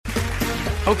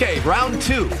Okay, round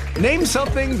two. Name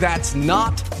something that's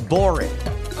not boring.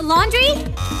 A laundry?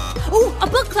 Ooh, a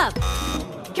book club.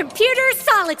 Computer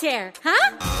solitaire,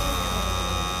 huh?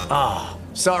 Ah,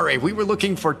 sorry, we were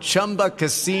looking for Chumba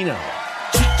Casino.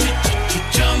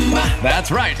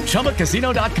 That's right,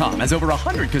 ChumbaCasino.com has over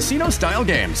 100 casino-style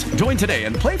games. Join today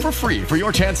and play for free for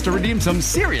your chance to redeem some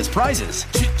serious prizes.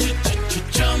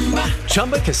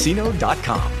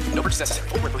 ChumbaCasino.com. No purchase necessary.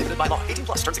 Void where prohibited by law. 18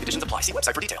 plus terms and conditions apply. See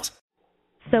website for details.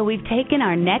 So we've taken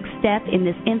our next step in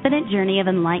this infinite journey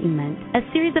of enlightenment. A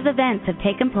series of events have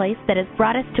taken place that has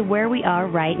brought us to where we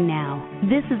are right now.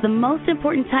 This is the most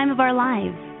important time of our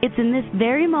lives. It's in this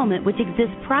very moment which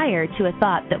exists prior to a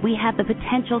thought that we have the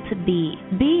potential to be.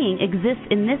 Being exists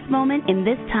in this moment, in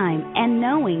this time, and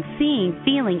knowing, seeing,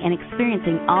 feeling, and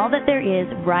experiencing all that there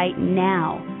is right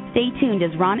now. Stay tuned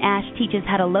as Ron Ash teaches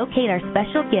how to locate our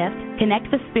special gift, connect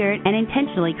with spirit, and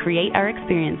intentionally create our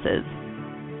experiences.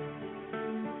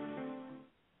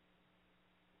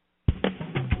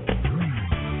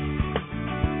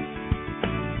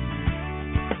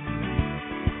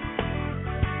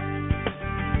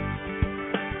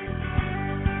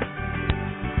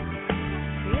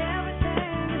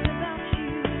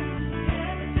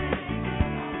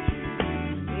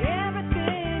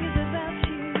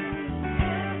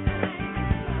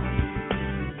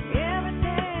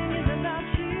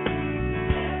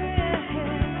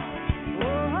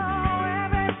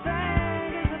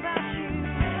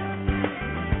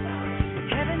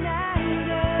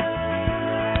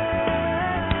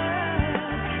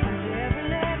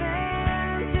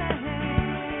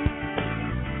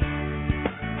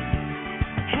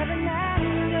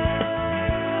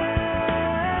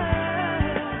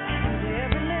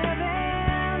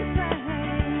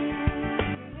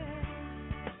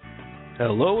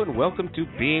 Hello and welcome to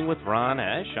Being with Ron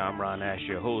Ash. I'm Ron Ash,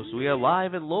 your host. We are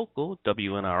live and local,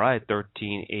 WNRI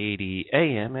 1380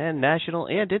 AM, and national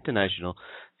and international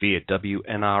via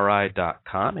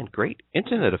WNRI.com and great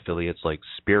internet affiliates like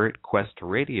Spirit Quest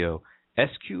Radio,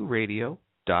 SQRadio.fm.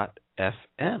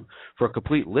 For a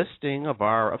complete listing of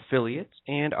our affiliates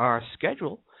and our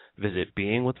schedule, visit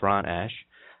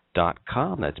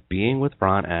BeingWithRonAsh.com. That's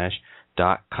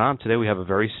BeingWithRonAsh.com. Today we have a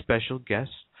very special guest,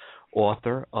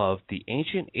 author of The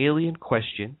Ancient Alien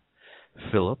Question,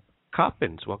 Philip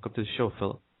Coppens. Welcome to the show,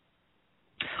 Philip.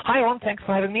 Hi, Ron. Thanks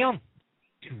for having me on.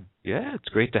 Yeah, it's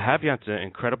great to have you. It's an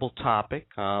incredible topic.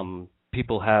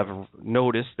 People have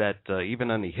noticed that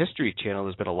even on the History Channel,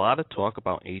 there's been a lot of talk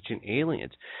about ancient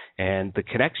aliens and the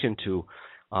connection to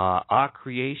our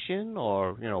creation,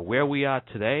 or where we are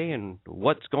today and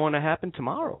what's going to happen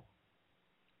tomorrow.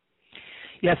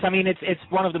 Yes, I mean it's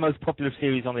one of the most popular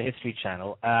series on the History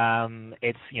Channel.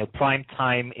 It's prime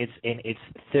time. It's in its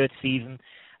third season.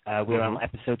 We're on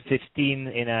episode 15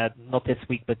 in not this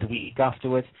week but the week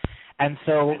afterwards, and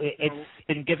so it's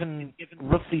been given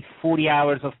roughly 40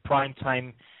 hours of prime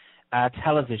time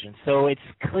television. So it's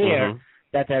clear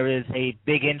that there is a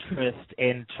big interest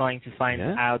in trying to find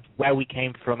out where we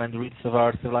came from and the roots of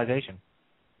our civilization.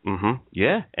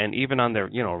 Yeah, and even on their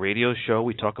radio show,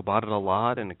 we talk about it a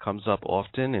lot, and it comes up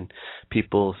often, and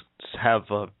people have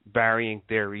varying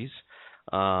theories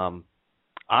on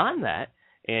that.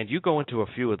 And you go into a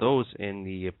few of those in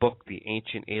the book, The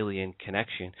Ancient Alien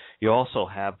Connection. You also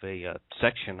have a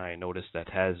section I noticed that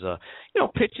has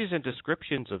pictures and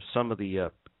descriptions of some of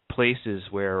the places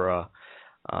where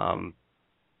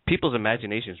people's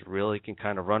imaginations really can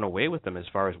kind of run away with them as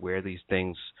far as where these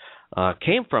things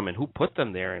came from and who put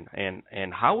them there,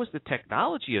 and how was the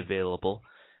technology available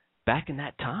back in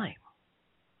that time?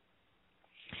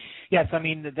 Yes, I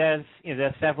mean there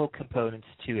are several components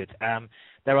to it.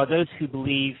 There are those who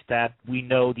believe that we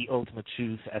know the ultimate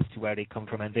truth as to where they come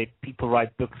from, and people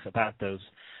write books about those.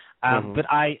 But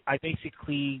I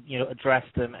basically address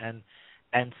them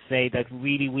and say that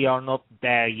really we are not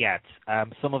there yet.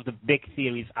 Some of the big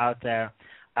theories out there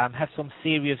have some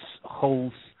serious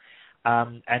holes,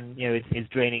 and it's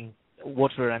draining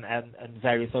water and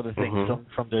various other things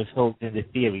from those holes in the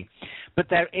theory. But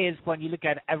there is, when you look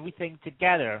at everything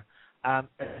together, a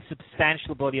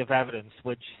substantial body of evidence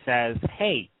which says,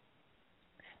 hey,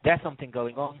 there's something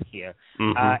going on here.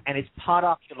 And it's part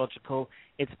archaeological,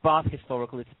 it's part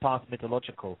historical, it's part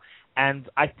mythological. And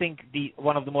I think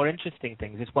one of the more interesting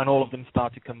things is when all of them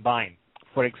start to combine.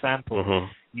 For example,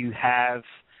 you have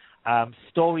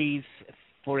stories,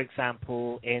 for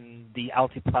example, in the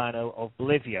Altiplano of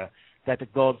Bolivia, that the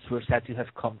gods were said to have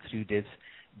come through this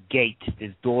gate,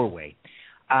 this doorway.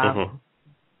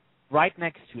 Right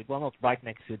next to it, well, not right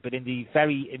next to it, but in the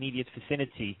very immediate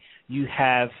vicinity, you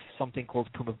have something called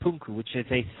Pumapunku, which is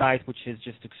a site which is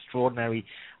just extraordinary.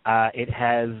 It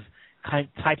has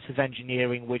types of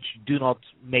engineering which do not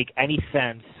make any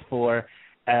sense for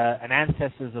an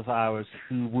ancestors of ours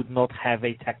who would not have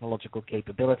a technological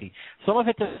capability. Some of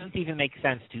it doesn't even make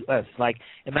sense to us. Like,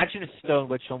 imagine a stone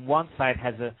which on one side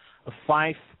has a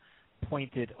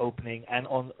 5-pointed opening, and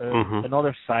on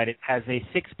another side it has a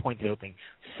 6-pointed opening.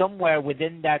 Somewhere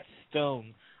within that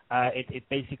stone, it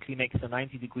basically makes a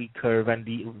 90-degree curve, and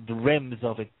the rims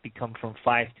of it become from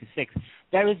 5 to 6.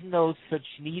 There is no such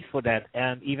need for that,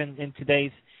 even in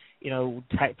today's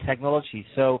technology.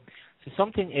 So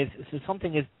something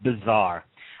is bizarre,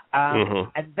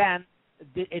 and then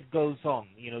it goes on.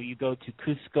 You go to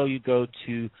Cusco, you go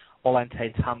to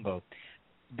Ollantaytambo.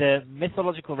 The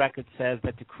mythological record says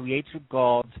that the creator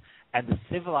gods and the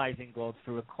civilizing god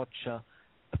Viracocha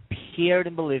appeared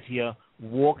in Bolivia,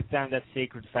 walked down that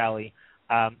sacred valley,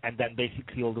 and then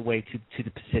basically all the way to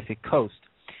the Pacific coast.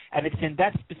 And it's in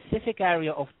that specific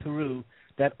area of Peru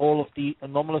that all of the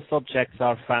anomalous objects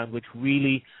are found, which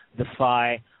really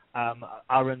defy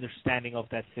our understanding of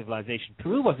that civilization.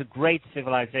 Peru was a great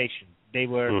civilization. They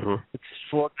were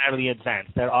extraordinarily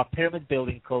advanced. There are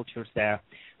pyramid-building cultures there,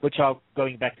 which are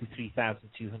going back to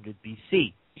 3,200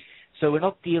 BC. So we're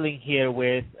not dealing here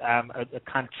with a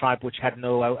kind of tribe which had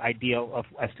no idea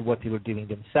as to what they were doing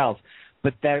themselves.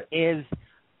 But there is,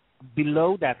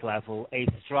 below that level, a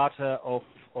strata of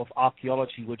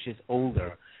archaeology which is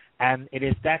older. And it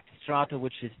is that strata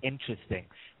which is interesting,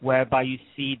 whereby you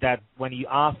see that when you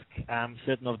ask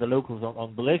certain of the locals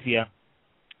on Bolivia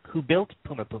who built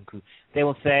Pumapunku, they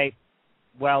will say,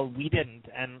 well, we didn't,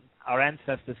 and our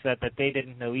ancestors said that they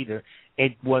didn't know either.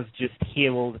 It was just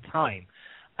here all the time.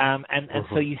 And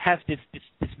so you have this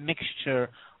mixture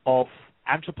of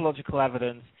anthropological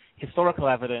evidence, historical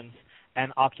evidence,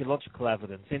 and archaeological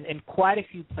evidence in quite a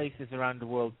few places around the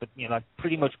world, but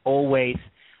pretty much always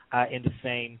in the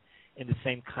same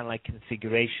kind of like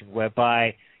configuration,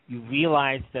 whereby you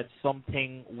realize that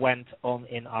something went on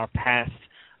in our past,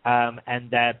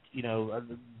 and that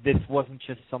this wasn't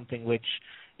just something which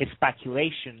is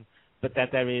speculation, but that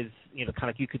there is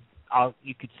kind of you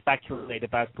could speculate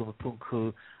about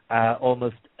Pumapunku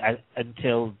almost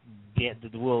until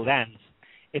the world ends,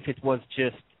 if it was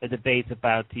just a debate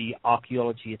about the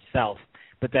archaeology itself.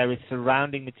 But there is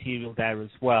surrounding material there as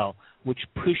well, which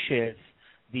pushes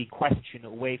the question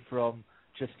away from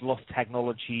just lost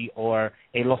technology or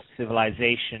a lost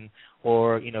civilization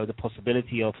or the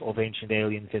possibility of ancient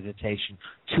alien visitation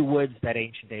towards that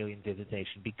ancient alien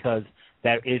visitation, because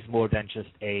there is more than just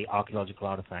a archaeological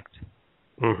artifact.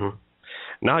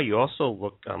 Now you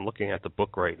also I'm looking at the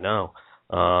book right now.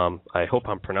 I hope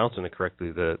I'm pronouncing it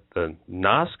correctly. The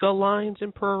Nazca lines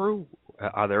in Peru.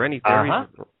 Are there any theories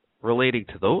relating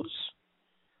to those?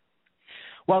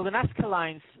 Well, the Nazca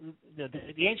lines, the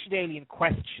ancient alien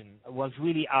question was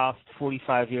really asked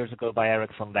 45 years ago by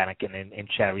Erich von Däniken in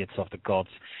Chariots of the Gods.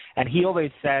 And he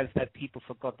always says that people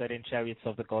forgot that in Chariots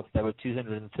of the Gods there were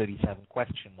 237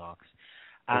 question marks.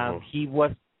 He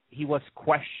was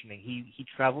questioning. He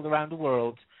traveled around the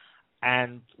world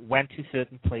and went to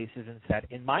certain places and said,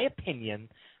 in my opinion,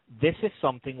 this is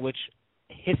something which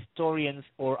historians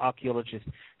or archaeologists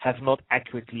have not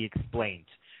accurately explained.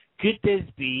 Could this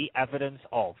be evidence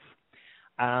of?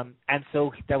 And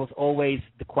so there was always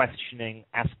the questioning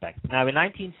aspect. Now, in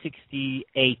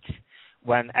 1968,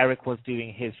 when Eric was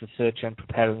doing his research and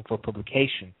preparing for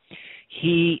publication,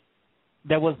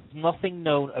 there was nothing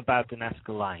known about the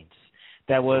Nazca lines.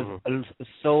 There was a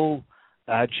sole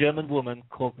German woman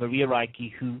called Maria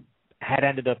Reiki who had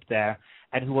ended up there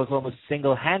and who was almost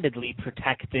single-handedly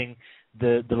protecting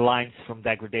the lines from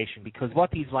degradation, because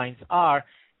what these lines are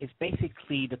is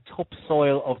basically the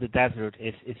topsoil of the desert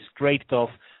is scraped off,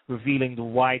 revealing the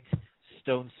white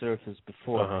stone surface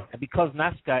before. And because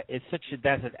Nazca is such a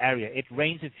desert area, it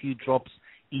rains a few drops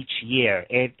each year.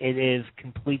 It is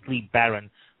completely barren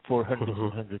for hundreds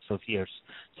and hundreds of years.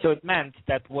 So it meant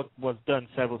that what was done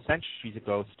several centuries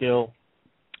ago still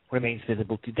remains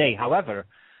visible today. However,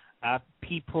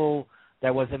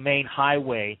 there was a main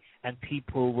highway, and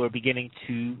people were beginning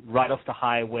to ride off the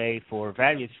highway for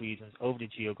various reasons over the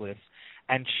geoglyphs.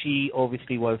 And she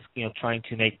obviously was, trying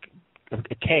to make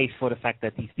a case for the fact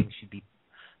that these things should be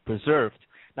preserved.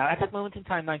 Now, at that moment in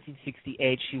time,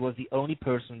 1968, she was the only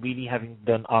person really having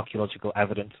done archaeological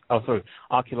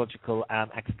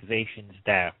excavations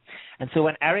there. And so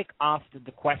when Eric asked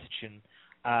the question,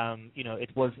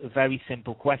 it was a very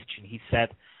simple question. He said,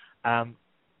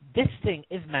 this thing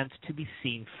is meant to be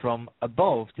seen from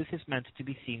above. This is meant to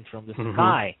be seen from the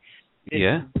sky.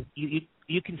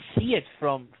 You can see it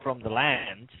from the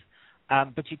land,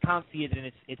 but you can't see it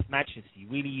in its majesty.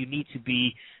 Really, you need to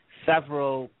be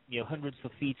several, hundreds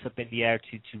of feet up in the air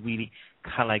to really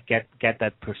kind of like get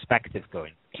that perspective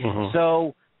going. Mm-hmm.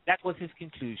 So that was his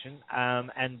conclusion,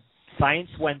 and science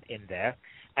went in there,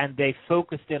 and they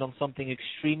focused in on something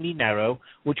extremely narrow,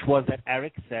 which was that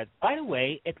Eric said, by the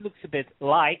way, it looks a bit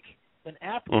like an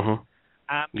airport.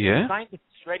 Mm-hmm. Scientists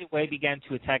straight away began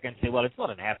to attack and say, well, it's not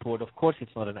an airport. Of course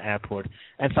it's not an airport.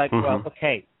 And it's like, well,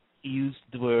 okay, he used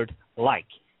the word like.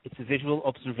 It's a visual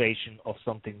observation of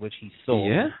something which he saw.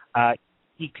 Yeah.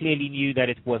 He clearly knew that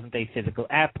it wasn't a physical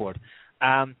airport.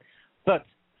 But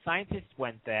scientists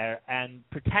went there and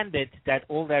pretended that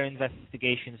all their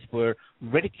investigations were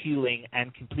ridiculing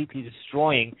and completely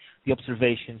destroying the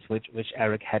observations which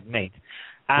Eric had made.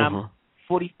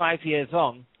 45 years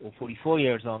on, or 44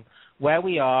 years on, where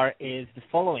we are is the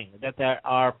following, that there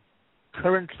are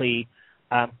currently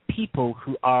people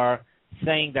who are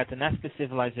saying that the Nazca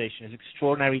civilization is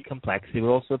extraordinarily complex. They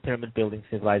were also a pyramid-building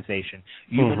civilization.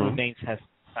 Human remains have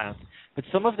been found. But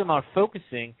some of them are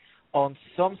focusing on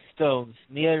some stones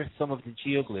near some of the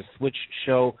geoglyphs which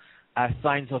show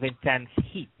signs of intense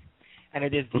heat. And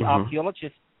it is the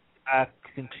archaeologists'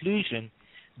 conclusion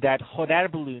that hot air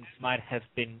balloons might have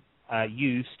been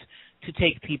used to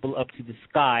take people up to the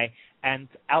sky, and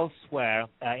elsewhere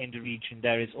in the region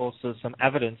there is also some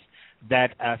evidence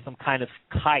that some kind of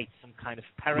kite, some kind of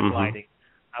paragliding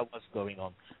was going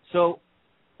on. So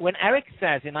when Eric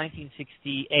says in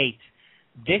 1968,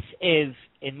 this is,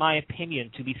 in my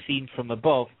opinion, to be seen from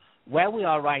above, where we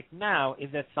are right now is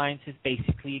that science is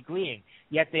basically agreeing,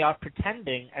 yet they are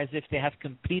pretending as if they have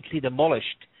completely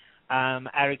demolished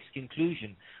Eric's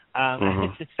conclusion.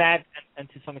 It's a sad and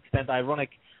to some extent ironic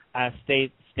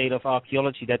state of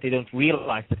archaeology that they don't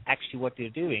realize that actually what they're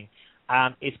doing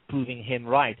is proving him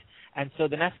right. And so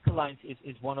the Nazca Lines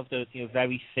is one of those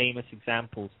very famous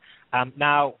examples.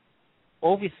 Now,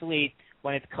 obviously,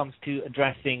 when it comes to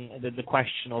addressing the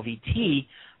question of ET,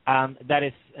 that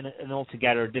is an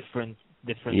altogether different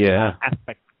aspect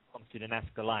when it comes to the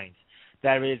Nazca Lines.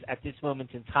 There is, at this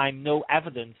moment in time, no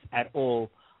evidence at all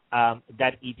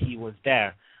that ET was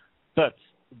there. But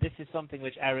this is something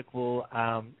which Eric will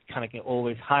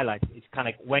always highlight. It's kind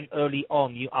of when early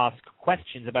on you ask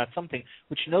questions about something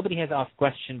which nobody has asked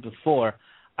questions before,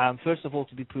 first of all,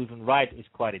 to be proven right is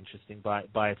quite interesting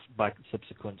by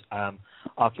subsequent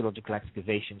archaeological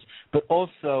excavations. But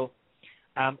also,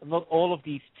 not all of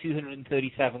these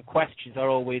 237 questions are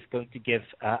always going to give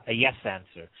a yes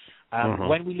answer.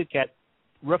 When we look at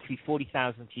roughly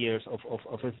 40,000 years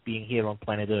of us being here on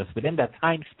planet Earth, within that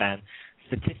time span,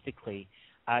 statistically,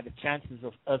 the chances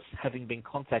of us having been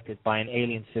contacted by an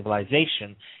alien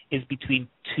civilization is between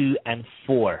 2 and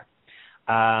 4.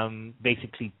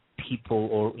 Basically, people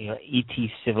or ET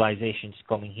civilizations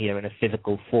coming here in a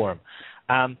physical form.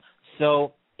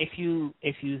 So if you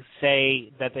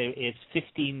say that there is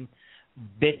 15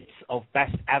 bits of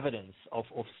best evidence of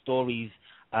stories,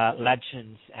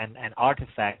 legends, and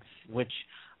artifacts which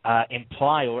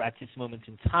imply or at this moment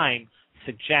in time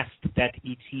suggest that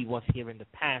ET was here in the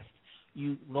past,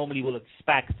 you normally will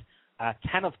expect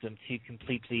 10 of them to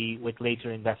completely, with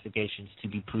later investigations, to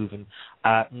be proven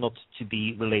not to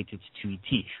be related to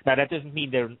ET. Now, that doesn't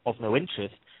mean they're of no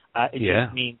interest. It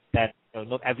just means that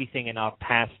not everything in our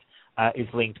past is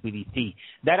linked with ET.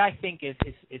 That, I think, is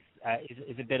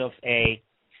a bit of a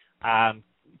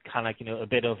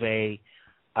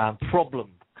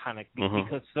problem,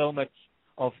 because so much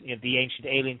of the ancient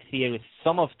alien theorists,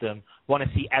 some of them want to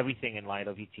see everything in light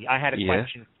of ET. I had a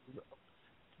question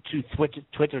to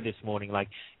Twitter this morning, like,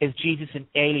 is Jesus an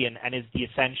alien, and is the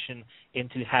ascension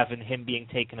into heaven him being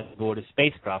taken aboard a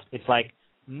spacecraft? It's like,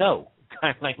 no,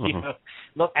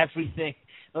 not everything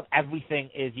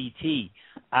is ET.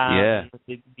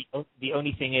 The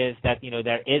only thing is that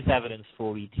there is evidence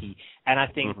for ET, and I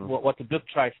think what the book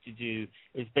tries to do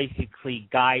is basically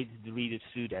guide the reader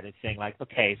through that. It's saying like,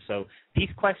 okay, so these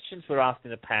questions were asked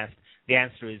in the past. The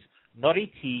answer is not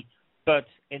ET, but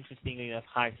interestingly enough,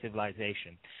 high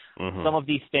civilization. Some of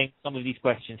these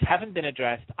questions haven't been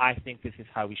addressed. I think this is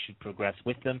how we should progress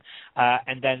with them.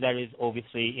 And then there is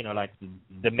obviously,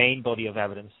 the main body of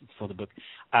evidence for the book,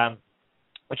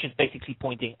 which is basically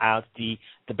pointing out the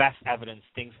best evidence,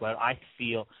 things where I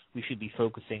feel we should be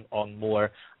focusing on more,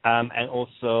 and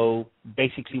also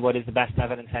basically what is the best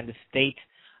evidence and the state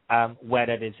where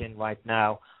that is in right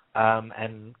now.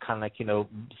 And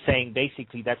saying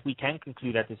basically that we can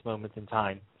conclude at this moment in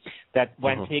time that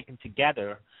when taken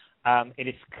together, it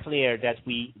is clear that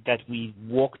we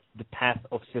walked the path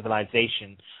of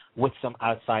civilization with some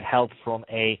outside help from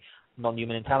a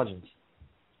non-human intelligence.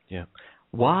 Yeah.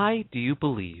 Why do you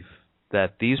believe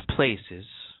that these places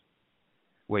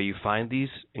where you find these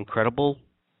incredible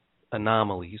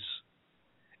anomalies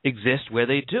exist where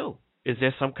they do? Is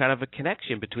there some kind of a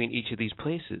connection between each of these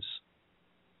places?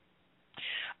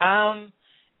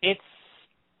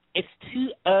 It's too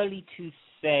early to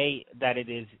say that it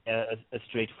is a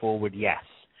straightforward yes.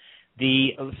 The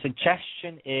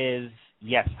suggestion is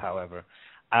yes, however,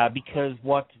 because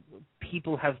what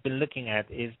people have been looking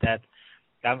at is that,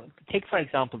 take for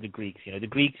example the Greeks. The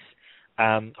Greeks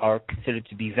are considered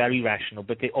to be very rational,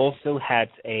 but they also had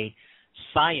a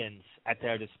science at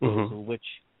their disposal, which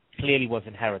clearly was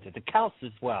inherited. The Celts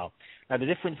as well. Now, the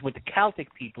difference with the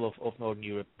Celtic people of Northern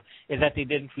Europe is that they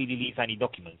didn't really leave any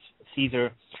documents.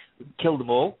 Caesar killed them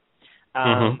all,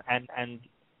 and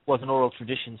was an oral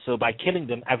tradition, so by killing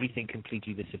them, everything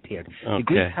completely disappeared. Okay. The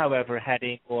Greeks, however, had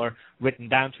a more written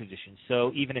down tradition,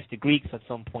 so even if the Greeks at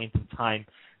some point in time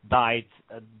died,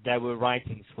 there were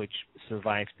writings which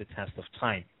survived the test of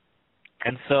time.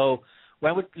 And so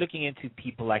when we're looking into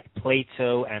people like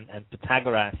Plato and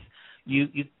Pythagoras, you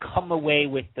come away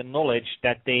with the knowledge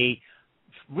that they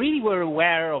really were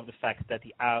aware of the fact that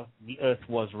the Earth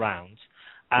was round,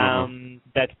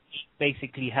 that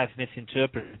basically have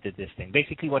misinterpreted this thing.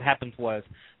 Basically what happened was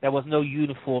there was no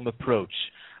uniform approach.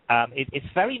 It's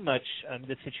very much,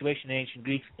 the situation in ancient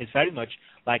Greece is very much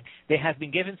like they have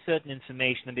been given certain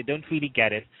information and they don't really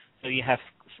get it, so you have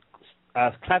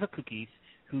clever cookies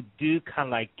who do kind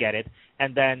of like get it,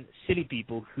 and then silly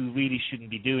people who really shouldn't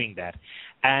be doing that.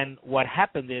 And what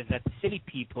happened is that the silly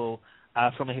people,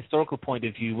 from a historical point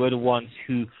of view, were the ones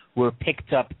who were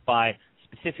picked up by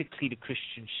specifically the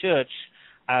Christian church,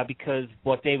 because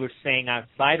what they were saying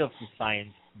outside of the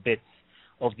science bits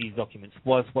of these documents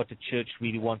was what the church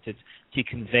really wanted to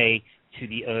convey to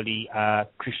the early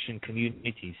Christian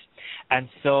communities. And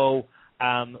so,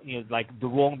 like the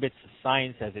wrong bits of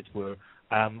science, as it were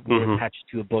attached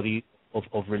to a body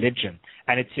of religion,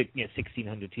 and it took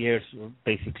 1,600 years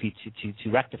basically to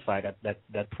rectify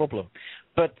that problem.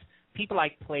 But people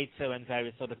like Plato and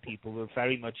various other people were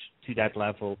very much to that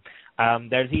level.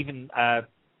 There's even a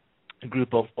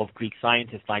group of Greek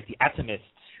scientists like the atomists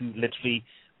who literally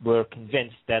were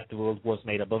convinced that the world was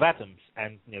made up of atoms,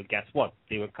 and guess what?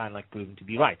 They were kind of like proven to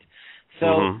be right.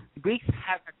 So the Greeks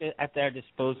have at their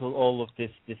disposal all of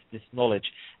this knowledge,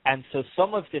 and so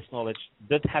some of this knowledge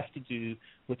does have to do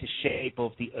with the shape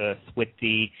of the Earth, with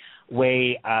the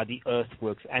way the Earth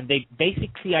works, and they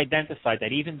basically identified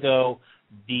that even though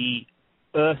the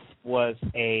Earth was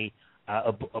a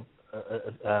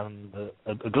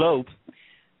globe,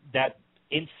 that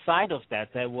inside of that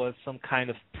there was some kind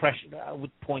of pressure. I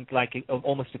would point like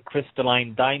almost a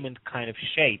crystalline diamond kind of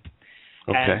shape,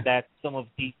 and that some of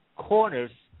the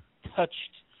corners touched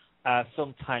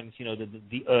sometimes,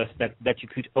 the Earth, that you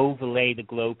could overlay the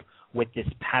globe with this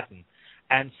pattern.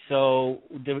 And so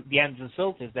the end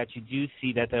result is that you do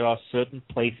see that there are certain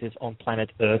places on planet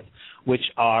Earth which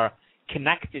are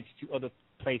connected to other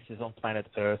places on planet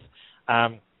Earth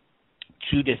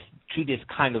through this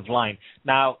kind of line.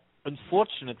 Now,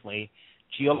 unfortunately,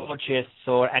 geologists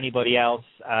or anybody else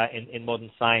in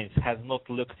modern science has not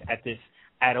looked at this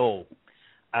at all.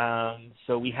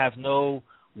 So we have no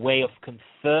way of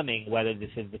confirming whether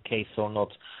this is the case or not.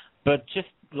 But just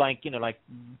like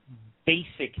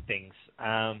basic things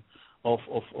of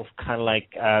kind of like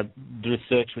the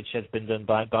research which has been done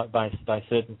by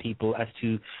certain people as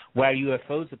to where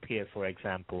UFOs appear, for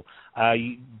example.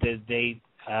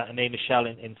 Aimé Michel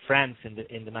in France in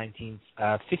the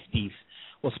 1950s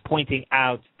was pointing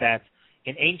out that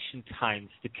in ancient times,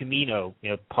 the Camino,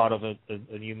 part of a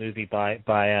new movie by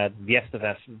the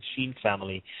Estevez Sheen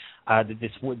family,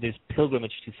 this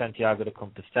pilgrimage to Santiago de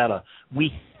Compostela,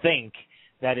 we think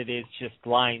that it is just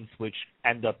lines which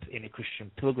end up in a Christian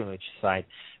pilgrimage site.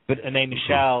 But Aimé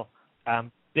Michel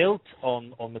built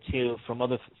on material from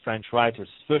other French writers.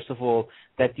 First of all,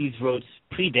 that these roads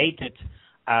predated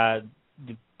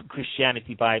the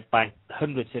Christianity by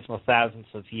hundreds, if not thousands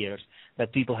of years,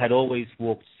 that people had always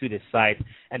walked to this site,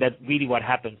 and that really what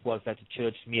happened was that the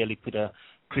church merely put a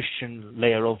Christian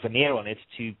layer of veneer on it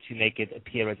to make it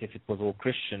appear as if it was all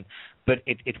Christian, but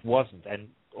it wasn't. And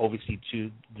obviously to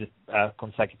the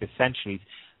consecutive centuries,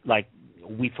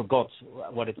 we forgot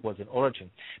what it was in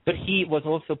origin. But he was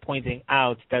also pointing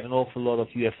out that an awful lot of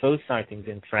UFO sightings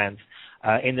in France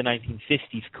in the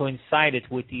 1950s coincided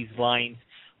with these lines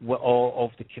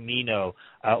of the Camino,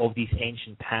 of these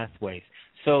ancient pathways.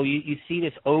 So you see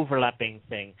this overlapping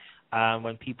thing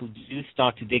when people do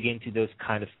start to dig into those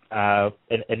kind of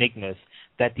enigmas,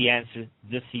 that the answer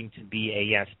does seem to be a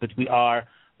yes. But we are,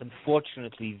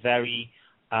 unfortunately, very,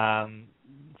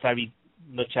 very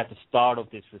much at the start of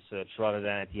this research rather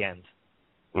than at the end.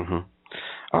 Mm-hmm.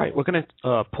 All right, we're going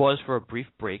to pause for a brief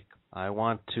break. I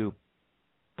want to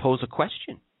pose a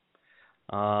question,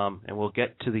 and we'll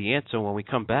get to the answer when we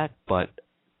come back. But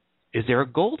is there a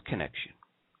gold connection?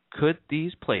 Could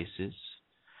these places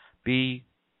be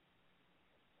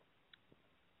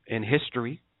in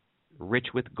history rich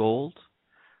with gold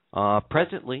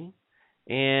presently?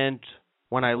 And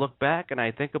when I look back and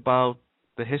I think about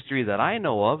the history that I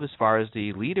know of as far as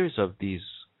the leaders of these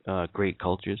great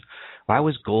cultures, why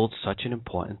was gold such an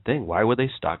important thing? Why were they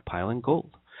stockpiling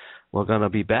gold? We're going to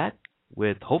be back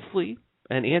with hopefully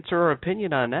an answer or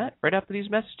opinion on that right after these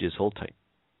messages. Hold tight.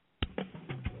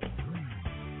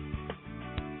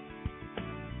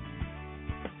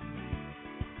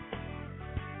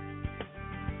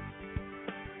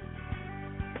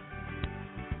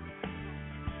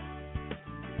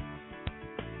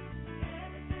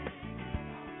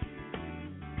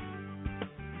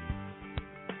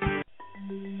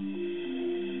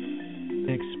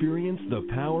 Experience the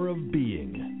power of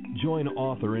being. Join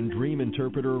author and dream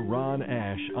interpreter Ron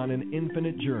Ash on an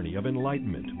infinite journey of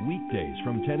enlightenment, weekdays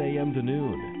from 10 a.m. to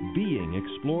noon. Being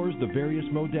explores the various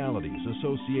modalities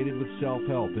associated with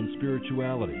self-help and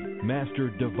spirituality. Master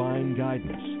divine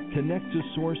guidance, connect to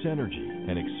source energy,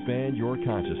 and expand your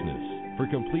consciousness. For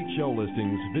complete show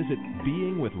listings, visit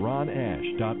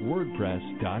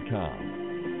beingwithronash.wordpress.com.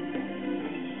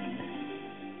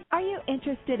 Are you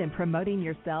interested in promoting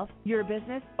yourself, your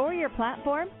business, or your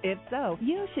platform? If so,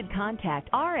 you should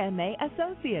contact RMA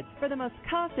Associates for the most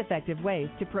cost-effective ways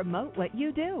to promote what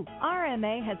you do.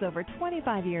 RMA has over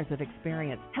 25 years of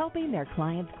experience helping their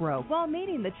clients grow while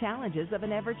meeting the challenges of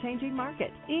an ever-changing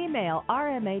market. Email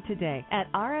RMA today at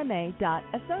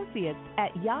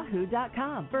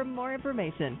rma.associates@yahoo.com for more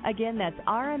information. Again, that's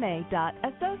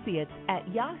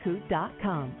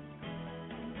rma.associates@yahoo.com.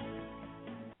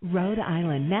 Rhode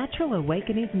Island Natural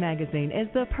Awakenings magazine is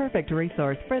the perfect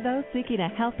resource for those seeking a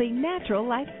healthy, natural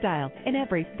lifestyle. In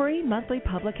every free monthly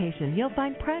publication, you'll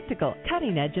find practical,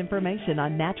 cutting-edge information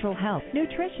on natural health,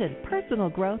 nutrition, personal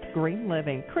growth, green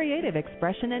living, creative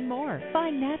expression, and more.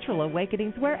 Find Natural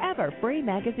Awakenings wherever free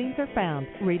magazines are found.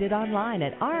 Read it online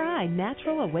at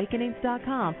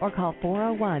rinaturalawakenings.com or call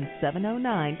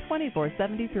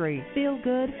 401-709-2473. Feel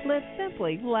good, live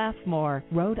simply, laugh more.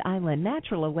 Rhode Island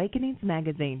Natural Awakenings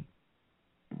magazine.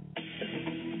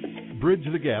 Bridge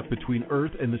the gap between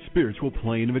Earth and the spiritual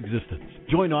plane of existence.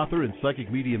 Join author and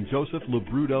psychic medium Joseph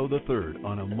Labruto III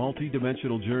on a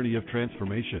multi-dimensional journey of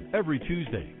transformation every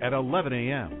Tuesday at 11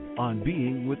 a.m. on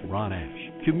Being with Ron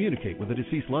Ash. Communicate with a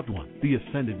deceased loved one, the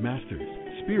Ascended Masters,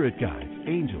 spirit guides,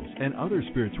 angels, and other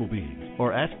spiritual beings,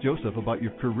 or ask Joseph about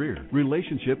your career,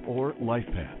 relationship, or life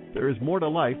path. There is more to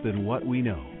life than what we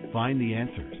know. Find the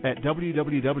answers at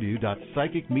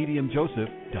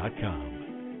www.psychicmediumjoseph.com.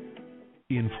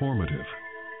 Informative,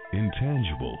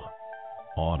 intangible,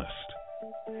 honest,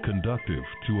 conductive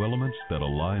to elements that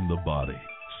align the body,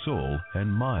 soul,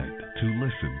 and mind to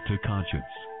listen to conscience.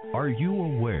 Are you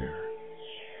aware?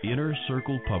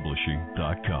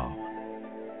 InnerCirclePublishing.com.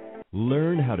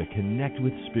 Learn how to connect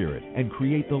with spirit and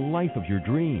create the life of your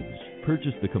dreams.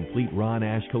 Purchase the complete Ron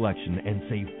Ash collection and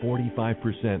save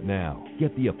 45% now.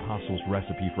 Get the Apostles'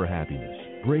 Recipe for Happiness,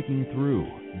 Breaking Through,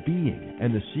 Being,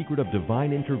 and The Secret of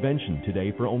Divine Intervention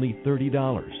today for only $30.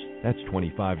 That's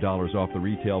 $25 off the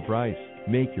retail price.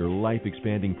 Make your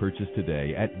life-expanding purchase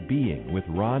today at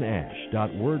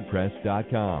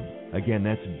beingwithronash.wordpress.com. Again,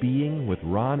 that's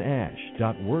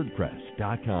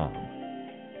beingwithronash.wordpress.com.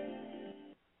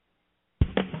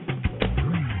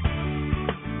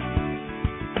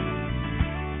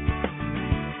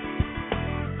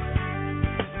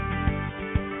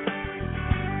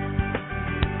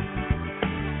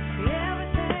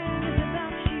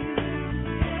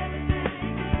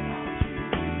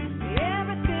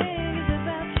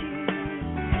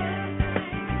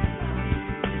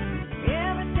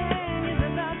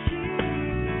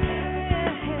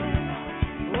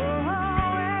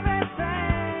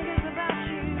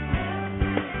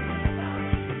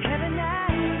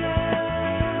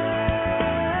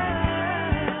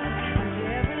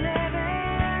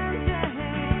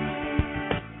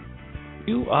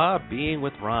 Being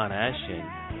with Ron Ash and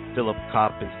Philip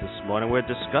Coppins this morning. We're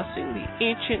discussing the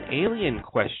ancient alien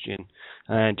question.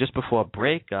 And just before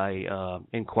break, I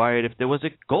inquired if there was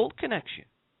a gold connection.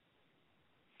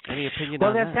 Any opinion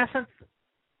on that?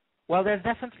 There's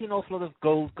definitely an awful lot of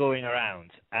gold going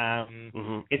around.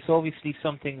 It's obviously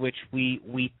something which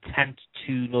we tend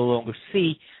to no longer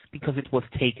see because it was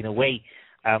taken away,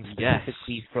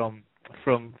 specifically from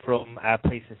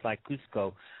places like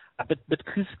Cusco. But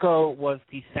Cusco was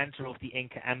the center of the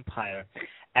Inca Empire,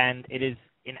 and it is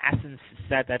in essence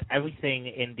said that everything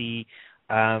in the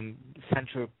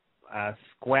central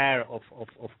square of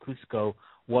Cusco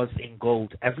was in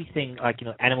gold. Everything,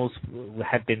 animals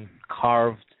had been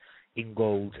carved in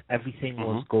gold. Everything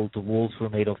was gold. The walls were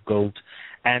made of gold,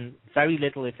 and very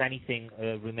little, if anything,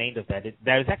 remained of that.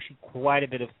 There is actually quite a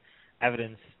bit of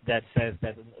evidence that says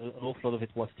that an awful lot of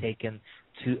it was taken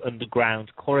to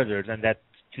underground corridors, and that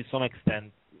to some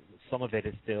extent, some of it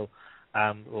is still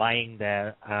lying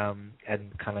there,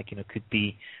 and kind of could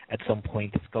be at some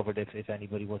point discovered if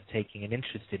anybody was taking an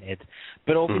interest in it.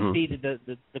 But obviously,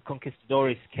 the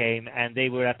conquistadores came, and they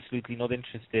were absolutely not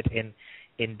interested in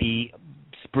the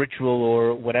spiritual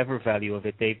or whatever value of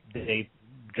it. They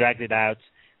dragged it out,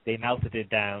 they melted it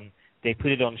down, they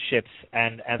put it on ships,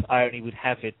 and as irony would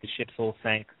have it, the ships all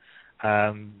sank.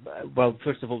 Well,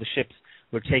 first of all, the ships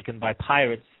were taken by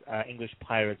pirates, English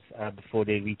pirates, before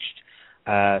they reached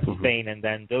Spain, and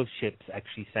then those ships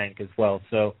actually sank as well.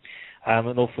 So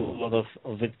an awful lot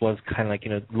of it was kind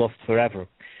of lost forever.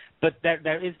 But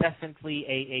there is definitely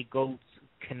a gold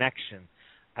connection.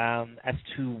 As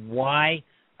to why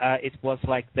it was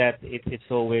like that, it's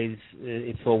always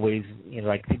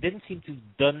they didn't seem to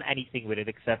have done anything with it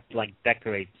except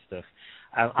decorate stuff.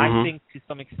 I think to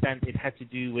some extent it had to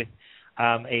do with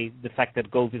the fact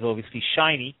that gold is obviously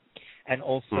shiny, and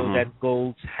also that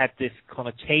gold had this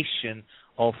connotation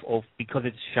of because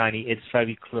it's shiny, it's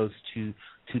very close to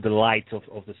the light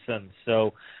of the sun.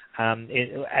 So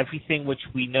everything which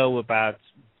we know about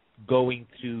going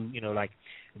through,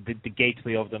 the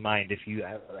gateway of the mind, if you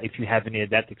have any of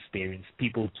that experience,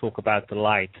 people talk about the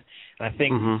light. And I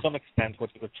think to some extent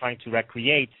what we were trying to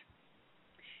recreate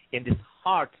in this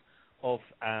heart of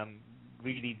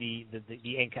really the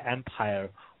Inca Empire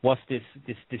was this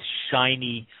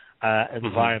shiny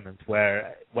environment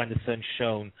where when the sun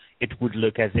shone, it would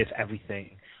look as if everything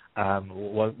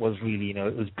was really,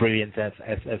 it was brilliant as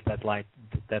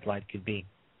that light could be.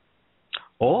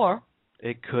 Or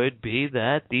it could be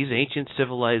that these ancient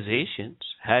civilizations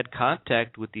had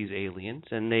contact with these aliens,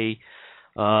 and they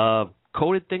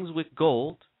coated things with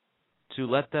gold to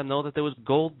let them know that there was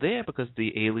gold there because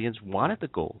the aliens wanted the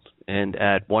gold. And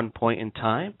at one point in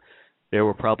time, there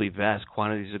were probably vast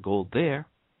quantities of gold there.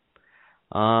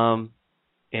 And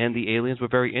the aliens were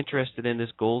very interested in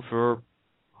this gold for,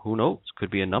 who knows,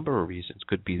 could be a number of reasons.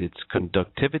 Could be its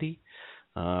conductivity,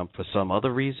 for some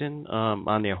other reason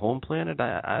on their home planet.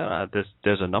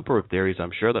 There's a number of theories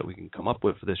I'm sure that we can come up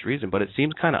with for this reason, but it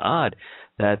seems kind of odd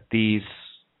that these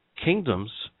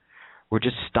kingdoms were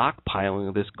just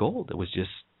stockpiling this gold. It was just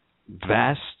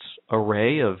vast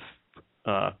array of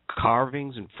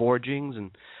carvings and forgings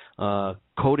and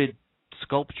coated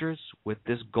sculptures with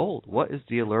this gold. What is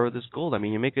the allure of this gold? I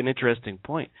mean, you make an interesting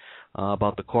point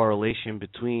about the correlation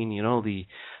between, the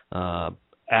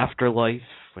afterlife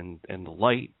and the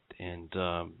light and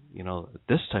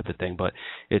this type of thing, but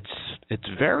it's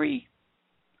very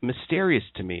mysterious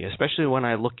to me, especially when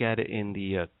I look at it in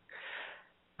the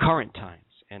current times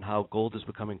and how gold has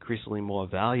become increasingly more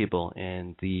valuable,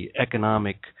 and the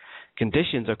economic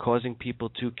conditions are causing people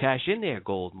to cash in their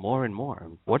gold more and more.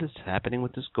 What is happening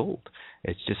with this gold?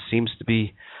 It just seems to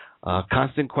be a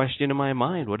constant question in my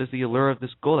mind. What is the allure of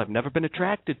this gold? I've never been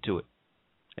attracted to it.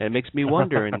 And it makes me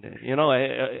wonder, and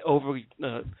over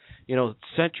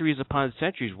centuries upon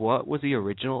centuries, what was the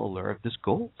original allure of this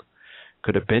gold?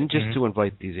 Could have been just to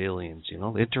invite these aliens,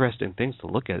 interesting things to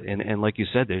look at. And like you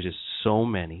said, there's just so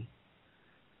many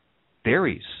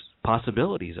theories,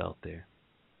 possibilities out there.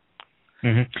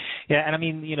 Yeah, and I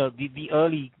mean, the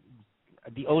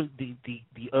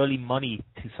early money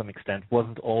to some extent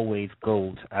wasn't always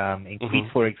gold. In Crete,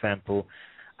 for example,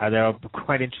 there are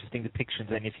quite interesting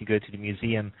depictions, and if you go to the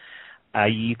museum,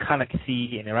 you kind of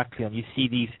see in Heraklion, you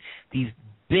see these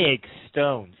big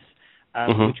stones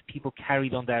which people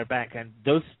carried on their back, and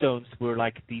those stones were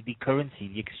like the currency,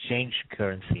 the exchange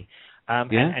currency,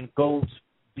 and gold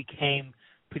became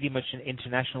pretty much an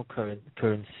international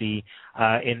currency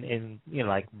in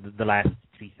the last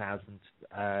 3,000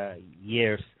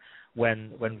 years,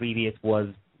 when really it was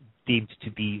deemed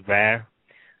to be rare.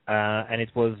 And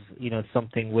it was,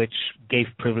 something which gave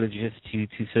privileges to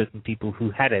certain people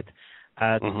who had it.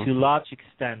 To a large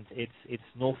extent, it's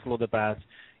an awful lot about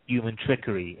human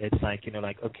trickery. It's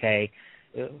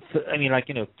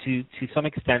to some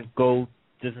extent, gold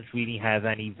doesn't really have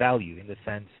any value in the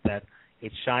sense that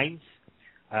it shines.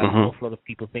 An awful lot of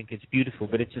people think it's beautiful,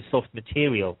 but it's a soft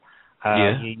material.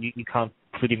 You can't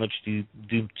pretty much do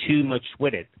too much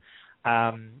with it.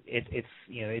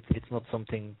 It's not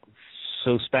something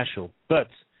so special, but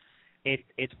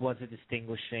it was a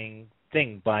distinguishing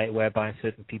thing whereby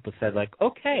certain people said, like,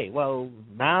 okay, well,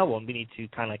 now on we need to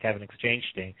kind of like have an exchange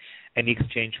thing, and the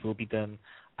exchange will be done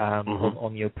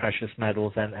on your precious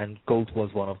metals, and gold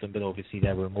was one of them, but obviously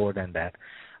there were more than that.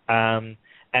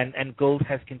 And gold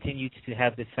has continued to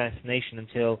have this fascination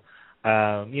until,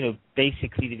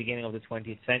 basically the beginning of the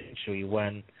 20th century,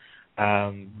 when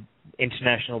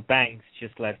international banks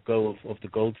just let go of the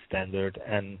gold standard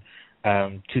and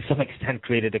to some extent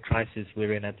created a crisis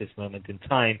we're in at this moment in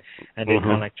time, and they're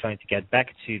kind of like trying to get back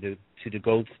to the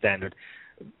gold standard.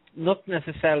 Not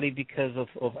necessarily because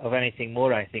of anything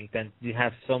more, I think, than you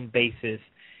have some basis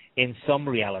in some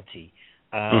reality.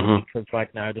 Because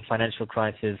right now the financial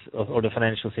crisis or the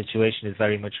financial situation is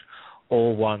very much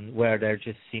all one where there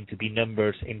just seem to be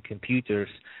numbers in computers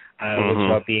which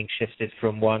are being shifted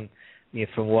from one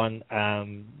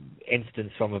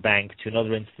instance from a bank to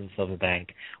another instance of a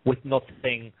bank with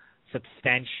nothing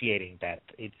substantiating that.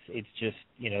 It's just,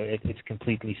 it's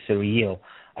completely surreal.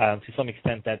 To some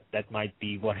extent that might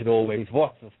be what it always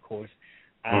was, of course.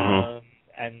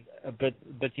 But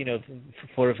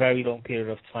for a very long period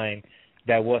of time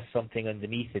there was something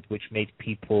underneath it which made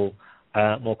people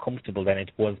more comfortable than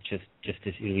it was just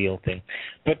this irreal thing.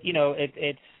 But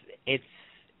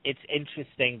it's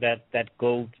interesting that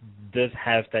gold does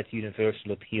have that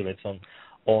universal appeal. It's on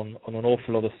an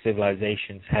awful lot of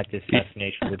civilizations had this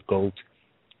fascination with gold.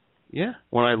 Yeah,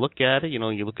 when I look at it, you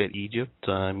look at Egypt.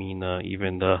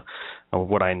 Even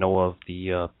what I know of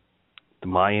the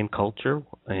Mayan culture,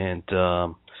 and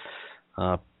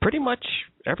pretty much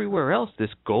everywhere else, this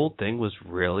gold thing was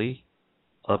really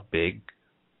a big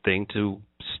thing to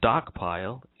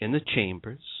stockpile in the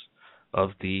chambers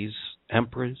of these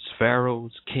emperors,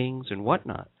 pharaohs, kings, and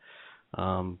whatnot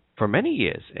for many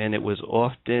years, and it was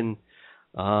often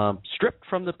stripped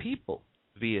from the people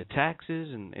via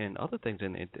taxes and other things,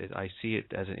 and I see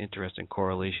it as an interesting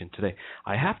correlation today.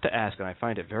 I have to ask, and I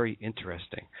find it very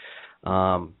interesting,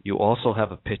 you also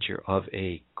have a picture of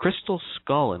a crystal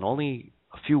skull, and only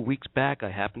a few weeks back I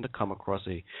happened to come across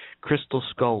a crystal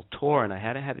skull tour, and I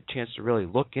hadn't had a chance to really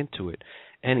look into it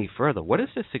any further. What is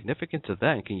the significance of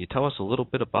that? And can you tell us a little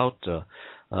bit about the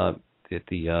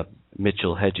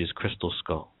Mitchell Hedges crystal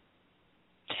skull?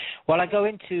 Well, I go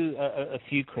into a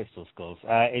few crystal skulls.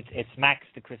 It's Max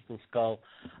the crystal skull,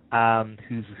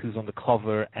 who's on the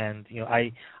cover, and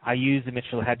I use the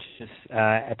Mitchell Hedges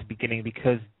at the beginning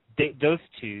because those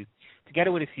two,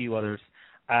 together with a few others,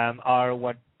 are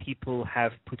what people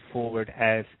have put forward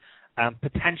as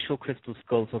potential crystal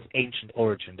skulls of ancient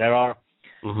origin. There are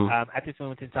at this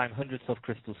moment in time hundreds of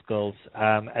crystal skulls,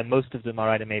 and most of them are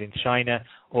either made in China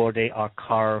or they are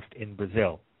carved in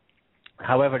Brazil.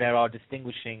 However, there are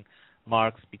distinguishing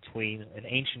marks between an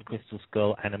ancient crystal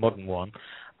skull and a modern one.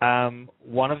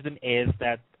 One of them is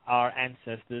that our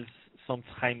ancestors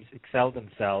sometimes excel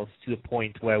themselves to the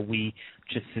point where we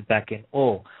just sit back in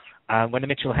awe. When the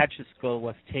Mitchell Hedges skull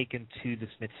was taken to the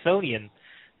Smithsonian,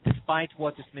 despite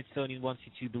what the Smithsonian wants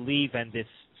you to believe and this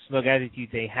smug attitude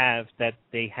they have, that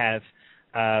they have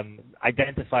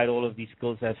identified all of these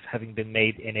skulls as having been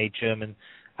made in a German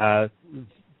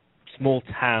small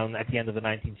town at the end of the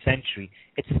 19th century.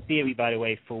 It's a theory, by the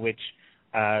way, for which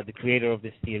the creator of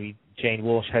this theory, Jane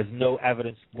Walsh, has no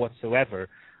evidence whatsoever,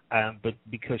 but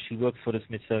because she works for the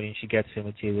Smithsonian, she gets her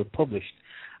material published.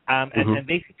 And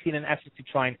basically in an effort to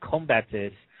try and combat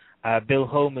this, Bill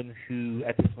Homan, who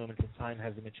at this moment in time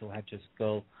has the Mitchell Hedges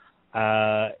skull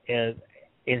in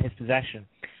his possession,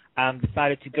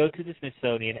 decided to go to the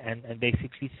Smithsonian and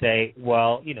basically say,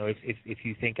 well, if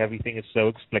you think everything is so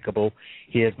explicable,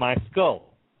 here's my skull.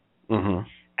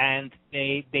 And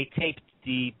they taped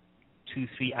the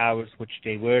 2-3 hours which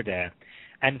they were there.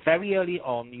 And very early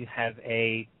on, you have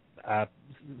a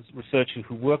researcher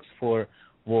who works for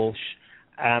Walsh,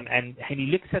 and he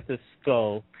looks at the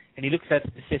skull, and he looks at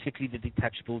specifically the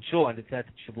detachable jaw, and the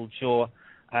detachable jaw,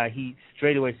 he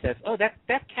straight away says, oh, that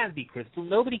can't be crystal.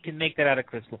 Nobody can make that out of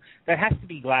crystal. That has to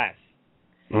be glass.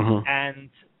 And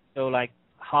so like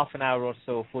half an hour or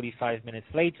so, 45 minutes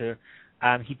later,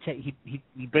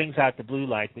 he brings out the blue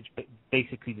light, which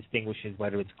basically distinguishes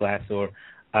whether it's glass or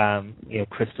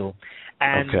crystal.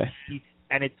 And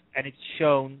it's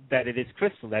shown that it is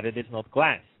crystal, that it is not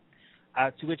glass.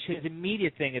 To which his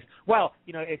immediate thing is, well,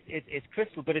 it's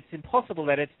crystal, but it's impossible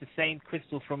that it's the same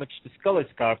crystal from which the skull is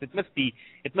carved. It must be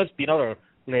another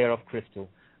layer of crystal.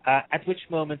 At which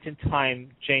moment in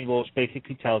time, Jane Walsh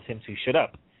basically tells him to shut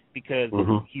up because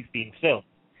he's being filmed.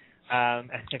 And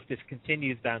if this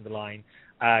continues down the line,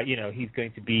 he's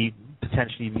going to be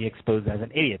potentially be exposed as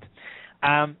an idiot.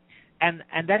 And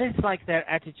that is like their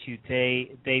attitude.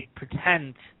 They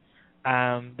pretend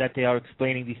that they are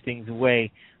explaining these things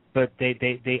away, but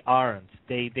they aren't.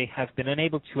 They have been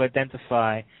unable to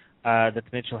identify that the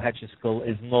Mitchell Hedges skull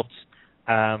is not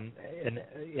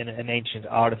an ancient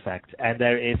artifact, and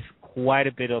there is quite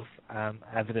a bit of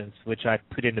evidence, which I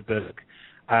put in the book,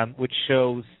 which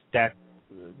shows that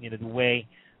the way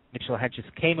Mitchell Hedges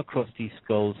came across these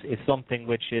skulls is something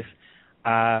which is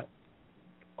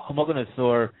homogeneous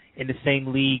or in the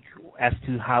same league as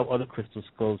to how other crystal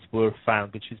skulls were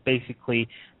found, which is basically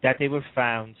that they were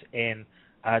found in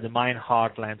the Mayan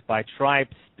heartland by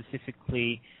tribes,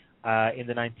 specifically in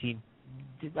the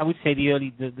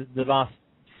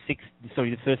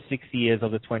first 60 years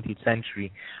of the 20th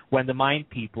century, when the Mayan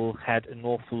people had an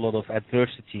awful lot of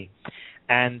adversity,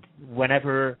 and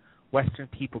whenever Western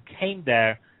people came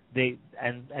there, they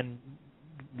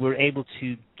were able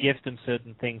to give them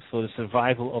certain things for the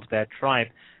survival of their tribe.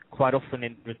 Quite often,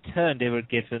 in return, they were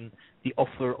given the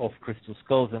offer of crystal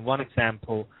skulls. And one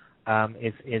example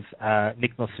is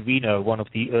Nick Nocerino, one of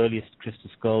the earliest crystal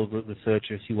skull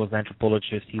researchers. He was an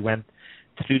anthropologist. He went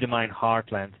through the Mayan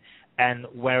heartland, and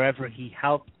wherever he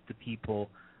helped the people,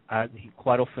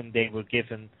 quite often they were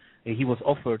given. He was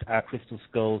offered crystal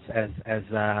skulls as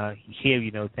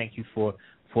here, thank you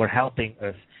for helping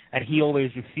us. And he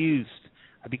always refused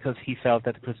because he felt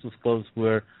that the crystal skulls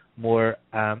were more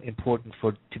important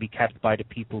to be kept by the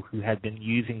people who had been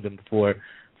using them for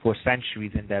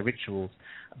centuries in their rituals.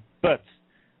 But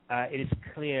it is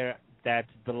clear that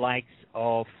the likes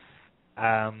of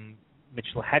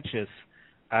Mitchell Hedges,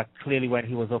 clearly when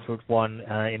he was offered one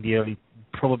in the early,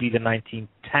 probably the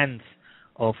 1910s,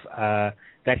 of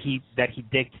that he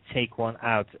did take one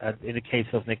out. In the case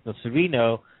of Nick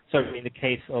Nocerino, in the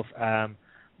case of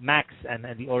Max and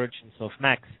the origins of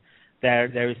Max,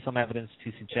 there is some evidence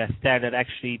to suggest that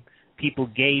actually people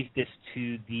gave this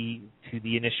to the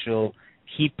initial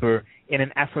keeper in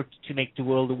an effort to make the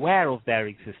world aware of their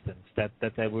existence, that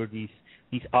there were these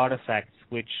artifacts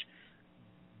which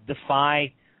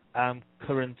defy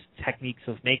current techniques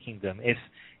of making them.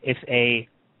 If a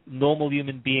normal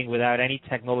human being without any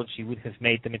technology would have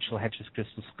made the Mitchell Hedges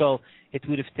crystal skull, it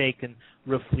would have taken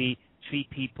roughly 3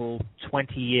 people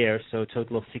 20 years, so a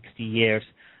total of 60 years,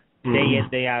 day in,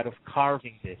 day out of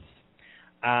carving this.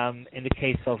 In the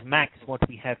case of Max, what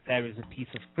we have there is a piece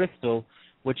of crystal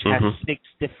which has 6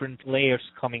 different layers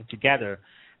coming together.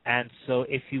 And so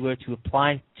if you were to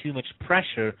apply too much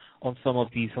pressure on some of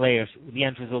these layers, the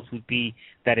end result would be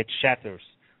that it shatters.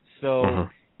 So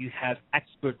you have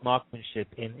expert marksmanship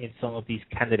in some of these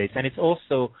candidates. And it's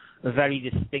also a very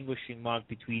distinguishing mark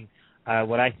between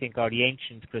what I think are the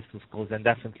ancient crystal skulls and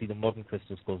definitely the modern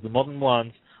crystal skulls. The modern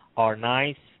ones are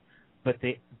nice, but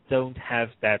they don't have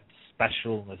that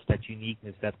specialness, that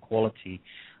uniqueness, that quality.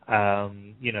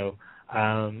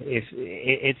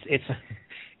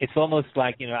 It's almost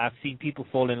like I've seen people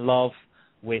fall in love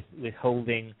with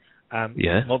holding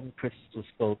modern crystal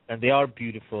skulls, and they are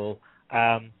beautiful,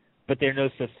 but they're no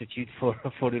substitute for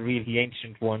the really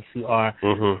ancient ones, who are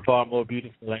far more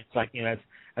beautiful. And it's like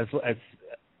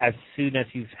as soon as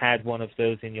you've had one of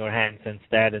those in your hands and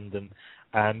stared in them,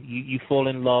 you fall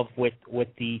in love with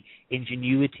the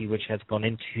ingenuity which has gone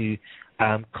into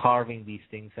carving these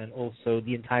things, and also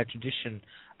the entire tradition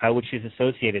which is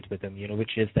associated with them,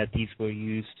 which is that these were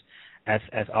used as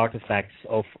artifacts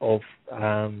of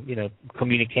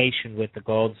communication with the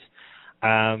gods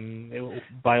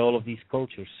by all of these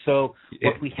cultures. So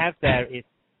what we have there is...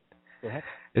 Go ahead.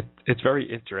 It's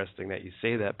very interesting that you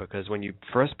say that, because when you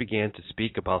first began to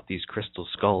speak about these crystal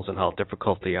skulls and how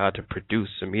difficult they are to produce,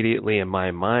 immediately in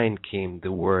my mind came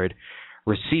the word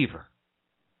receiver.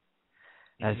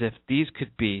 As if these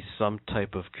could be some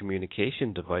type of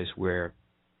communication device where,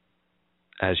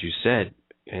 as you said,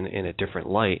 in a different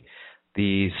light,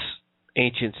 these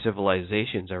ancient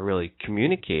civilizations are really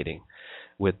communicating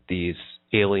with these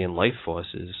alien life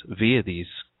forces via these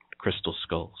crystal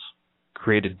skulls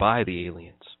created by the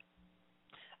aliens.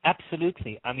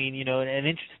 Absolutely. I mean, an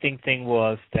interesting thing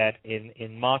was that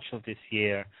in March of this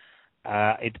year,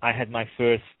 I had my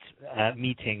first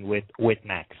meeting with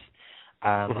Max.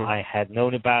 I had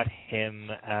known about him.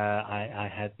 I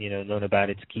had known about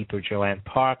its keeper, Joanne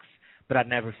Parks, but I'd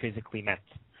never physically met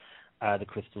the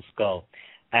crystal skull.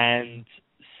 And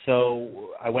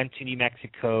so I went to New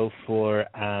Mexico for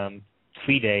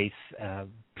 3 days,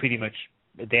 pretty much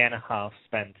a day and a half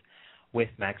spent with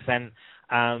Max. And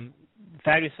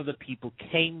various other people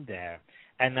came there.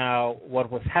 And now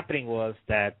what was happening was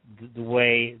that the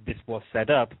way this was set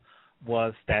up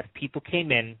was that people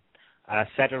came in,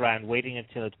 sat around waiting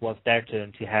until it was their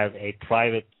turn to have a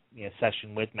private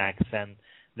session with Max, and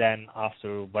then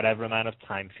after whatever amount of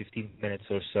time, 15 minutes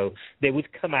or so, they would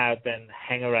come out and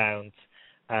hang around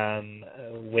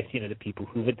with the people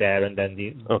who were there, and then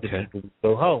the people would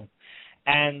go home.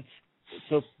 And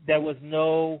so there was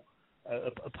no,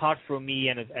 apart from me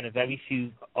and a very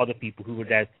few other people who were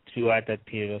there throughout that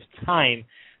period of time,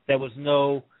 there was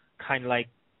no kind of like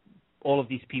all of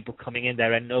these people coming in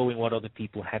there and knowing what other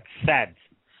people had said.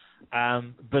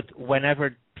 But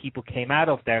whenever people came out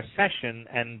of their session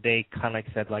and they kind of like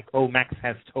said like, oh, Max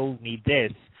has told me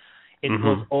this, it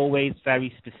was always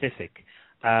very specific.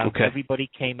 Everybody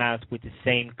came out with the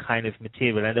same kind of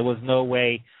material, and there was no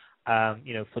way,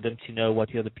 for them to know what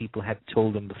the other people had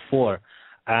told them before.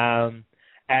 And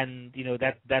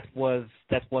that was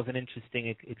an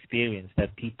interesting experience,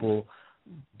 that people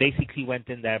basically went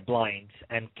in there blind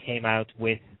and came out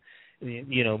with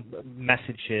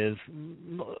messages,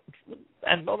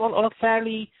 and on a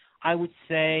fairly, I would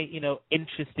say,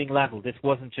 interesting level. This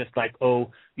wasn't just like,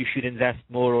 oh, you should invest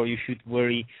more, or you shouldn't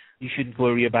worry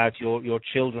about your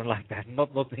children like that.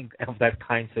 Nothing of that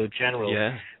kind, so general.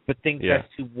 But things as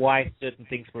to why certain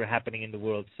things were happening in the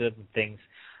world, certain things,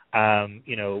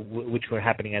 which were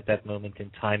happening at that moment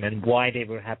in time, and why they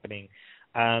were happening,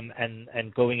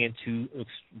 and going into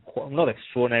not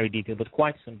extraordinary detail, but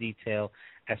quite some detail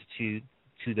as to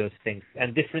those things,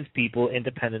 and different people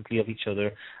independently of each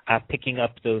other picking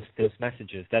up those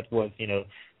messages. That was,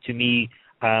 to me,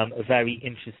 a very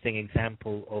interesting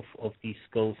example of these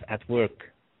skulls at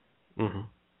work.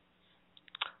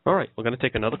 All right, we're going to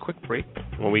take another quick break.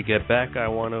 When we get back, I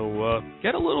want to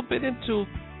get a little bit into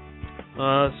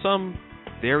some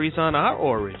theories on our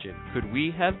origin. Could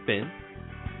we have been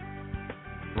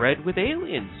bred with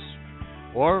aliens,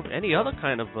 or any other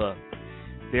kind of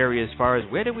theory as far as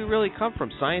where did we really come from?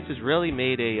 Science has really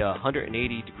made a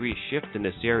 180-degree shift in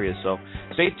this area, so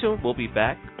stay tuned. We'll be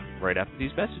back right after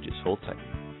these messages. Hold tight.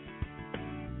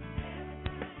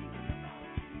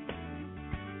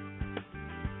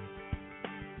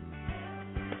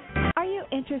 Are you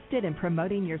interested in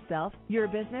promoting yourself, your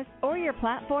business, or your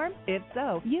platform? If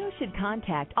so, you should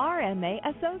contact RMA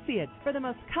Associates for the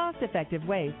most cost-effective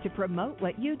ways to promote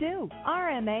what you do.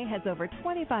 RMA has over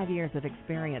 25 years of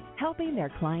experience helping their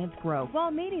clients grow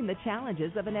while meeting the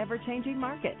challenges of an ever-changing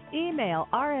market. Email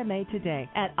RMA today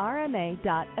at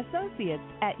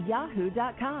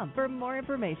rma.associates@yahoo.com for more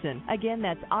information. Again,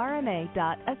 that's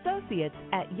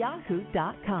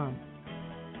rma.associates@yahoo.com.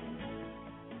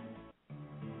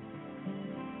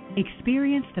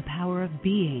 Experience the power of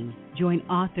being. Join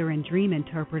author and dream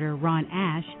interpreter Ron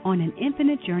Ash on an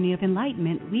infinite journey of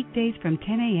enlightenment weekdays from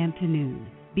 10 a.m. to noon.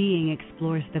 Being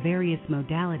explores the various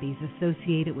modalities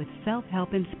associated with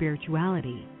self-help and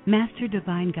spirituality. Master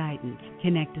divine guidance,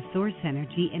 connect to source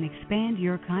energy, and expand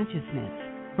your consciousness.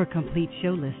 For complete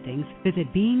show listings,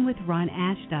 visit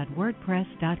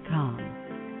beingwithronash.wordpress.com.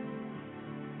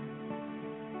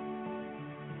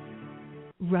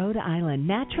 Rhode Island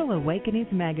Natural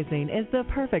Awakenings magazine is the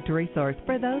perfect resource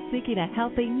for those seeking a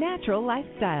healthy, natural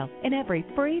lifestyle. In every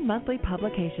free monthly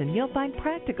publication, you'll find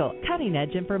practical,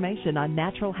 cutting-edge information on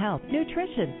natural health,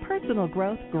 nutrition, personal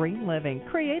growth, green living,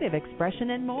 creative expression,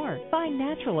 and more. Find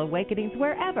Natural Awakenings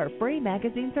wherever free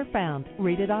magazines are found.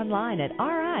 Read it online at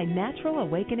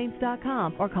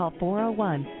rinaturalawakenings.com or call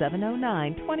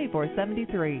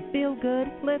 401-709-2473. Feel good,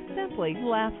 live simply,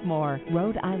 laugh more.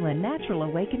 Rhode Island Natural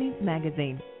Awakenings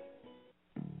magazine.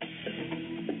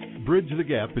 Bridge the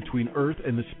gap between Earth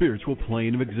and the spiritual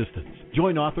plane of existence.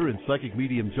 Join author and psychic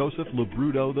medium Joseph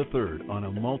LoBruno III on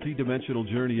a multi-dimensional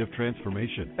journey of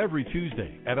transformation every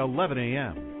Tuesday at 11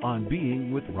 a.m. on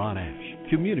Being with Ron Ash.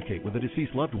 Communicate with a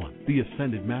deceased loved one, the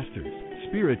Ascended Masters,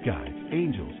 spirit guides,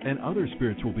 angels, and other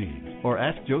spiritual beings. Or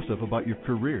ask Joseph about your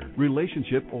career,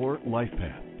 relationship, or life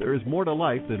path. There is more to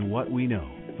life than what we know.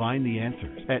 Find the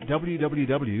answers at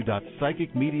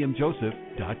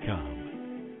www.psychicmediumjoseph.com.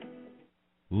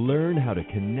 Learn how to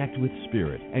connect with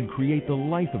spirit and create the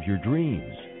life of your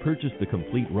dreams. Purchase the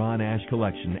complete Ron Ash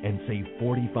collection and save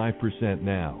 45%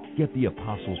 now. Get the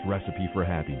Apostles' Recipe for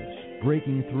Happiness,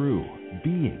 Breaking Through,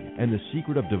 Being, and the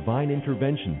Secret of Divine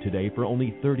Intervention today for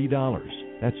only $30.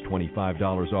 That's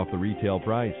 $25 off the retail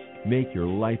price. Make your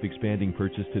life-expanding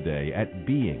purchase today at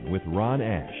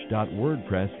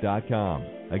beingwithronash.wordpress.com.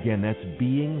 Again, that's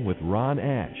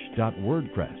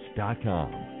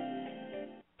beingwithronash.wordpress.com.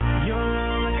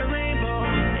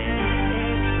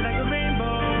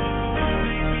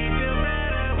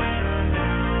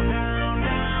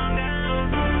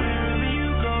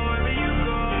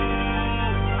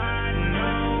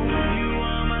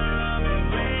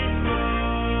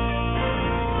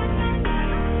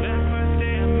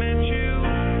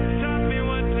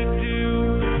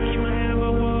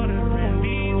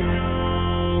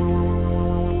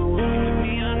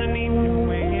 Underneath the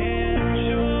way,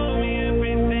 show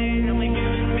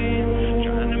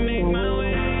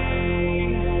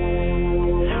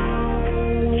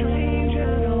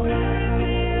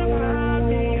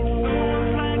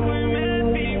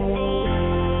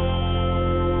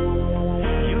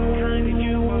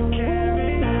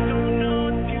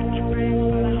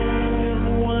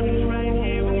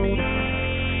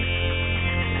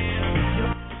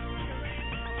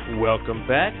welcome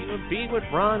back. You are being with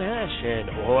Ron Ash and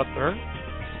author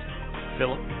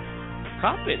Philip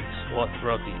Coppens,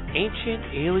 author of The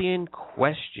Ancient Alien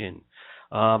Question.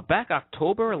 Back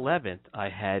October 11th, I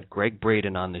had Greg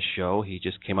Braden on the show. He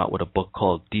just came out with a book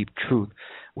called Deep Truth,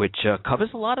 which covers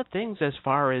a lot of things as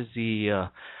far as the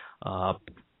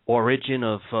origin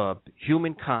of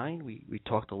humankind. We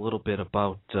talked a little bit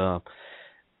about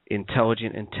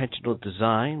intelligent, intentional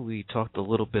design. We talked a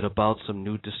little bit about some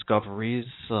new discoveries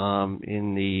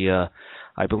in the,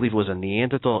 I believe it was a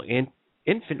Neanderthal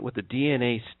infant with the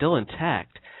DNA still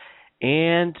intact,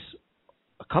 and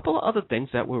a couple of other things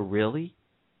that were really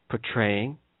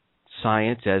portraying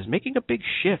science as making a big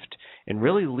shift and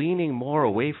really leaning more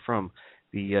away from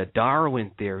the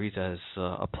Darwin theories as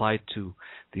applied to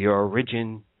the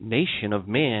origination of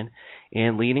man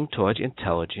and leaning towards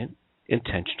intelligent,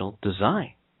 intentional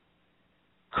design.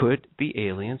 Could the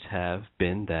aliens have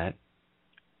been that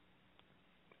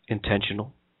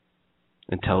intentional,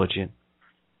 intelligent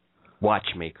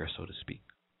watchmaker, so to speak?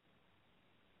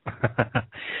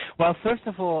 Well, first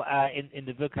of all, in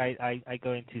the book, I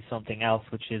go into something else,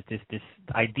 which is this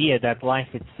idea that life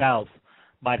itself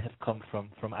might have come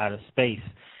from outer space,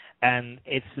 and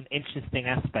it's an interesting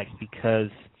aspect because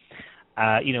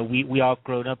we are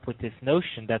grown up with this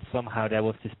notion that somehow there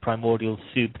was this primordial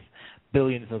soup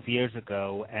billions of years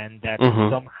ago, and that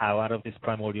somehow out of this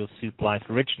primordial soup life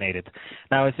originated.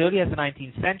 Now, as early as the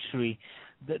 19th century,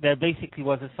 there basically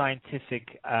was a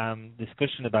scientific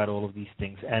discussion about all of these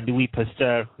things, and Louis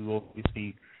Pasteur, who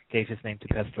obviously gave his name to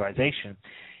pasteurization,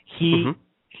 he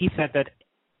said that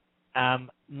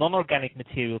non-organic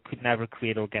material could never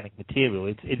create organic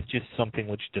material. It's just something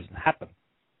which doesn't happen.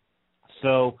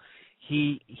 So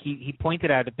he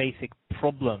pointed out a basic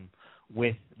problem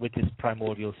with this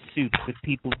primordial soup, but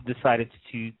people decided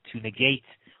to negate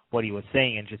what he was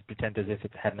saying and just pretend as if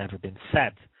it had never been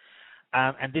said.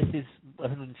 And this is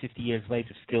 150 years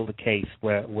later still the case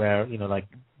where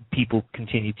people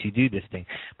continue to do this thing.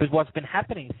 But what's been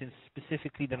happening since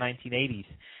specifically the 1980s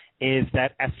is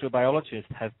that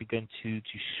astrobiologists have begun to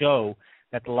show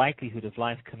that the likelihood of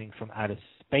life coming from outer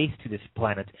space to this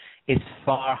planet is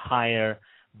far higher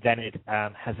than it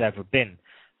has ever been.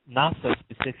 NASA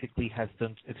specifically has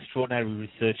done extraordinary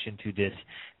research into this.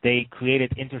 They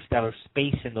created interstellar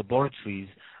space in laboratories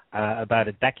about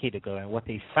a decade ago, and what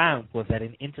they found was that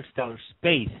in interstellar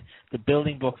space, the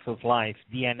building blocks of life,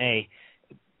 DNA,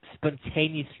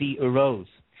 spontaneously arose,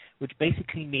 which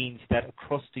basically means that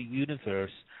across the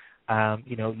universe,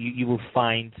 you will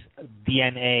find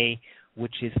DNA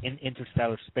which is in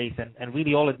interstellar space, and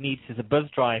really all it needs is a buzz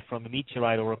drive from a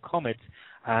meteorite or a comet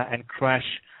and crash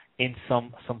in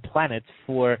some planet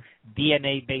for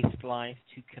DNA-based life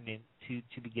to come in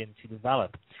to begin to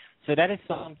develop. So that is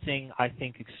something I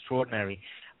think extraordinary,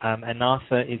 and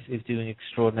NASA is doing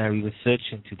extraordinary research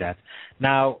into that.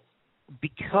 Now,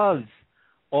 because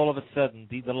all of a sudden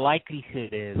the likelihood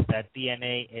is that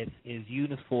DNA is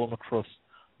uniform across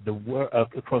the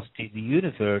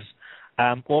universe,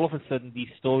 all of a sudden these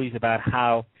stories about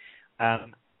how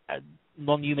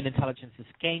non-human intelligences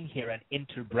came here and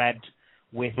interbred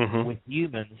with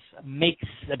humans makes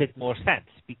a bit more sense,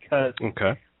 because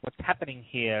what's happening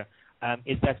here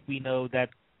is that we know that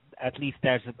at least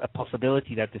there's a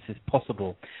possibility that this is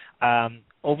possible.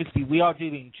 Obviously, we are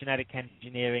doing genetic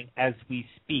engineering as we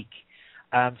speak.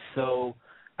 And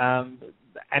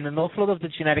an awful lot of the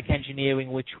genetic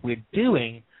engineering which we're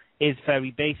doing is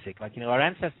very basic. Like, our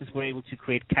ancestors were able to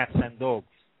create cats and dogs.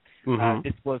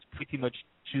 This was pretty much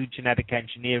true genetic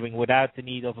engineering without the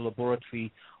need of a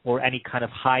laboratory or any kind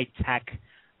of high-tech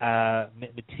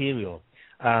material.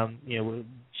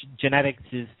 Genetics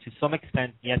is, to some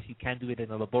extent, yes, you can do it in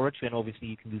a laboratory, and obviously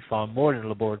you can do far more in a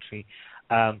laboratory,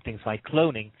 things like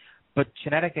cloning. But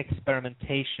genetic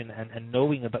experimentation and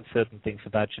knowing about certain things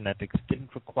about genetics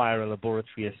didn't require a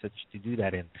laboratory as such to do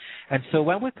that in. And so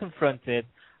when we're confronted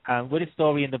with a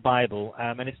story in the Bible,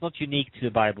 and it's not unique to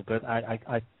the Bible, but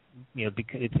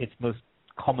because it's most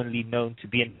commonly known to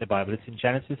be in the Bible. It's in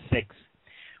Genesis 6,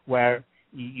 where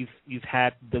you've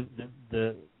had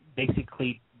the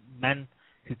basically men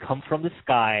who come from the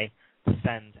sky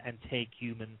descend and take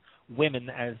human women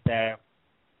as their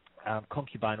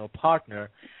concubine or partner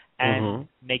and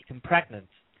make them pregnant.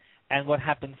 And what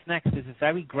happens next is a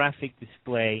very graphic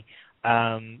display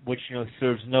which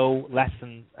serves no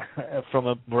lesson from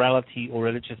a morality or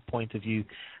religious point of view,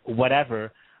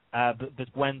 whatever. But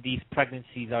when these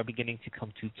pregnancies are beginning to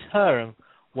come to term,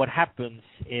 what happens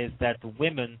is that the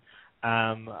women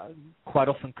quite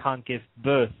often can't give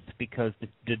birth because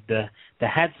the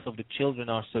heads of the children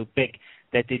are so big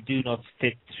that they do not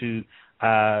fit through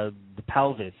the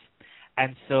pelvis.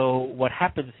 And so what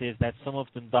happens is that some of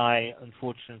them die,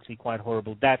 unfortunately, quite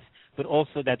horrible deaths, but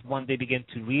also that when they begin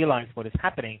to realize what is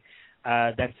happening,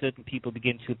 that certain people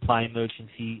begin to apply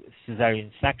emergency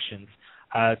cesarean sections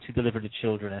to deliver the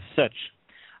children as such.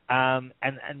 And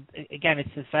again,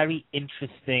 it's a very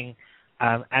interesting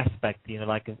aspect,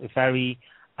 like a very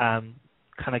kind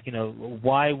of,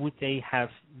 why would they have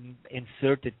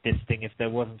inserted this thing if there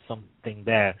wasn't something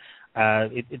there?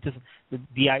 It doesn't.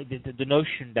 The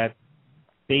notion that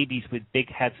babies with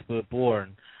big heads were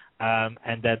born,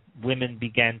 and that women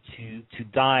began to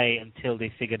die until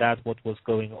they figured out what was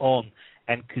going on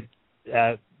and could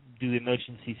do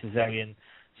emergency cesarean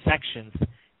sections,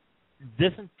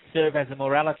 doesn't serve as a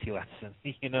morality lesson.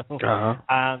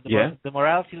 The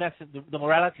morality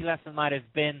lesson might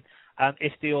have been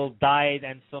if they all died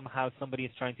and somehow somebody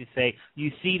is trying to say,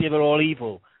 you see, they were all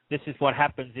evil. This is what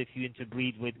happens if you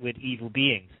interbreed with evil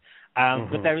beings.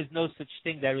 But there is no such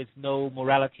thing. There is no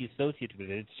morality associated with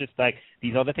it. It's just like,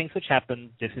 these are the things which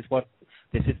happened. This is what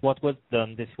was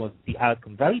done. This was the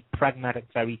outcome. Very pragmatic,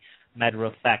 very matter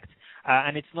of fact.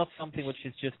 And it's not something which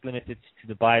is just limited to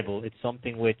the Bible. It's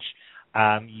something which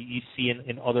you see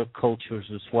in other cultures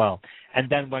as well. And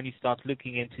then when you start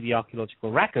looking into the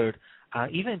archaeological record,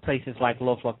 even in places like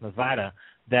Lovelock, Nevada,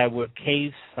 there were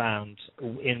caves found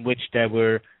in which there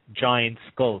were giant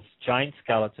skulls, giant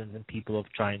skeletons, and people of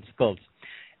giant skulls.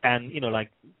 And, like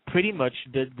pretty much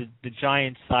the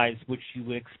giant size which you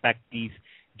would expect these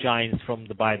giants from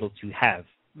the Bible to have,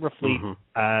 roughly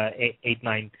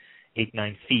 8-9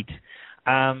 feet.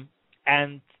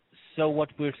 And so what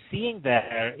we're seeing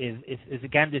there is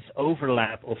again this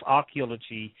overlap of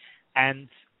archaeology and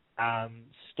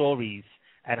stories,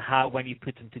 and how when you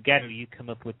put them together you come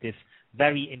up with this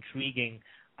very intriguing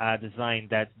design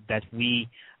that we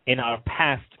in our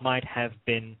past might have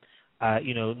been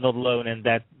not alone, and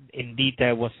that indeed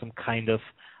there was some kind of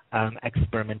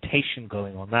experimentation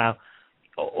going on. Now,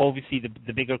 obviously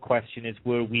the bigger question is,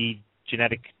 were we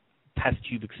genetic test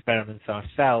tube experiments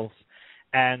ourselves?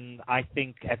 And I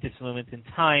think at this moment in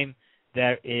time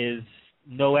there is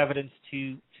no evidence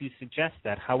to suggest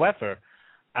that. However,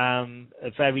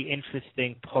 a very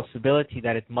interesting possibility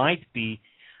that it might be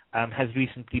has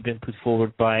recently been put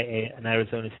forward by an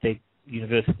Arizona State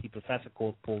University professor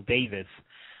called Paul Davis.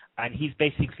 And he's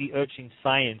basically urging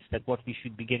science that what we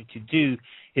should begin to do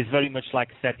is very much like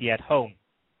SETI at home,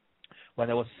 when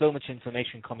there was so much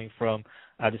information coming from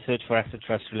the search for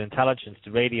extraterrestrial intelligence,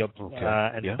 the radio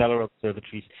and stellar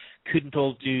observatories couldn't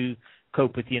all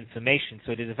cope with the information.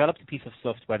 So they developed a piece of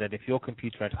software that if your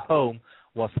computer at home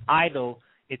was idle,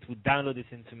 it would download this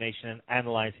information and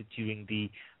analyze it during the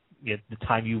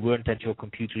time you weren't at your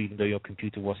computer, even though your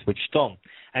computer was switched on.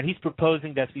 And he's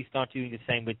proposing that we start doing the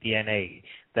same with DNA,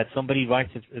 that somebody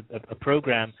writes a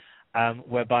program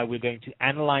whereby we're going to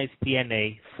analyze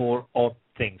DNA for odd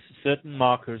things, certain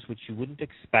markers which you wouldn't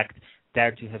expect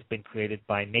there to have been created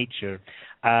by nature,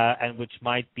 and which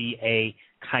might be a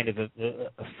kind of a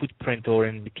footprint or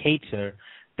an indicator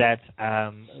that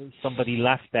somebody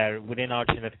left there within our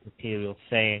genetic material,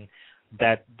 saying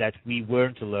that we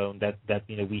weren't alone, that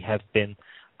we have been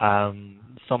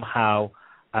somehow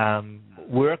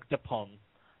worked upon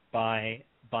by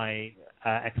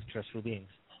extraterrestrial beings.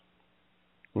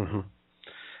 Mm-hmm.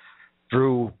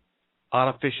 Through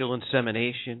artificial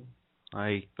insemination,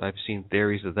 I've seen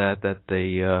theories of that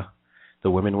the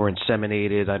women were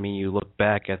inseminated. I mean, you look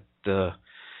back at the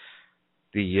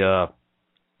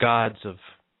gods of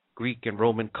Greek and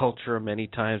Roman culture, many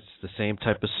times it's the same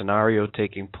type of scenario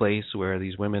taking place where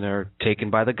these women are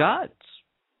taken by the gods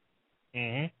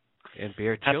and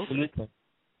bear children. Absolutely.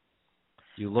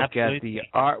 You look at the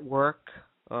artwork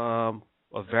of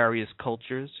various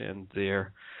cultures and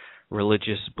their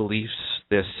religious beliefs,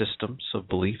 their systems of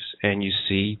beliefs, and you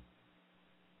see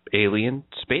alien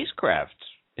spacecraft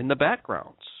in the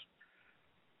backgrounds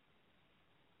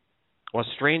or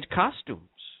strange costumes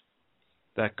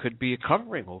that could be a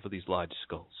covering over these large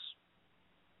skulls.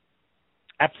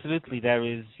 Absolutely, there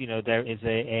is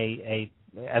a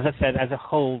as I said, as a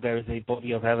whole, there is a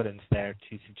body of evidence there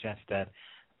to suggest that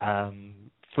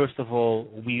first of all,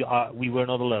 we were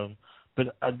not alone,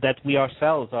 but that we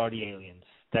ourselves are the aliens.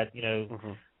 That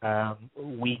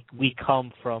we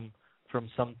come from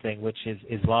something which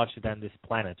is larger than this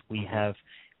planet. We have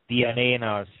DNA in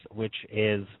us, which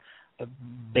is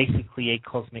basically a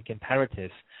cosmic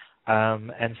imperative.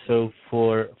 And so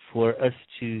for us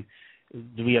the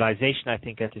realization, I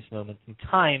think, at this moment in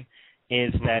time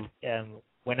is that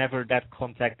whenever that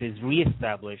contact is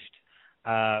reestablished,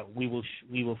 we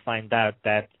will find out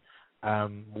that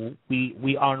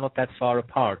we are not that far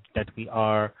apart, that we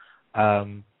are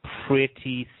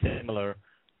pretty similar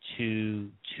to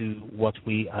what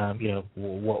we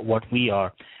what we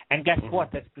are. And guess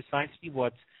what? That's precisely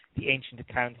what the ancient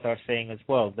accounts are saying as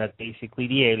well. That basically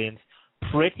the aliens,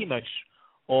 pretty much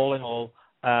all in all,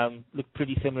 look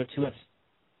pretty similar to us.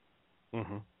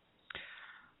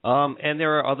 And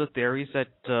there are other theories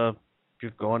that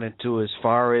you've gone into as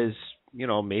far as,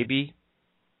 maybe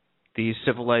these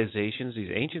civilizations,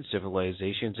 these ancient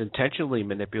civilizations, intentionally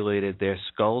manipulated their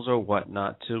skulls or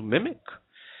whatnot to mimic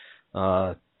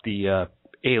the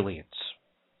aliens,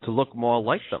 to look more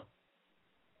like them.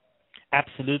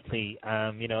 Absolutely.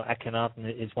 Akhenaten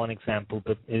is one example,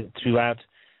 but throughout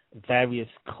various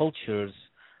cultures,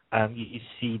 you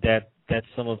see that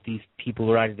some of these people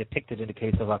were either depicted. In the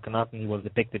case of Akhenaten, he was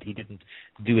depicted. He didn't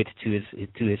do it to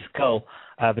his skull,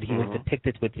 but he was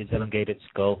depicted with his elongated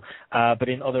skull. But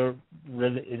in other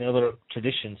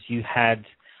traditions, you had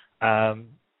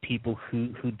people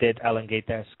who did elongate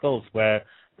their skulls, where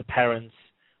the parents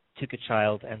took a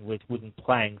child and with wooden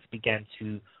planks began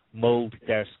to mold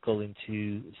their skull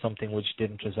into something which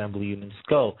didn't resemble a human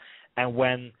skull. And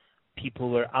when people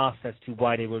were asked as to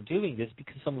why they were doing this,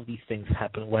 because some of these things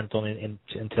went on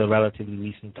until relatively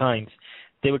recent times,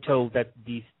 they were told that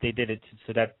they did it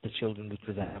so that the children would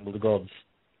resemble the gods.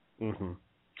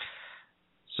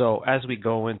 So as we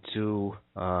go into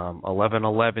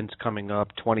 11/11's coming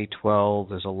up, 2012,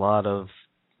 there's a lot of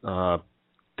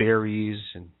theories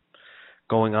and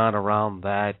going on around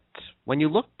that. When you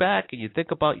look back and you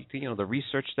think about the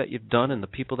research that you've done and the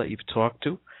people that you've talked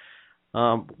to,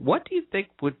 what do you think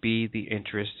would be the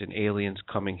interest in aliens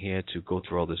coming here to go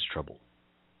through all this trouble?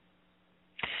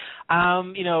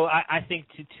 I think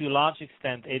to a large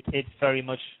extent it's very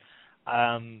much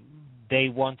they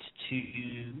want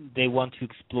to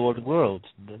explore the world.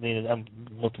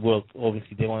 Not the world,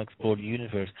 obviously. They want to explore the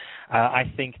universe. I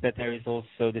think that there is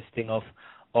also this thing of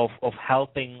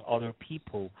helping other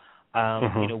people.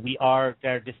 We are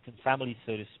their distant family,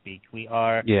 so to speak. We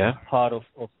are part of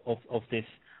this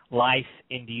life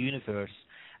in the universe.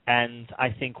 And I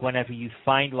think whenever you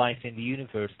find life in the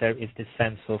universe, there is this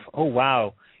sense of, oh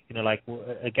wow,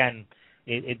 again,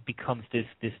 it becomes this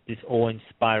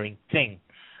awe-inspiring thing.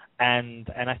 And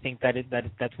I think that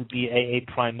would be a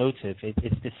prime motive.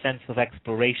 It's the sense of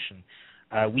exploration.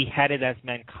 We had it as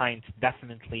mankind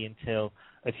definitely until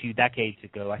a few decades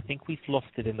ago. I think we've lost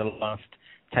it in the last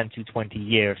 10 to 20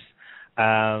 years.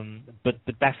 But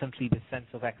definitely the sense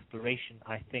of exploration,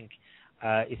 I think,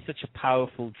 is such a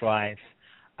powerful drive.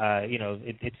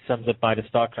 It sums up by the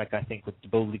Star Trek, I think, with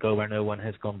boldly go where no one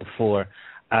has gone before.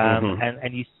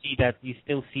 And you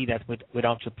still see that with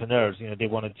entrepreneurs. They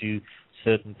want to do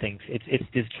certain things. It's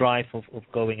this drive of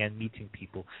going and meeting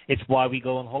people. It's why we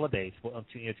go on holidays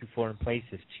to foreign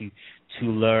places to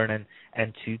learn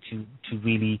and to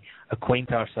really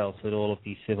acquaint ourselves with all of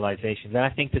these civilizations. And I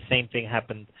think the same thing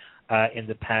happened in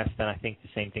the past, and I think the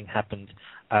same thing happened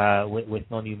with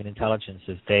non-human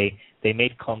intelligences. They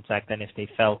made contact, and if they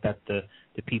felt that the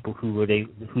people who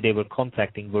they were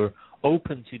contacting were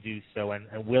open to do so and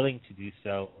willing to do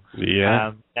so,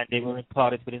 then they were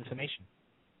imparted with information.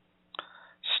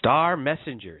 Star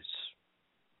messengers.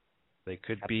 They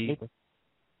could be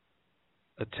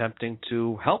attempting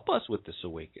to help us with this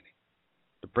awakening,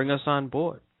 to bring us on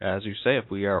board. As you say, if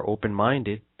we are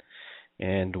open-minded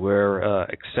and we're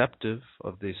acceptive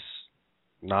of this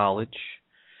knowledge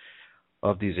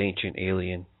of these ancient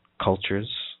alien cultures,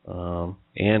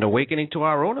 and awakening to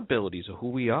our own abilities of who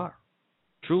we are,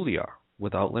 truly are,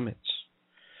 without limits.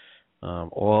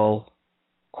 All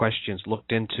questions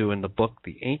looked into in the book,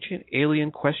 The Ancient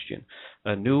Alien Question,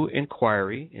 a new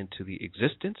inquiry into the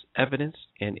existence, evidence,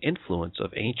 and influence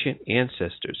of ancient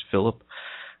ancestors, Philip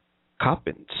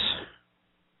Coppens.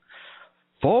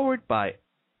 Forward by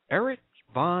Erich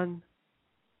von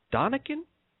Däniken?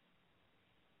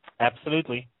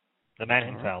 Absolutely. The man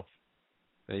himself.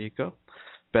 There you go.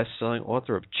 Best-selling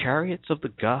author of Chariots of the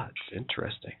Gods.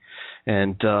 Interesting.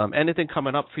 And anything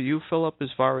coming up for you, Philip, as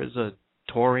far as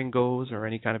touring goes or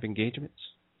any kind of engagements?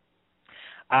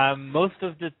 Most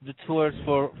of the tours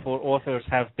for authors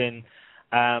have been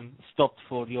stopped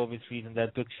for the obvious reason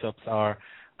that bookshops are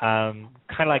kind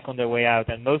of like on their way out,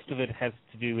 and most of it has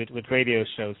to do with radio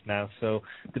shows now. So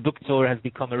the book tour has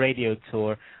become a radio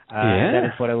tour. That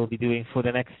is what I will be doing for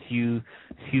the next few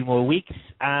more weeks.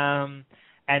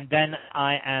 And then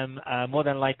I am more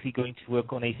than likely going to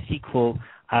work on a sequel,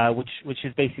 which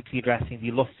is basically addressing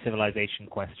the lost civilization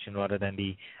question rather than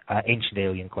the ancient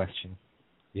alien question.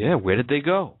 Yeah, where did they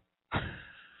go?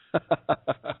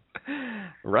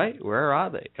 Right, where are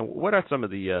they? And what are some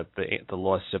of the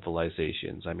lost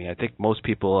civilizations? I mean, I think most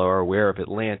people are aware of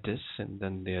Atlantis, and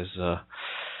then there's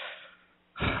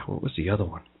what was the other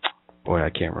one? Boy, I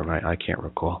can't remember. I can't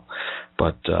recall.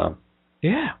 But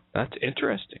yeah, that's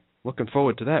interesting. Looking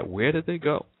forward to that. Where did they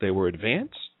go? They were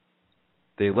advanced.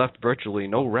 They left virtually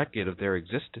no record of their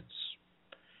existence.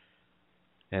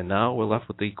 And now we're left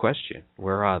with the question,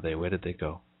 where are they? Where did they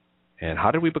go? And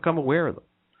how did we become aware of them?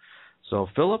 So,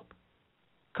 Philip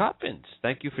Coppins,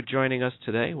 thank you for joining us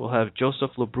today. We'll have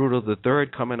Joseph Labruto III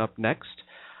coming up next.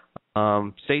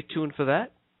 Stay tuned for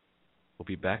that. We'll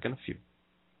be back in a few.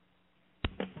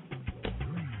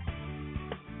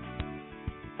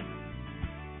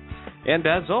 And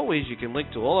as always, you can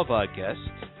link to all of our guests,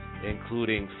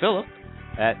 including Philip,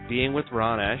 at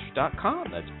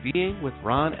beingwithronash.com. That's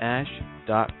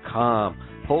beingwithronash.com.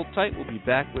 Hold tight. We'll be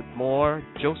back with more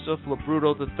Joseph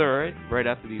Labruto III right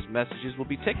after these messages. We'll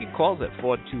be taking calls at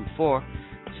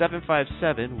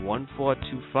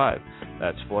 424-757-1425.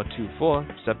 That's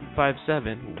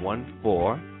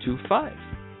 424-757-1425.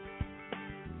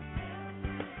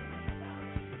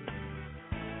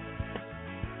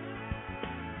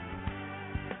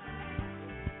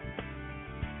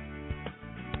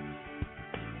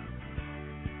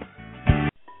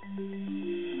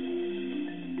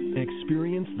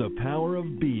 Experience the power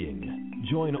of being.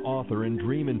 Join author and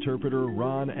dream interpreter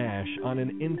Ron Ash on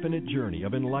an infinite journey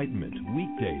of enlightenment,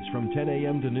 weekdays from 10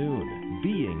 a.m. to noon.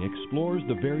 Being explores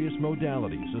the various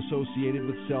modalities associated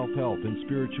with self-help and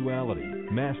spirituality.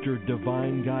 Master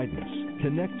divine guidance.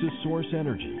 Connect to source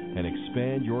energy and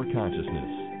expand your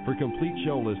consciousness. For complete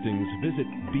show listings, visit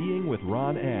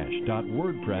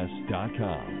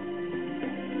beingwithronash.wordpress.com.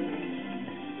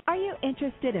 Are you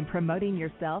interested in promoting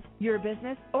yourself, your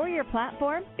business, or your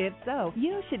platform? If so,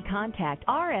 you should contact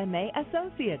RMA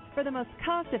Associates for the most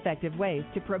cost-effective ways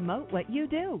to promote what you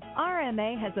do.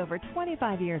 RMA has over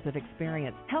 25 years of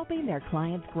experience helping their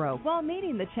clients grow while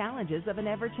meeting the challenges of an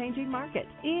ever-changing market.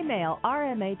 Email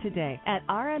RMA today at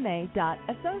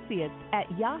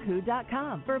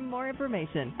rma.associates@yahoo.com for more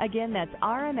information. Again, that's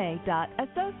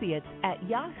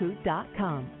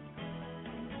rma.associates@yahoo.com.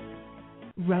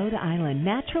 Rhode Island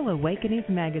Natural Awakenings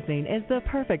magazine is the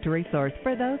perfect resource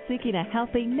for those seeking a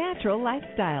healthy, natural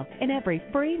lifestyle. In every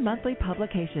free monthly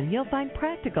publication, you'll find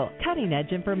practical,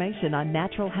 cutting-edge information on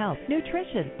natural health,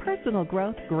 nutrition, personal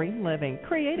growth, green living,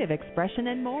 creative expression,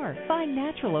 and more. Find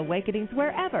Natural Awakenings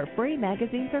wherever free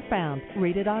magazines are found.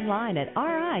 Read it online at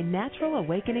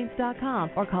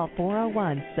rinaturalawakenings.com or call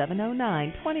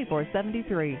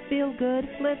 401-709-2473. Feel good,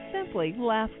 live simply,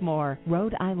 laugh more.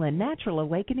 Rhode Island Natural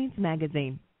Awakenings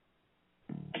magazine.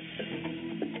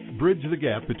 Bridge the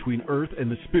gap between Earth and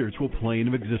the spiritual plane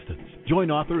of existence. Join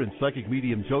author and psychic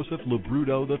medium Joseph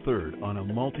Labruto III on a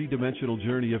multi-dimensional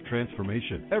journey of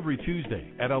transformation every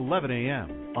Tuesday at 11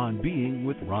 a.m. on Being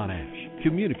with Ron Ash.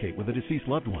 Communicate with a deceased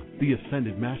loved one, the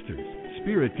Ascended Masters,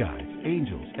 spirit guides,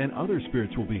 angels, and other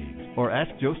spiritual beings. Or ask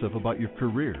Joseph about your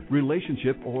career,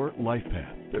 relationship, or life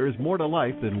path. There is more to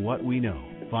life than what we know.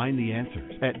 Find the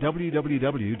answers at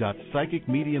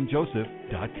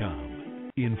www.psychicmediumjoseph.com.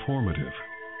 Informative,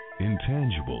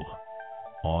 intangible,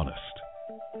 honest,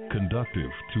 conductive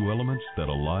to elements that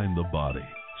align the body,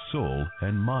 soul,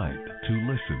 and mind to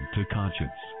listen to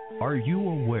conscience. Are you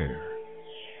aware?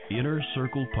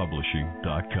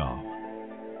 InnerCirclePublishing.com.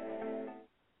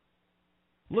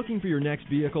 Looking for your next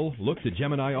vehicle? Look to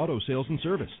Gemini Auto Sales and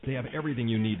Service. They have everything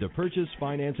you need to purchase,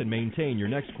 finance, and maintain your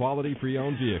next quality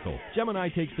pre-owned vehicle. Gemini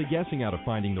takes the guessing out of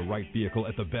finding the right vehicle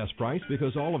at the best price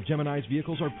because all of Gemini's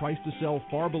vehicles are priced to sell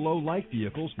far below like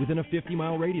vehicles within a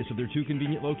 50-mile radius of their two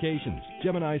convenient locations.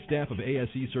 Gemini's staff of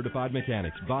ASE certified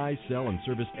mechanics buy, sell, and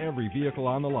service every vehicle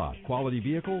on the lot. Quality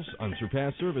vehicles,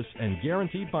 unsurpassed service, and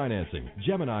guaranteed financing.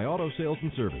 Gemini Auto Sales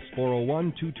and Service,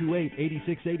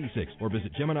 401-228-8686, or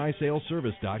visit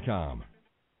GeminiSalesService.com.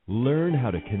 Learn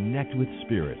how to connect with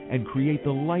spirit and create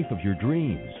the life of your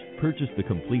dreams. Purchase the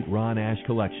complete Ron Ash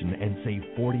collection and save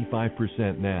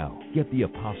 45% now. Get the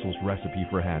Apostles' Recipe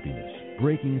for Happiness,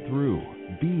 Breaking Through,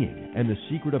 Being, and the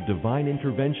Secret of Divine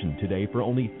Intervention today for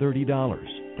only $30.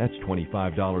 That's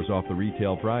 $25 off the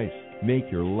retail price.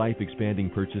 Make your life-expanding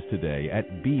purchase today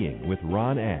at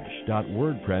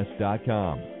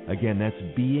beingwithronash.wordpress.com. Again, that's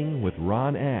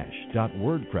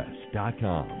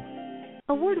beingwithronash.wordpress.com.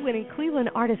 Award-winning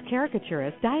Cleveland artist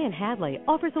caricaturist Diane Hadley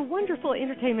offers a wonderful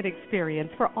entertainment experience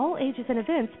for all ages and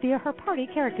events via her party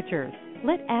caricatures.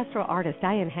 Let Astro artist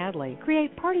Diane Hadley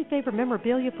create party favorite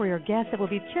memorabilia for your guests that will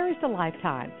be cherished a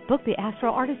lifetime. Book the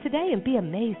Astro artist today and be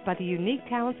amazed by the unique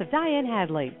talents of Diane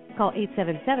Hadley. Call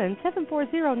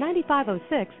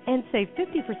 877-740-9506 and save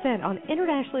 50% on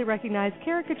internationally recognized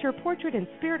caricature, portrait, and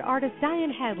spirit artist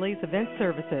Diane Hadley's event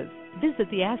services.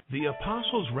 Visit the Ask. The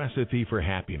Apostles' Recipe for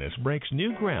Happiness breaks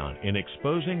new ground in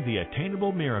exposing the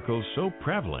attainable miracles so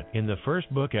prevalent in the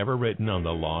first book ever written on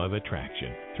the law of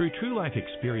attraction. Through true life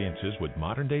experiences with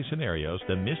modern day scenarios,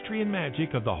 the mystery and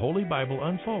magic of the Holy Bible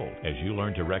unfold as you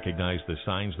learn to recognize the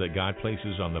signs that God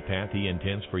places on the path He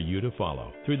intends for you to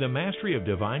follow. Through the mastery of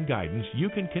divine guidance, you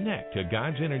can connect to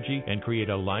God's energy and create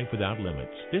a life without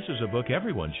limits. This is a book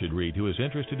everyone should read who is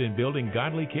interested in building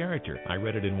godly character. I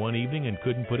read it in one evening and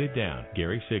couldn't put it down.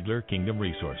 Gary Sigler, Kingdom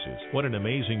Resources. What an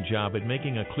amazing job at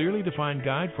making a clearly defined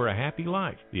guide for a happy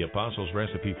life. The Apostles'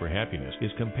 Recipe for Happiness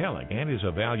is compelling and is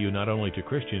of value not only to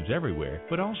Christians everywhere,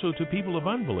 but also to people of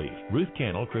unbelief. Ruth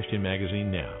Cannell, Christian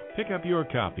Magazine Now. Pick up your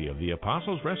copy of The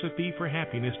Apostles' Recipe for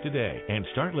Happiness today and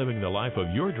start living the life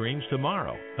of your dreams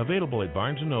tomorrow. Available at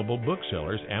Barnes & Noble,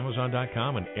 booksellers,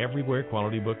 Amazon.com, and everywhere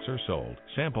quality books are sold.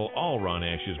 Sample all Ron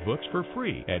Ash's books for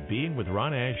free at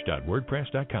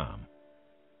beingwithronash.wordpress.com.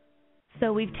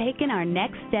 So we've taken our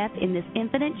next step in this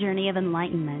infinite journey of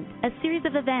enlightenment. A series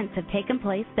of events have taken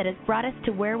place that has brought us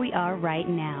to where we are right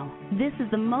now. This is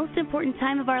the most important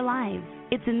time of our lives.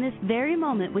 It's in this very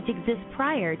moment which exists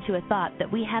prior to a thought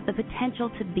that we have the potential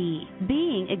to be.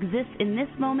 Being exists in this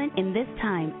moment, in this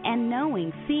time, and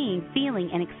knowing, seeing,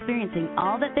 feeling, and experiencing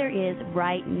all that there is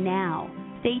right now.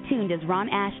 Stay tuned as Ron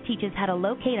Ash teaches how to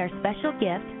locate our special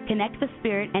gift, connect with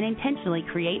Spirit, and intentionally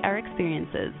create our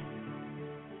experiences.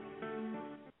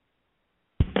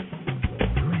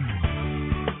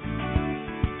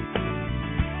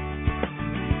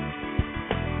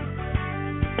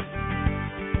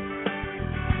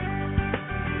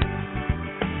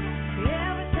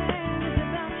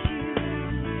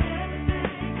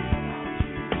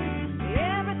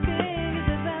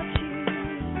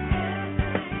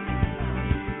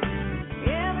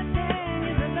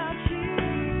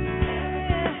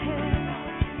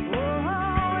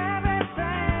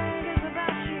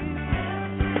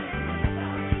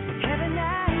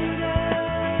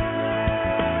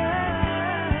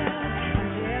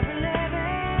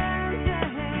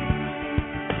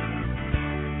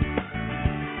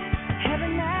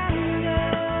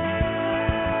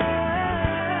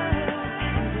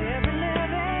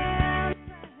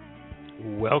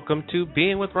 Welcome to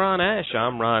Being with Ron Ash.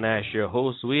 I'm Ron Ash, your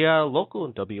host. We are local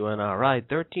in WNRI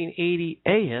 1380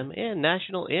 AM and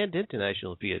national and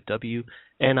international via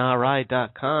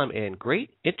WNRI.com and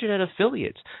great internet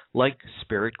affiliates like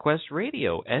Spirit Quest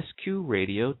Radio,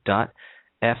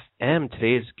 SQRadio.fm.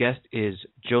 Today's guest is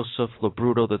Joseph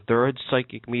Labruto III,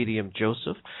 psychic medium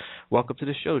Joseph. Welcome to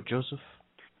the show, Joseph.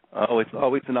 Oh, it's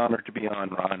always an honor to be on,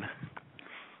 Ron.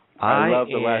 I love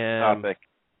the last topic.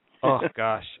 Oh,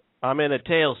 gosh. I'm in a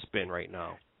tailspin right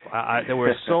now. There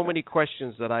were so many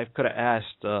questions that I could have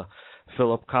asked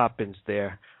Philip Coppens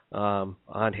there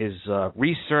on his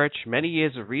research, many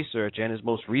years of research, and his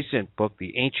most recent book,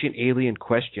 The Ancient Alien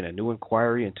Question, A New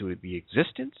Inquiry into the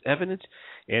Existence, Evidence,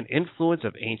 and Influence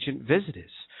of Ancient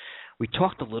Visitors. We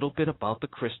talked a little bit about the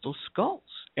crystal skulls,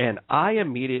 and I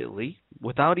immediately,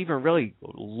 without even really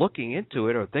looking into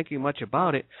it or thinking much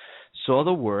about it, saw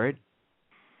the word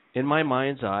in my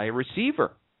mind's eye,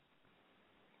 receiver.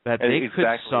 That they could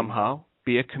somehow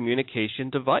be a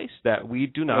communication device that we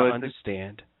do not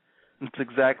understand. It's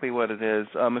exactly what it is.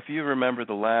 If you remember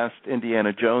the last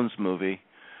Indiana Jones movie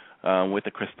with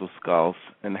the crystal skulls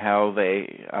and how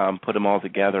they put them all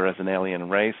together as an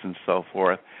alien race and so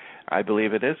forth, I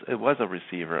believe it was a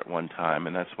receiver at one time,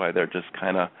 and that's why they're just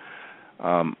kind of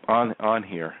on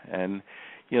here. And,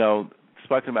 you know,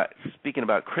 speaking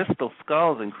about crystal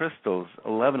skulls and crystals,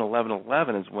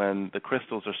 11/11/11 is when the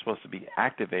crystals are supposed to be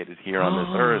activated here on this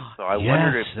earth. So I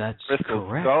wondered if crystal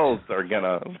skulls are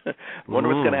gonna. Wonder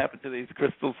what's gonna happen to these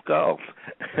crystal skulls.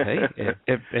 Hey,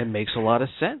 it makes a lot of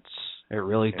sense. It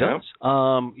really does.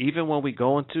 Even when we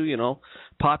go into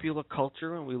popular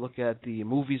culture and we look at the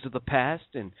movies of the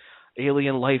past and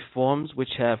alien life forms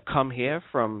which have come here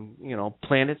from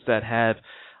planets that have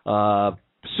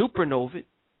supernovae.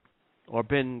 Or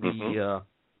been the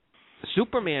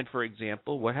Superman, for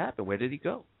example. What happened? Where did he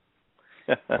go?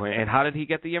 And how did he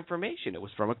get the information? It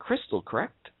was from a crystal,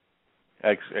 correct?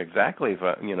 Exactly.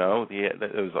 But,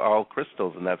 it was all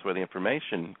crystals, and that's where the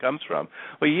information comes from.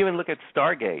 Well, you even look at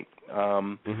Stargate.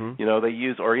 They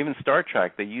use, or even Star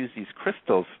Trek, they use these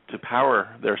crystals to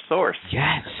power their source.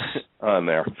 Yes. On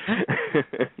there.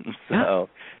 So.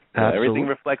 Everything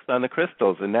reflects on the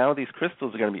crystals, and now these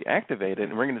crystals are going to be activated,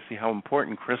 and we're going to see how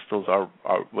important crystals are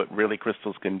what really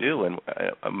crystals can do, and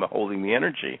holding the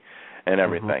energy and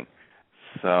everything.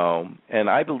 So, and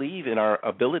I believe in our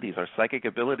abilities, our psychic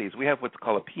abilities. We have what's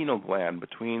called a pineal gland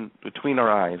between our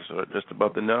eyes, or just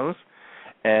above the nose,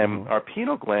 and our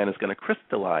pineal gland is going to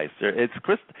crystallize. There is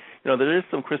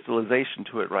some crystallization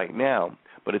to it right now,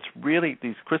 but it's really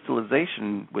these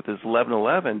crystallization with this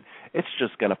 1111. It's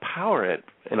just going to power it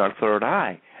in our third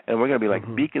eye, and we're going to be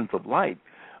like beacons of light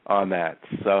on that.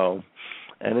 So,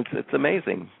 and it's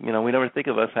amazing. You know, we never think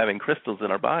of us having crystals in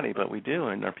our body, but we do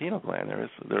in our pineal gland. There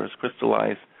is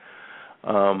crystallized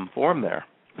form there.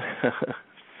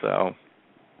 So,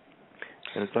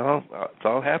 and it's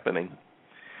all happening.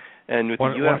 And with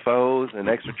the UFOs and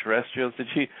extraterrestrials,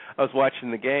 I was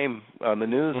watching the game on the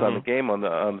news on the game on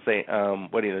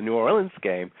the New Orleans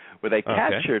game where they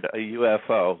captured a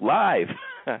UFO live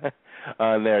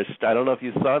on there. I don't know if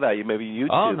you saw that. You maybe YouTube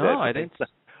it. Oh no, I didn't.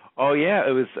 Oh yeah,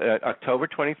 it was October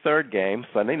 23rd game,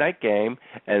 Sunday night game,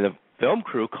 and the film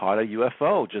crew caught a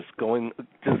UFO just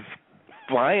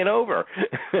flying over.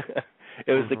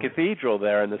 It was the cathedral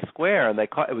there in the square, and it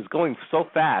was going so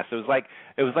fast. It was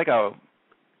like a,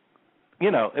 you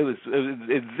know,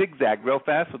 it zigzagged real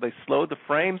fast, so they slowed the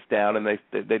frames down, and they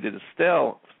did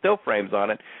still frames on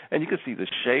it, and you could see the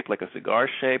shape like a cigar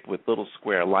shape with little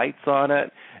square lights on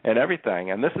it and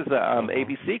everything. And this is the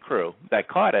ABC crew that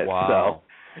caught it. Wow.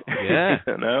 So, yeah.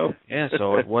 You know? Yeah.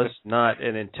 So it was not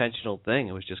an intentional thing.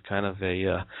 It was just kind of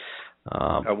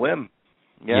a whim.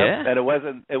 Yeah. And it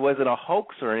wasn't a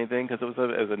hoax or anything, because it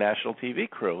was a national TV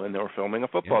crew, and they were filming a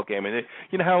football game. And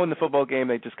you know how in the football game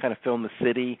they just kind of film the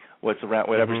city, what's around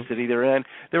whatever city they're in.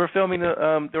 They were filming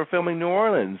New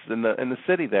Orleans in the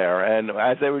city there, and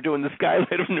as they were doing the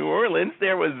skylight of New Orleans,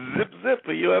 there was zip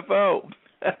a UFO.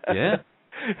 Yeah.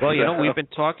 Well, you know, we've been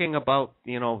talking about,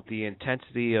 you know, the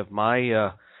intensity of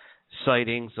my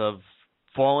sightings of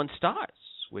fallen stars,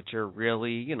 which are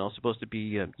really, you know, supposed to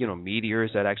be, you know,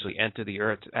 meteors that actually enter the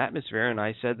Earth's atmosphere. And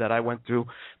I said that I went through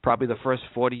probably the first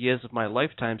 40 years of my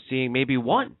lifetime seeing maybe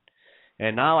one.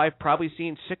 And now I've probably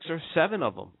seen 6 or 7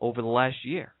 of them over the last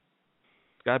year.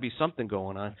 There's got to be something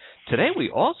going on. Today we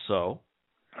also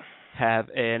have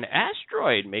an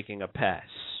asteroid making a pass.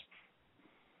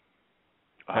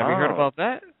 Have you heard about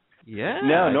that? Yeah.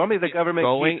 No, normally the government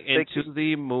going into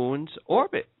the moon's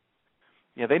orbit.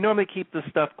 Yeah, they normally keep this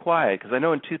stuff quiet, because I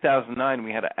know in 2009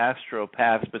 we had an astro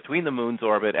pass between the moon's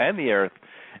orbit and the Earth,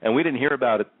 and we didn't hear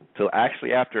about it till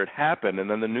actually after it happened, and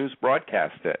then the news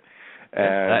broadcast it.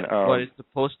 And that's what is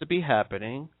supposed to be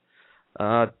happening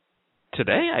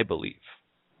today, I believe.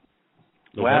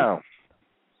 Wow.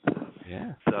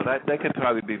 Yeah. So that could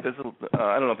probably be visible.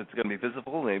 I don't know if it's going to be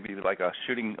visible. Maybe like a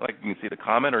shooting, like you can see the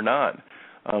comet or not,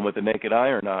 with the naked eye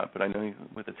or not. But I know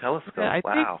with the telescope. Yeah, I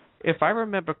think, if I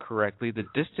remember correctly, the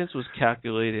distance was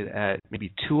calculated at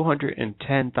maybe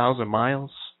 210,000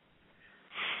 miles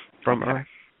from Earth.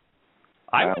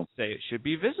 I would say it should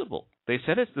be visible. They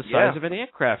said it's the size of an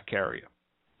aircraft carrier.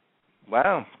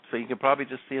 Wow. So you can probably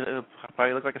just see it. It'll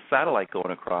probably look like a satellite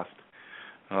going across.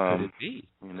 Could it be?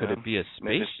 Could it be a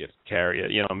spaceship carrier?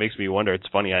 You know, it makes me wonder. It's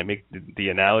funny. I make the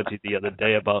analogy the other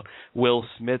day about Will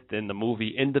Smith in the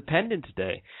movie Independence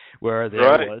Day, where there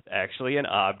was actually an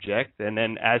object, and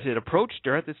then as it approached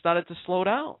Earth, it started to slow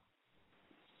down.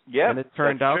 Yeah, and it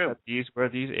turned out that these were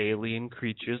these alien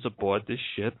creatures aboard this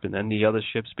ship, and then the other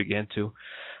ships began to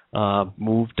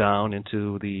move down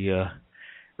into the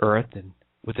Earth and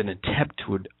with an attempt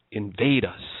to invade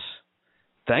us.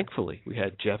 Thankfully, we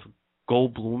had Jeff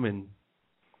Goldblum and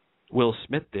Will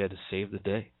Smith there to save the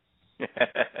day.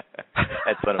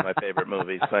 That's one of my favorite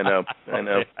movies. I know.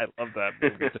 I love that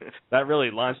movie. That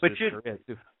really launched his career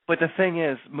too. But the thing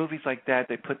is, movies like that,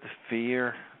 they put the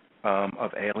fear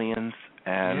of aliens,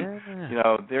 and you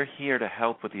know, they're here to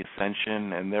help with the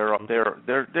ascension, and they're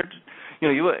you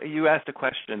know, you asked a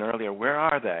question earlier, where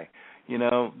are they? You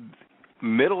know,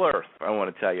 Middle Earth, I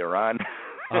want to tell you, Ron.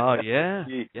 Oh yeah,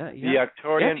 the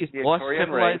Arcturian, these the lost Arcturian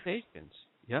civilizations. Race.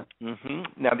 Yeah.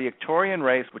 Now the Arcturian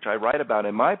race, which I write about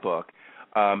in my book,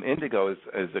 Indigo is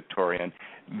Arcturian.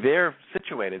 They're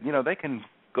situated. You know, they can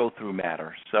go through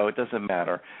matter, so it doesn't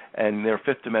matter. And they're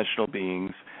fifth dimensional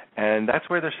beings, and that's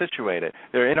where they're situated.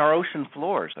 They're in our ocean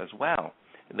floors as well.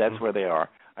 That's where they are.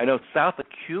 I know south of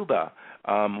Cuba,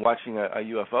 watching a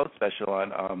UFO special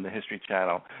on the History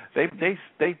Channel, they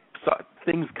saw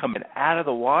things coming out of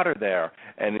the water there,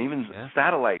 and even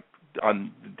satellite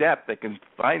on depth they can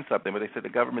find something, but they said the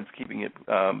government's keeping it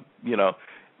you know,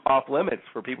 off limits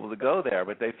for people to go there,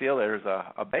 but they feel there's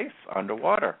a base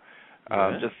underwater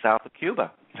just south of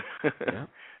Cuba. Yeah.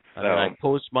 So, I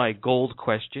posed my gold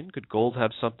question. Could gold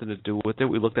have something to do with it?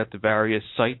 We looked at the various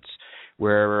sites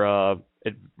where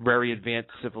very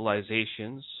advanced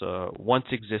civilizations once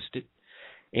existed.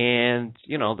 And,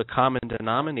 you know, the common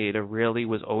denominator really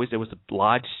was always there was a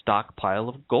large stockpile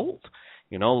of gold.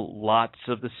 Lots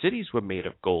of the cities were made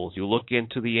of gold. You look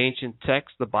into the ancient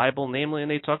texts, the Bible namely, and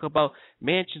they talk about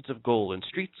mansions of gold and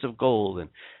streets of gold. And,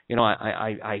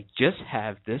 I just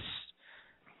have this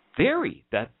theory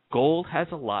that gold has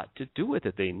a lot to do with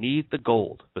it. They need the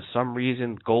gold. For some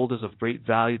reason, gold is of great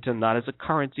value to them, not as a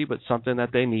currency, but something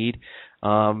that they need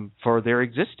for their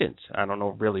existence. I don't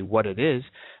know really what it is.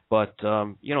 But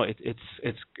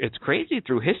it's crazy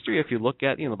through history. If you look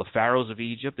at the pharaohs of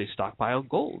Egypt, they stockpiled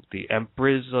gold. The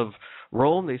emperors of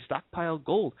Rome, they stockpiled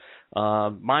gold.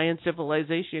 Mayan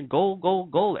civilization,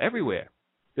 gold everywhere.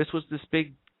 This was this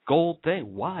big gold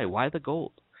thing. Why? Why the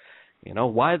gold?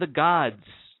 Why the gods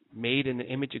made in the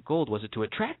image of gold? Was it to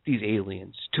attract these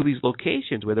aliens to these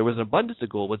locations where there was an abundance of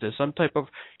gold? Was there some type of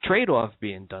trade-off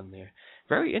being done there?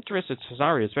 Very interesting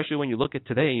scenario, especially when you look at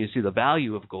today and you see the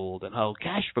value of gold and how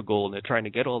cash for gold and they're trying to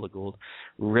get all the gold.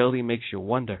 Really makes you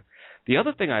wonder. The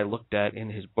other thing I looked at in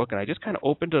his book, and I just kind of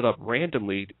opened it up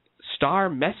randomly, star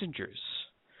messengers.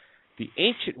 The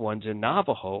ancient ones in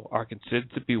Navajo are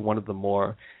considered to be one of the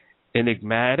more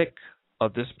enigmatic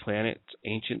of this planet's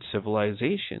ancient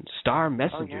civilizations. Star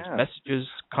messengers, messages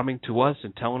coming to us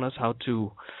and telling us how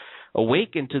to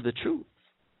awaken to the truth.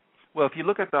 Well, if you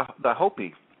look at the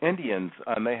Hopi Indians,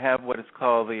 they have what is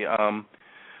called the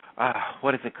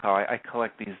what is it called? I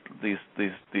collect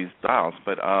these dolls,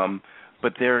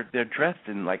 but they're dressed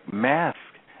in like masks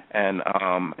and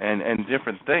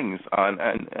different things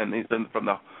and these are from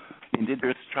the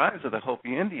indigenous tribes of the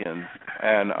Hopi Indians,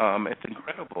 and it's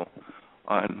incredible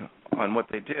on what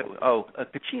they do.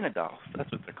 Kachina dolls,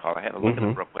 that's what they're called. I had to look it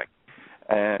up real quick.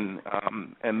 And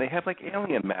they have like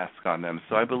alien masks on them,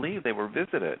 so I believe they were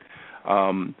visited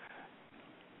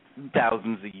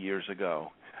thousands of years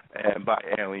ago by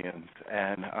aliens,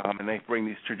 and they bring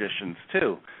these traditions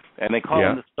too, and they call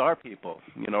them the Star People,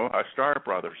 our Star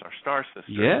Brothers, our Star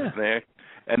Sisters. Yeah.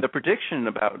 And the prediction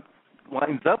about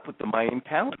lines up with the Mayan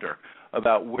calendar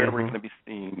about where we're going to be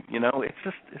seen. It's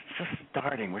just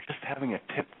starting. We're just having a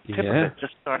tip of it,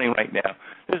 just starting right now.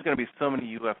 There's going to be so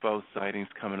many UFO sightings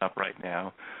coming up right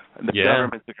now. And the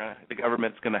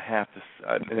government's going to have to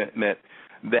admit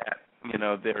that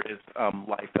there is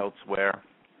life elsewhere.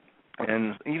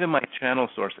 And even my channel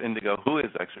source, Indigo, who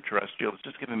is extraterrestrial, is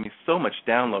just giving me so much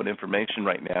download information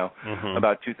right now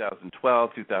about 2012,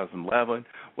 2011,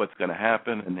 what's going to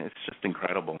happen, and it's just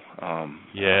incredible.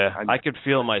 I could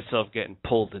feel myself getting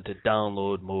pulled into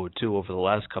download mode, too, over the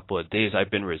last couple of days.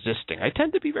 I've been resisting. I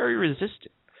tend to be very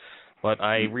resistant. But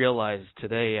I realized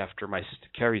today, after my sister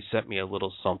Carrie sent me a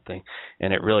little something,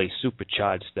 and it really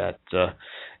supercharged that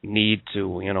need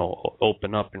to,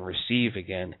 open up and receive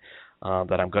again,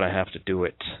 that I'm going to have to do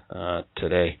it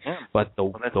today. Yeah. But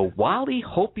the Wali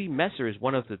Hopi Messer is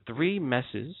one of the 3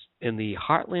 messes in the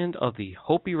heartland of the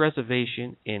Hopi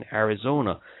Reservation in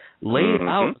Arizona, laid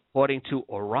out according to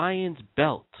Orion's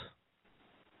Belt.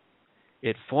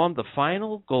 It formed the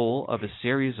final goal of a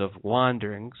series of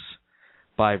wanderings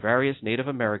by various Native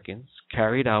Americans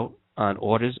carried out on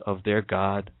orders of their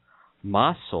god,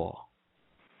 Masor.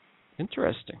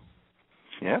 Interesting.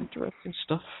 Yeah. Interesting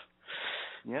stuff.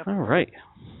 Yeah. All right.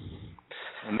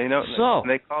 And they know. So, and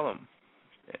they call them.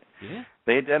 Yeah.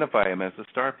 They identify them as the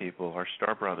Star People, our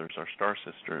Star Brothers, our Star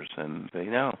Sisters, and they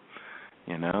know.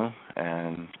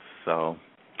 And so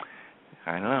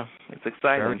I don't know. It's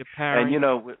exciting.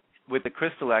 And with the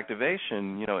crystal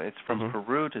activation, it's from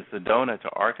Peru to Sedona to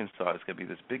Arkansas. It's going to be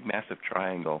this big, massive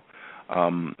triangle,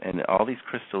 and all these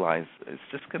crystallized. It's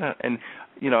just gonna. And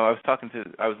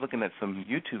I was looking at some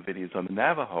YouTube videos on the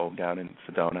Navajo down in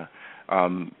Sedona,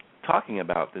 talking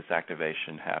about this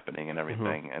activation happening and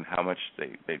everything, and how much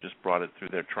they just brought it through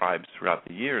their tribes throughout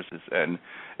the years. And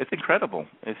it's incredible.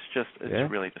 It's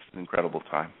really just an incredible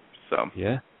time. So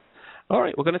yeah. All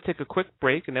right, we're going to take a quick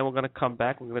break, and then we're going to come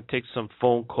back. We're going to take some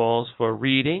phone calls for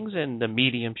readings and the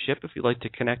mediumship if you'd like to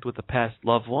connect with a past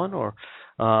loved one or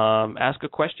ask a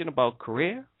question about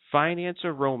career, finance,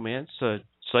 or romance.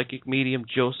 Psychic medium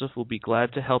Joseph will be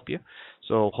glad to help you.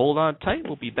 So hold on tight.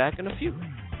 We'll be back in a few.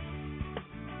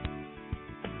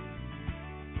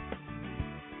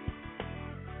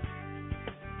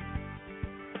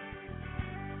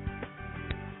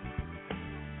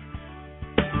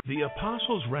 The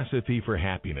Apostles' Recipe for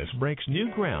Happiness breaks new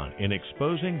ground in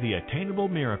exposing the attainable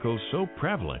miracles so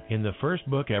prevalent in the first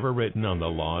book ever written on the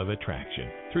law of attraction.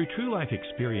 Through true life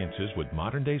experiences with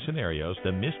modern day scenarios,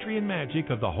 the mystery and magic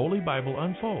of the Holy Bible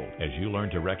unfold as you learn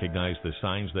to recognize the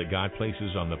signs that God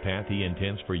places on the path He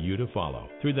intends for you to follow.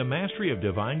 Through the mastery of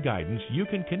divine guidance, you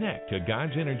can connect to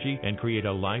God's energy and create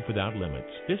a life without limits.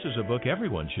 This is a book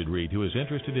everyone should read who is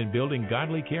interested in building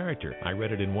godly character. I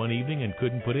read it in one evening and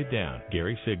couldn't put it down.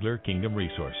 Gary Sigler, Kingdom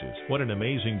Resources. What an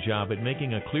amazing job at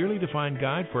making a clearly defined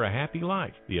guide for a happy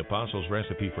life. The Apostles'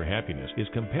 Recipe for Happiness is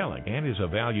compelling and is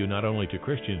of value not only to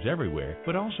Christians everywhere,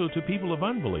 but also to people of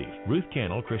unbelief. Ruth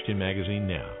Cannell, Christian Magazine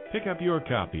Now. Pick up your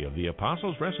copy of The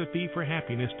Apostles' Recipe for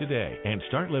Happiness today and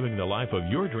start living the life of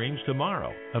your dreams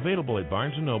tomorrow. Available at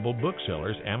Barnes & Noble,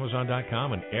 booksellers,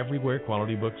 Amazon.com, and everywhere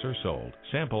quality books are sold.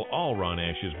 Sample all Ron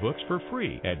Ash's books for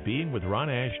free at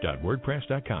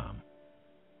beingwithronash.wordpress.com.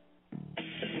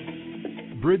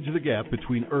 Bridge the gap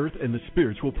between Earth and the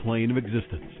spiritual plane of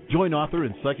existence. Join author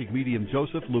and psychic medium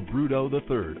Joseph LoBruno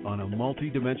III on a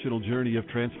multi-dimensional journey of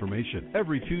transformation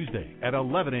every Tuesday at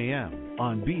 11 a.m.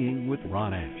 on Being with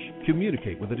Ron Ash.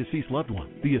 Communicate with a deceased loved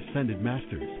one, the Ascended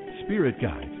Masters, spirit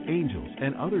guides, angels,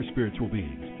 and other spiritual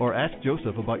beings, or ask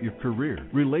Joseph about your career,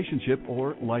 relationship,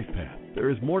 or life path.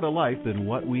 There is more to life than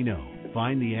what we know.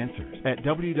 Find the answers at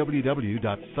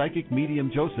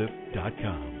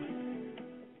www.psychicmediumjoseph.com.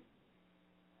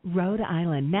 Rhode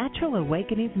Island Natural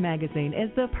Awakenings magazine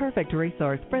is the perfect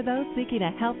resource for those seeking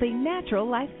a healthy, natural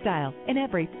lifestyle. In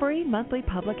every free monthly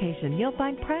publication, you'll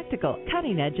find practical,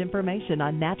 cutting-edge information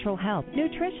on natural health,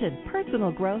 nutrition,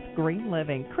 personal growth, green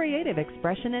living, creative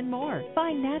expression, and more.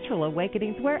 Find Natural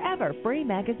Awakenings wherever free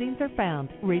magazines are found.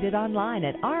 Read it online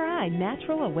at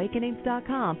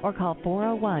rinaturalawakenings.com or call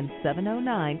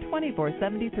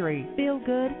 401-709-2473. Feel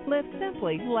good, live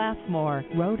simply, laugh more.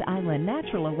 Rhode Island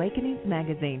Natural Awakenings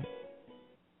magazine.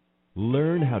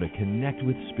 Learn how to connect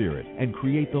with spirit and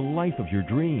create the life of your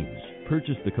dreams.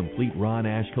 Purchase the complete Ron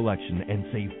Ash collection and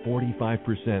save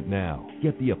 45% now.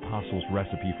 Get the Apostles'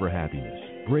 Recipe for Happiness,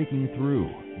 Breaking Through,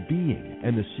 Being,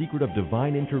 and the Secret of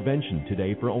Divine Intervention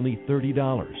today for only $30.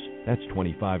 That's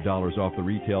 $25 off the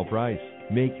retail price.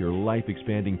 Make your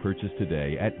life-expanding purchase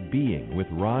today at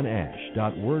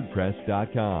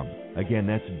beingwithronash.wordpress.com. Again,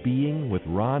 that's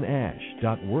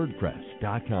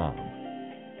beingwithronash.wordpress.com.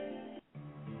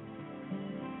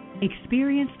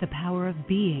 Experience the power of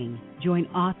being. Join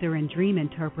author and dream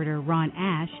interpreter Ron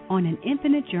Ash on an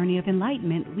infinite journey of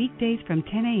enlightenment weekdays from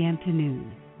 10 a.m. to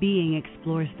noon. Being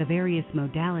explores the various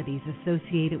modalities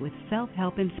associated with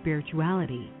self-help and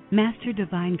spirituality. Master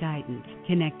divine guidance,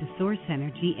 connect to source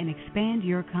energy, and expand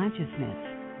your consciousness.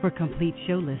 For complete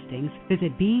show listings,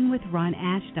 visit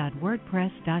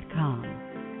beingwithronash.wordpress.com.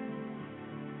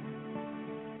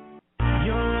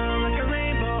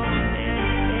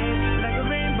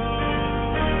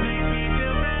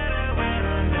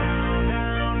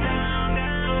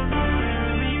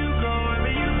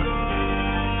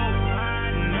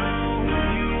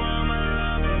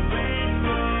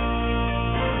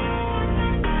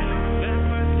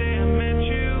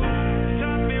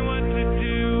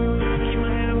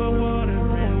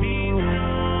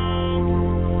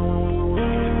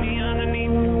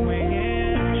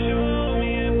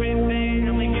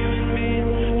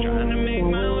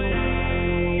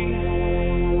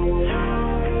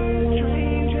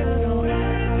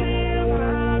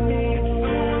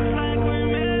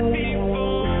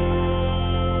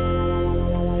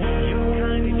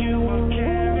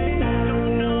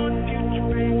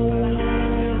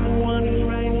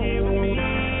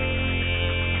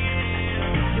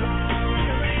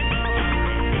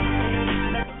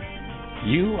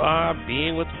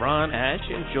 Being with Ron Ash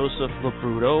and Joseph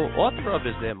LoBruno, author of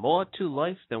Is There More to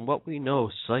Life Than What We Know,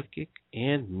 Psychic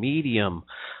and Medium.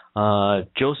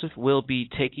 Joseph will be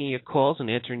taking your calls and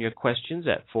answering your questions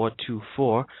at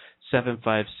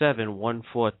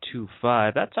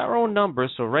 424-757-1425. That's our own number,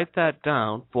 so write that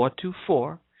down,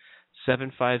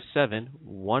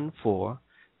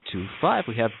 424-757-1425.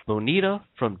 We have Bonita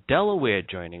from Delaware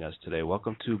joining us today.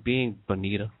 Welcome to Being,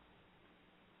 Bonita.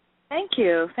 Thank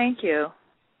you.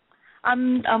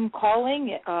 I'm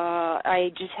calling.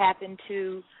 I just happened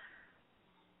to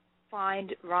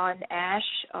find Ron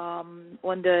Ash on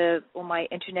my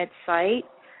internet site.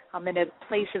 I'm in a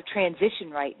place of transition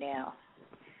right now.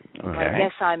 Okay. I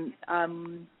guess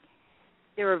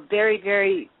there are very,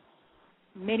 very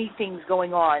many things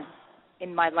going on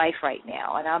in my life right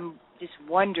now, and I'm just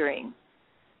wondering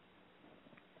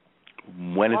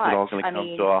when is it all going to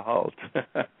come to a halt?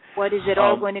 What is it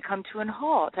all going to come to a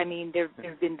halt? I mean, there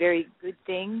have been very good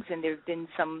things, and there have been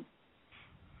some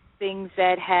things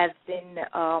that have been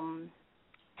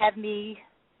have me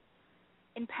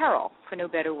in peril, for no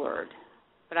better word.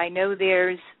 But I know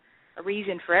there's a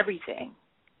reason for everything,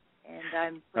 and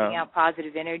I'm putting out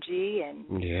positive energy.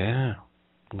 And yeah,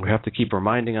 we have to keep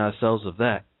reminding ourselves of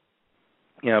that.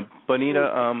 Yeah,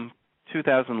 Bonita,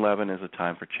 2011 is a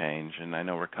time for change, and I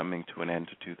know we're coming to an end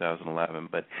to 2011,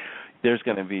 but there's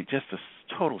going to be just a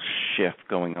total shift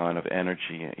going on of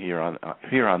energy here on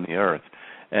the Earth,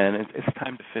 and it's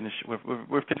time to finish.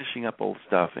 We're finishing up old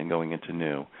stuff and going into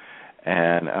new,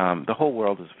 and the whole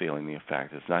world is feeling the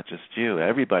effect. It's not just you;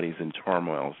 everybody's in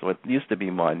turmoil. So it used to be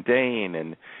mundane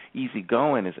and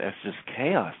easygoing. It's just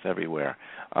chaos everywhere.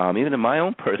 Even in my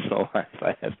own personal life,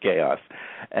 I have chaos,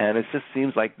 and it just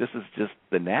seems like this is just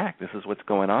the knack. This is what's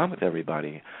going on with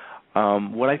everybody.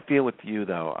 What I feel with you,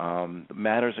 though, the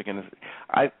matters are going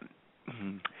to.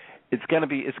 It's going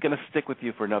to stick with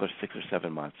you for another 6 or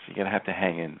 7 months. You're going to have to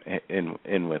hang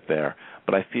in with there.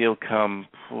 But I feel come,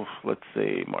 let's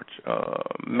see,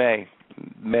 May,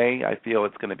 I feel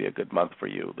it's going to be a good month for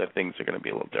you, that things are going to be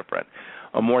a little different,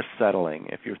 more settling.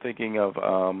 If you're thinking of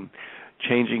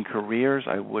changing careers,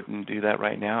 I wouldn't do that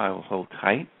right now. I will hold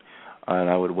tight, and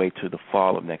I would wait till the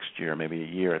fall of next year, maybe a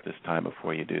year at this time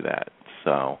before you do that.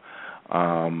 So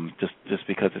just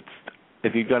because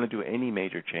if you're going to do any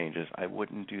major changes, I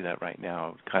wouldn't do that right now. I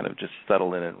would kind of just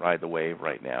settle in and ride the wave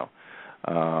right now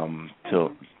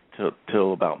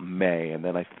till about May, and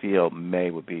then I feel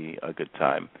May would be a good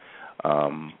time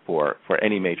for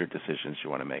any major decisions you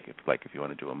want to make. Like if you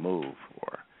want to do a move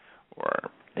or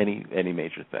any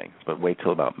major thing, but wait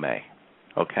till about May.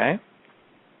 Okay?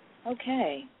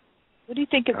 Okay. What do you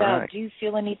think about? Do you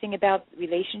feel anything about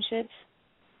relationships?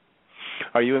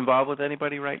 Are you involved with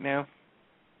anybody right now?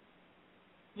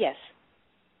 Yes.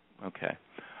 Okay.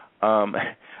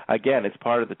 Again, it's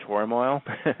part of the turmoil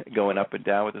going up and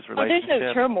down with this relationship.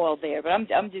 There's no turmoil there, but I'm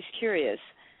just curious.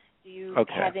 Do you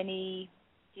have any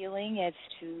feeling as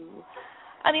to?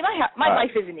 I mean, my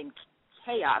life isn't in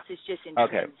chaos. It's just in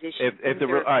transition.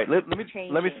 All right, let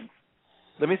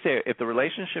me say, if the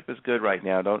relationship is good right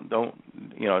now, don't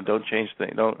change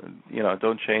things.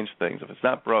 Don't change things. If it's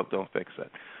not broke, don't fix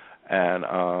it. And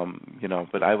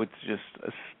but I would just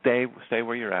stay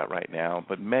where you're at right now.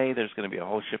 But May, there's going to be a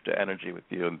whole shift of energy with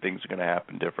you, and things are going to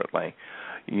happen differently.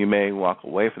 You may walk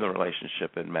away from the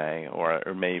relationship in May, or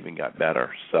may even get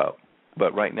better. So,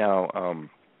 but right now,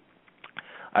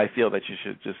 I feel that you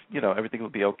should just, everything will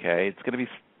be okay. It's going to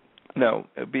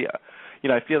be,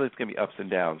 I feel there's going to be ups and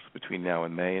downs between now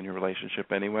and May in your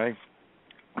relationship anyway.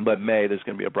 But May, there's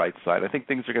going to be a bright side. I think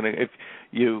things are going to, if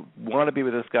you want to be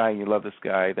with this guy and you love this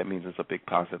guy, that means there's a big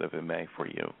positive in May for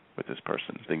you with this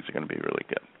person. Things are going to be really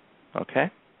good. Okay?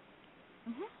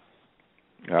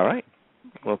 Mm-hmm. All right.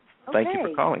 Well, thank you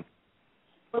for calling.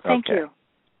 Well, thank you.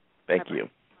 Thank you.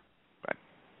 Bye.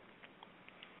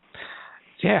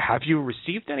 Yeah, have you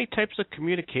received any types of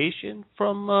communication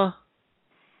from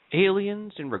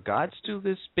aliens in regards to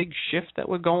this big shift that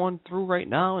we're going through right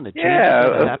now and the changes that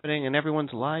are happening in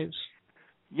everyone's lives?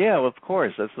 Yeah, well, of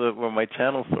course. That's where my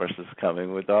channel source is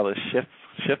coming with all the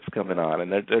shifts coming on,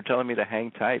 and they're telling me to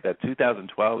hang tight. That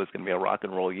 2012 is going to be a rock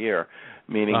and roll year,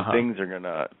 meaning things are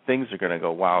gonna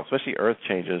go wild. Especially earth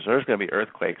changes. There's going to be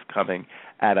earthquakes coming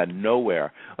out of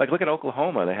nowhere. Like look at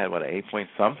Oklahoma. They had 8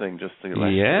 something just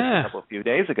a few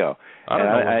days ago. I don't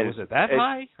know. Was it that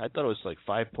high? I thought it was like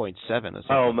 5.7 or something.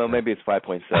 Oh, no, maybe it's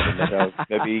 5.7.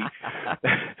 Maybe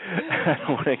I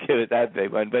don't want to give it that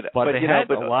big one, but they had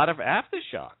a lot of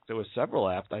aftershocks. There were several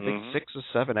I think 6 or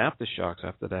 7 aftershocks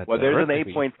after that. Well, there's an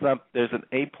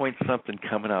 8 point something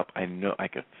coming up. I know, I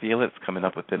could feel it's coming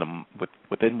up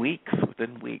within weeks.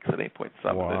 An 8 point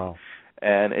something. Wow.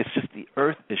 And it's just the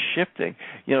Earth is shifting.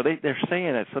 They're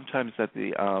saying that sometimes that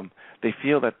they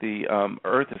feel that the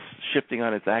Earth is shifting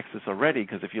on its axis already,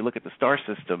 because if you look at the star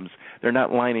systems, they're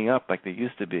not lining up like they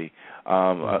used to be.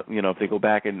 If they go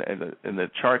back in the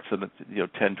charts of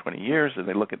 10, 20 years, and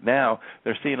they look at now,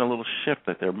 they're seeing a little shift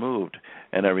that they're moved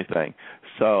and everything.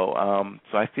 So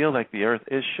I feel like the Earth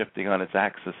is shifting on its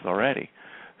axis already.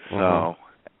 So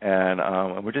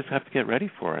and we just have to get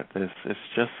ready for it. It's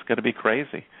just going to be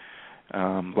crazy.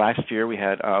 Last year we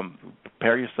had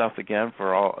prepare yourself again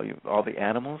for all the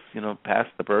animals, past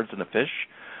the birds and the fish,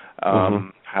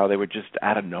 how they were just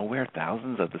out of nowhere,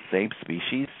 thousands of the same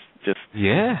species.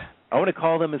 I want to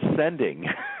call them ascending,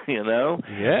 It's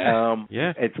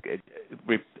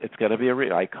going to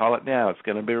be I call it now. It's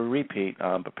going to be a repeat.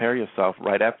 Prepare yourself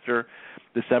right after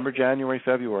December, January,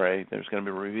 February. There's going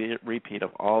to be a repeat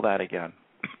of all that again.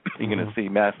 You're going to see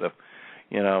massive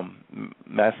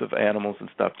animals and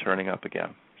stuff turning up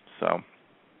again. So,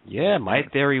 yeah, my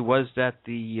theory was that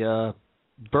the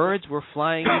birds were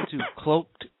flying into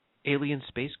cloaked alien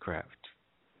spacecraft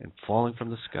and falling from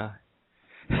the sky.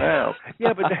 Wow.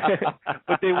 Yeah, but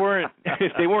they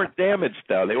weren't damaged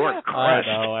though. They weren't crushed.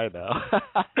 I know.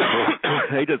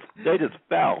 they just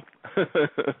fell.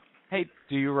 Hey,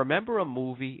 do you remember a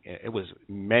movie? It was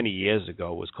many years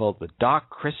ago. It was called The Dark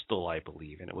Crystal, I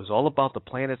believe, and it was all about the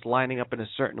planets lining up in a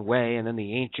certain way, and then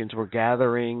the ancients were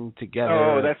gathering together.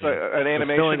 Oh, that's an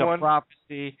animation one. A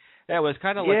prophecy. Yeah, it was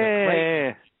kind of like a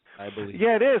clay, I believe.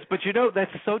 Yeah, it is. But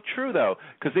that's so true though,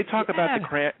 because they talk about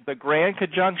the Grand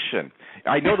Conjunction.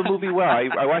 I know the movie well.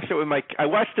 I watched it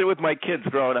with my kids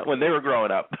growing up when they were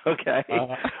growing up. Okay,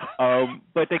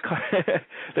 but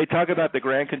they talk about the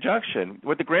Grand Conjunction.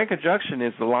 What the Grand Conjunction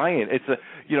is, the lion. It's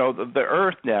the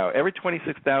Earth now. Every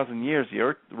 26,000 years, the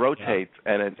Earth rotates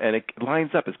and it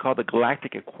lines up. It's called the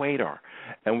galactic equator,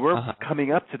 and we're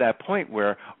coming up to that point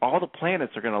where all the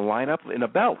planets are going to line up in a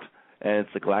belt, and it's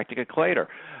the galactic equator.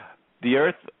 The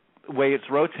Earth, way it's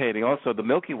rotating, also the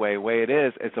Milky Way it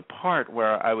is, it's a part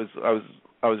where I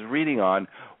was reading on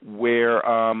where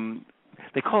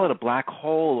they call it a black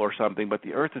hole or something, but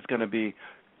the Earth is going to be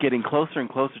getting closer and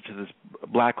closer to this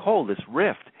black hole, this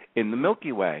rift in the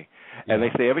Milky Way. Yeah. And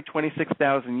they say every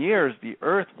 26,000 years the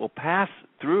Earth will pass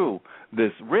through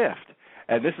this rift.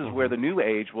 And this is where the new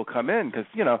age will come in, because,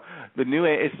 the new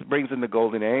age brings in the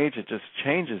golden age. It just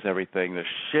changes everything.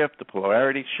 The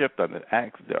polarity shift on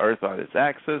the Earth on its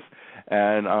axis,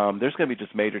 and there's going to be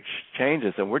just major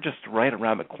changes, and we're just right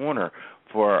around the corner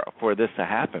for this to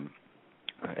happen.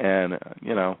 And,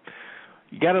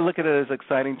 you got to look at it as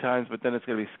exciting times, but then it's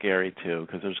going to be scary, too,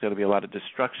 because there's going to be a lot of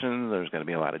destruction. There's going to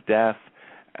be a lot of death.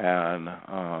 And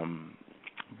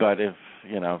but if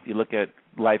you look at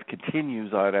life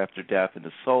continues on after death and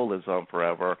the soul lives on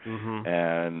forever,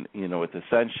 and, with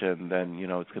ascension, then,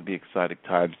 it's going to be exciting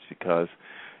times because,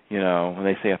 when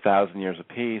they say 1,000 years of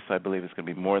peace, I believe it's going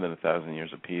to be more than 1,000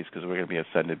 years of peace because we're going to be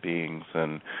ascended beings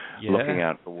and looking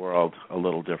at the world a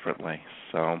little differently.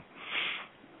 So,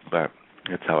 but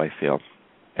that's how I feel.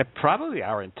 And probably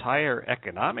our entire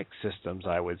economic systems,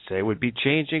 I would say, would be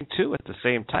changing, too, at the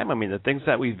same time. I mean, the things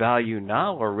that we value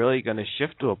now are really going to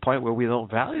shift to a point where we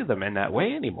don't value them in that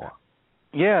way anymore.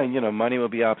 Yeah, money will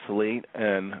be obsolete.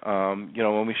 And,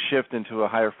 when we shift into a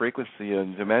higher frequency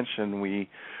and dimension, we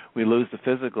lose the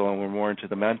physical and we're more into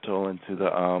the mental, into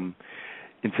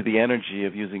the energy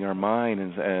of using our mind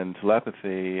and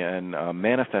telepathy and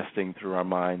manifesting through our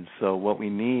minds. So what we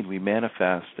need, we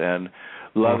manifest, and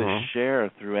love is shared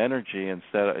through energy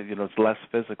instead of, it's less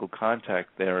physical contact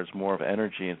there. It's more of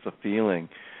energy. It's a feeling.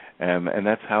 And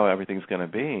that's how everything's going to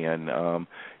be. And,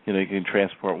 you can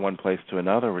transport one place to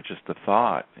another with just a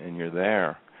thought, and you're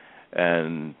there.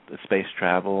 And the space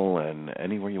travel and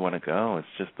anywhere you want to go, it's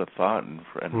just a thought and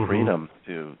freedom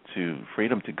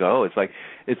freedom to go. It's like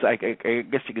I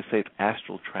guess you could say it's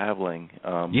astral traveling.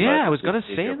 I was going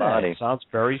to say that. Body. It sounds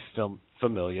very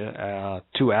familiar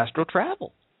to astral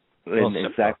travel. And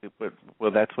exactly,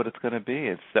 well, that's what it's going to be.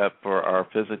 Except for our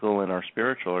physical and our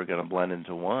spiritual are going to blend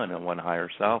into one higher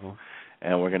self,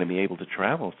 and we're going to be able to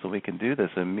travel. So we can do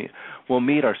this, and we'll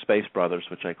meet our space brothers,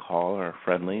 which I call our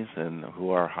friendlies, and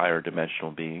who are higher dimensional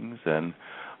beings, and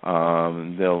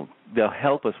they'll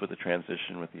help us with the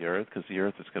transition with the Earth, because the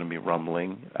Earth is going to be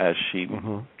rumbling as she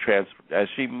as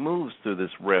she moves through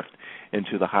this rift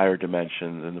into the higher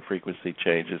dimensions, and the frequency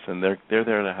changes, and they're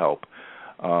there to help.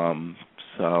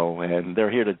 And they're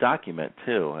here to document,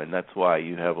 too, and that's why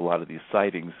you have a lot of these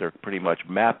sightings. They're pretty much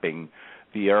mapping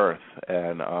the Earth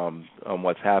and on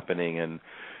what's happening and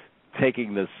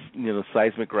taking this,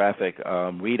 seismographic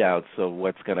readouts of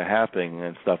what's going to happen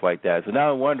and stuff like that. So now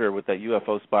I wonder, with that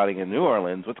UFO spotting in New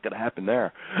Orleans, what's going to happen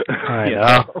there? I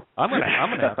know. I'm gonna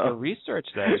have to research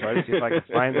that, try to see if I can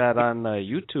find that on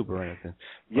YouTube or anything.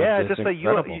 Yeah, just say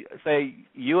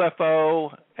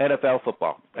UFO NFL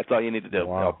football. That's all you need to do.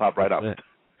 Wow. It'll pop right up.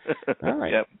 All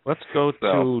right. Yep. Let's go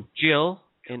to Jill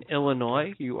in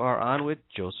Illinois. You are on with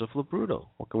Joseph Labruto.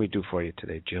 What can we do for you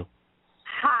today, Jill?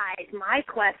 Hi. My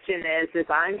question is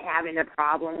I'm having a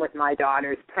problem with my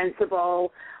daughter's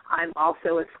principal. I'm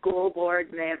also a school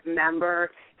board member.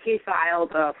 He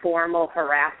filed a formal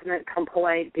harassment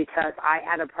complaint because I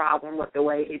had a problem with the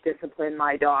way he disciplined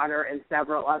my daughter and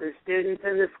several other students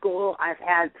in the school. I've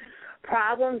had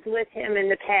problems with him in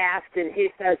the past, and he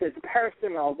says it's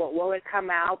personal, but will it come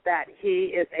out that he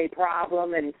is a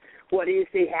problem, and what do you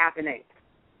see happening?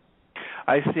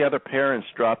 I see other parents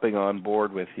dropping on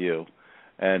board with you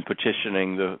and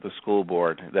petitioning the school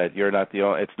board that you're not the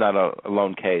only, it's not a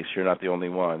lone case, you're not the only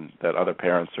one, that other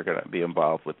parents are going to be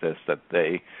involved with this, that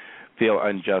they feel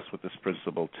unjust with this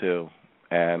principal too,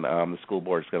 and the school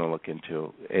board is going to look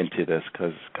into this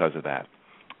because of that.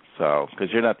 So, because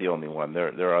you're not the only one,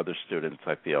 there are other students,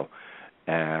 I feel,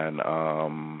 and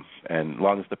as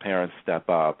long as the parents step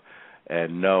up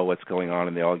and know what's going on,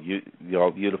 and they all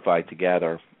unify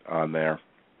together on there,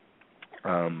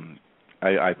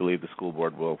 I believe the school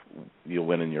board you'll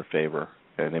win in your favor,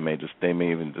 and they may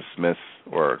even dismiss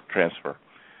or transfer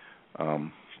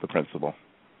the principal.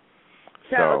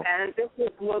 So then,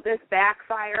 will this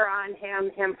backfire on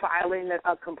him filing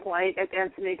a complaint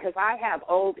against me? Because I have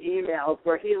old emails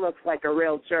where he looks like a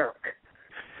real jerk.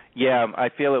 Yeah, I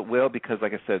feel it will, because,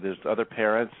 like I said, there's other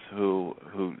parents who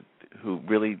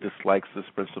really dislikes this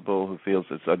principal, who feels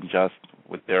it's unjust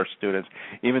with their students.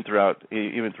 Even throughout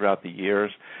the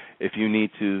years, if you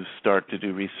need to start to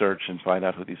do research and find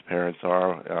out who these parents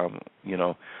are,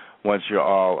 once you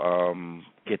all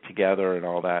get together and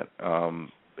all that,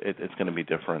 it's going to be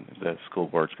different. The school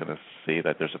board's going to see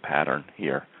that there's a pattern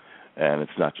here, and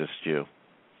it's not just you.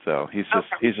 So he's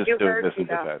just doing this in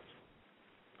defense.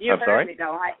 You I'm heard sorry? me,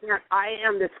 though. I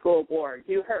am the school board.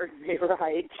 You heard me,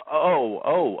 right?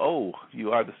 Oh!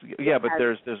 You are the but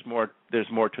there's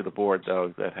more to the board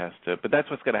though that has to. But that's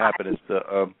what's going to happen is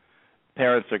the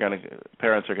parents are going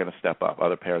to step up.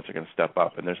 Other parents are going to step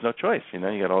up, and there's no choice. You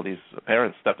got all these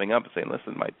parents stepping up and saying,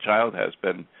 "Listen, my child has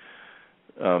been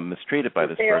mistreated by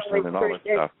this person," and all this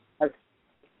stuff.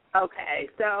 Okay,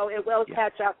 so it will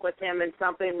catch up with him, and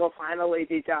something will finally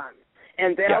be done.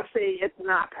 And they'll see it's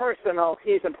not personal.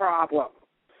 He's a problem.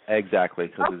 Exactly,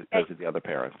 because of the other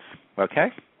parents. Okay?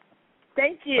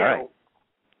 Thank you. All right.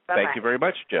 Bye-bye. Thank you very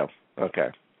much, Joe. Okay.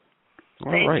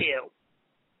 Thank you.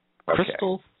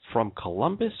 Crystal from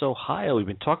Columbus, Ohio. We've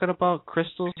been talking about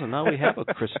crystals, and now we have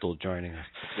a crystal joining us.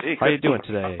 How are you doing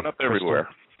today? Up everywhere.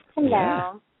 Hello.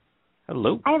 Yeah.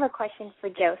 Hello. I have a question for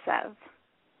Joseph.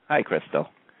 Hi, Crystal.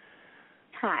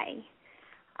 Hi.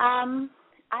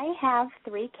 I have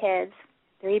 3 kids,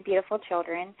 3 beautiful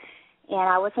children, and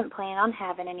I wasn't planning on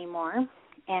having any more.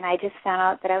 And I just found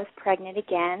out that I was pregnant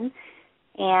again,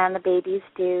 and the baby's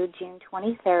due June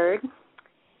 23rd.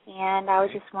 And I was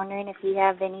just wondering if you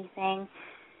have anything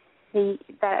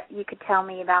that you could tell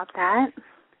me about that.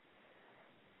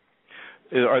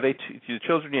 Are they the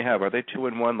children you have? Are they 2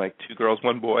 and 1, like 2 girls,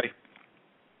 1 boy?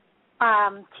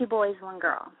 2 boys, 1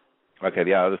 girl. Okay,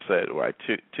 yeah, I just said right.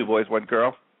 2 boys, 1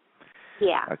 girl.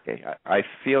 Yeah. Okay, I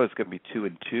feel it's going to be 2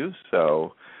 and 2.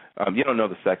 So you don't know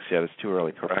the sex yet. It's too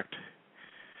early, correct?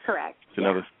 Correct.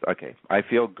 Okay, I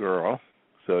feel girl.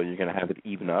 So you're going to have it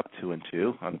even up 2 and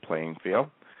 2 on the playing field.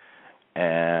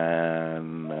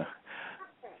 And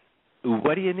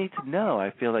what do you need to know?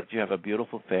 I feel like you have a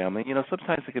beautiful family.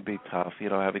 Sometimes it can be tough.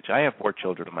 I have 4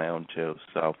 children of my own too,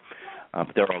 so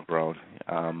they're all grown.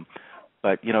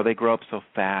 But, they grow up so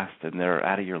fast and they're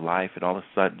out of your life, and all of a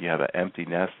sudden you have an empty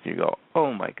nest and you go,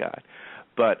 oh, my God.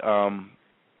 But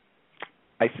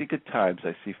I see good times.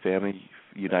 I see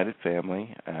united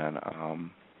family, and,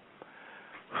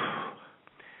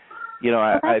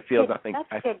 I feel nothing.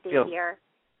 That's good to hear.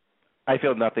 I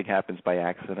feel nothing happens by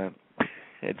accident.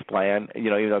 It's planned.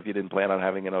 Even if you didn't plan on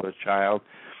having another child,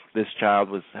 this child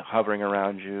was hovering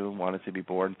around you, wanted to be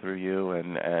born through you,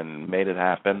 and made it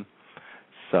happen.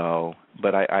 So,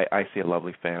 but I see a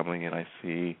lovely family, and I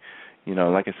see,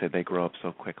 like I said, they grow up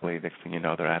so quickly. Next thing you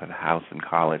know, they're out of the house in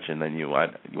college, and then you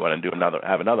want to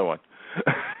have another one.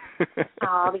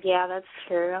 Oh, yeah, that's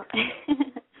true.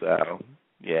 So,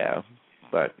 yeah,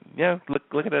 but yeah,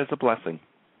 look at it as a blessing.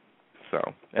 So,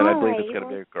 and I believe it's going to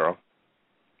be a girl.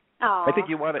 Oh, I think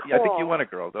you want it. cool. I think you want a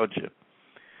girl, don't you?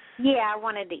 Yeah, I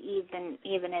wanted to even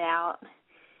it out.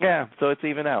 Yeah, so it's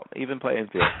even out, even playing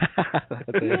field.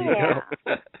 There you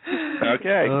go.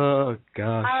 Okay. Oh, gosh.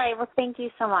 All right, well, thank you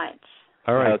so much.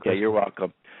 All right. Okay, you're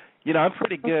welcome. I'm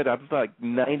pretty good. I'm like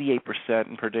 98%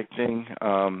 in predicting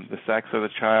the sex of the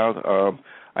child.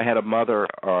 I had a mother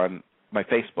on my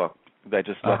Facebook that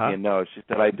just let me know. She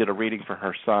said I did a reading for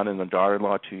her son and the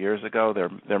daughter-in-law 2 years ago.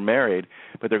 They're married,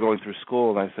 but they're going through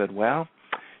school. And I said, well,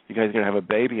 you guys are going to have a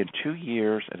baby in 2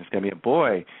 years, and it's going to be a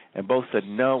boy. And both said,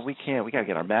 no, we can't. We got to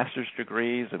get our master's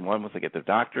degrees, and one was to get their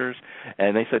doctors.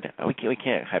 And they said, we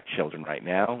can't have children right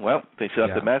now. Well, they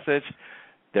sent the message.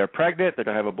 They're pregnant. They're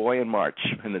going to have a boy in March,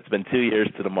 and it's been 2 years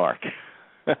to the mark.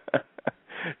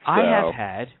 I have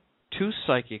had 2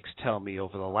 psychics tell me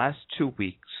over the last 2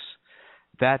 weeks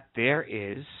that there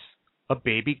is a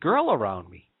baby girl around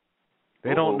me.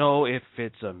 They don't know if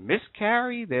it's a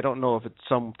miscarry. They don't know if it's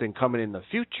something coming in the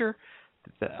future.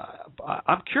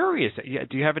 I'm curious.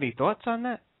 Do you have any thoughts on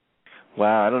that?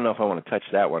 Wow, I don't know if I want to touch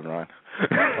that one, Ron.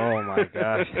 Oh, my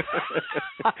gosh.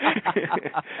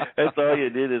 That's all you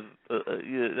did is...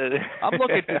 I'm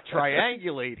looking to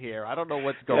triangulate here. I don't know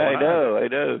what's going on. I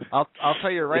know. I'll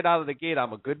tell you right out of the gate,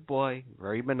 I'm a good boy,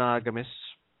 very monogamous.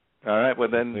 All right. Well,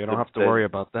 then you don't have to worry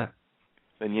about that.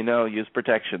 Then use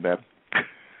protection, man.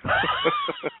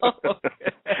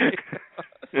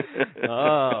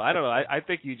 Oh, I don't know. I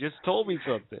think you just told me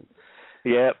something.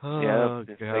 Yep. Oh,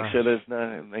 Just gosh. make sure there's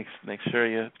no. Make sure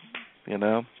you.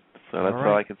 So that's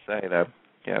all I can say. That.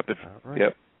 Yeah. Right.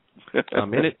 Yep.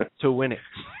 I'm in it to win it.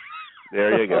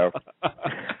 There you go.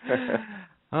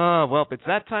 Well, it's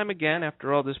that time again.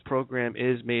 After all, this program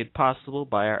is made possible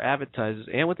by our advertisers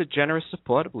and with the generous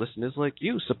support of listeners like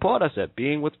you. Support us at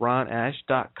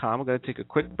beingwithronash.com. We're going to take a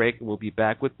quick break, and we'll be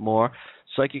back with more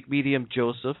Psychic Medium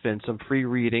Joseph and some free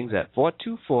readings at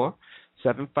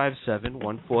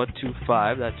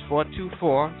 424-757-1425. That's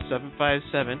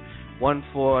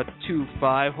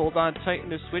 424-757-1425. Hold on tight in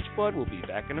the switchboard. We'll be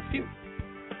back in a few.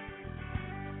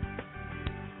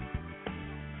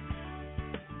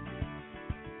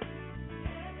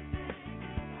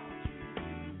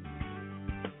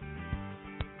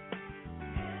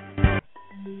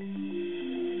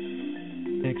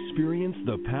 Experience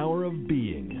the power of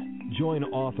being. Join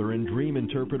author and dream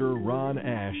interpreter Ron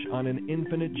Ash on an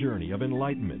infinite journey of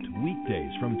enlightenment,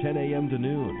 weekdays from 10 a.m. to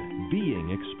noon. Being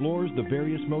explores the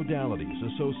various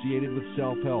modalities associated with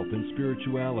self-help and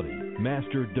spirituality.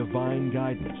 Master divine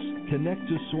guidance, connect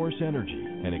to source energy,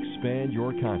 and expand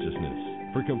your consciousness.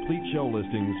 For complete show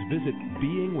listings, visit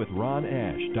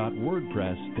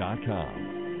beingwithronash.wordpress.com.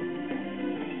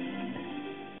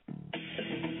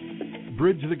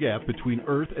 Bridge the gap between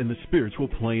Earth and the spiritual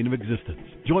plane of existence.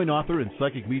 Join author and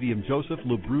psychic medium Joseph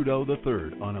LoBruno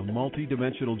III on a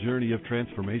multi-dimensional journey of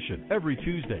transformation every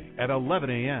Tuesday at 11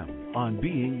 a.m. on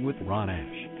Being with Ron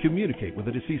Ash. Communicate with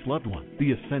a deceased loved one,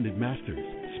 the Ascended Masters,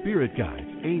 spirit guides,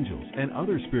 angels, and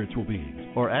other spiritual beings,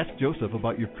 or ask Joseph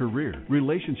about your career,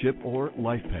 relationship, or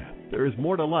life path. There is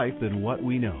more to life than what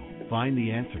we know. Find the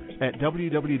answers at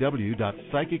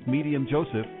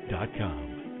www.psychicmediumjoseph.com.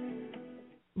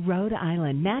 Rhode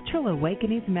Island Natural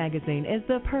Awakenings magazine is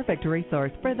the perfect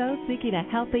resource for those seeking a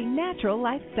healthy, natural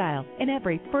lifestyle. In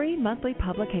every free monthly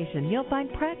publication, you'll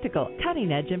find practical,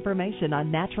 cutting-edge information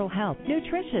on natural health,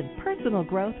 nutrition, personal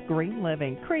growth, green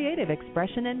living, creative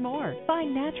expression, and more.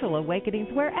 Find Natural Awakenings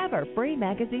wherever free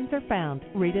magazines are found.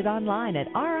 Read it online at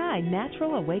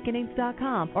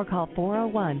rinaturalawakenings.com or call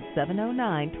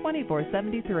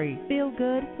 401-709-2473. Feel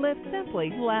good, live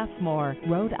simply, laugh more.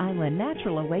 Rhode Island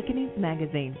Natural Awakenings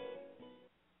magazine.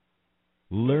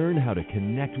 Learn how to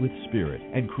connect with spirit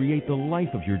and create the life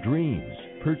of your dreams.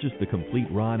 Purchase the complete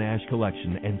Ron Ash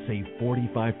collection and save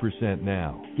 45%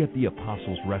 now. Get the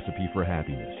Apostles' Recipe for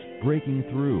Happiness, Breaking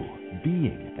Through,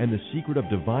 Being, and the Secret of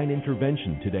Divine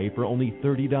Intervention today for only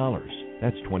 $30.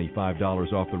 That's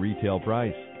 $25 off the retail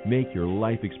price. Make your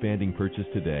life-expanding purchase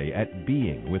today at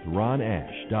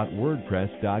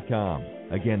beingwithronash.wordpress.com.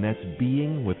 Again, that's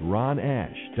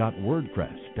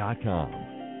beingwithronash.wordpress.com.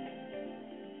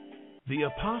 The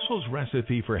Apostles'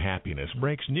 Recipe for Happiness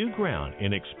breaks new ground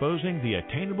in exposing the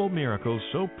attainable miracles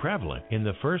so prevalent in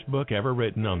the first book ever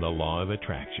written on the law of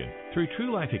attraction. Through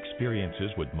true life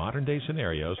experiences with modern-day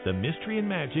scenarios, the mystery and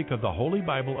magic of the Holy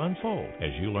Bible unfold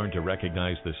as you learn to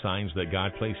recognize the signs that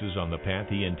God places on the path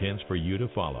He intends for you to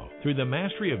follow. Through the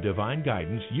mastery of divine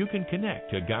guidance, you can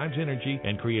connect to God's energy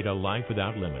and create a life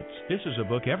without limits. This is a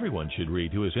book everyone should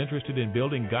read who is interested in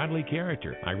building godly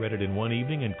character. I read it in one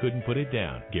evening and couldn't put it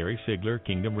down. Gary Sigler,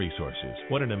 Kingdom Resources.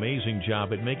 What an amazing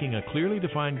job at making a clearly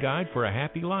defined guide for a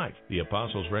happy life. The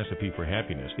Apostles' Recipe for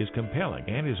Happiness is compelling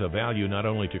and is of value not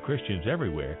only to Christians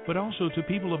everywhere, but also to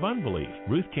people of unbelief.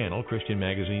 Ruth Cannell, Christian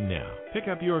Magazine Now. Pick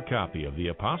up your copy of The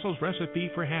Apostles' Recipe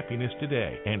for Happiness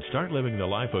today and start living the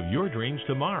life of your dreams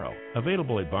tomorrow.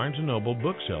 Available at Barnes & Noble,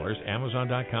 booksellers,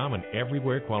 Amazon.com, and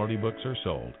everywhere quality books are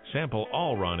sold. Sample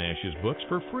all Ron Ash's books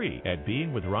for free at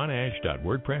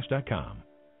beingwithronash.wordpress.com.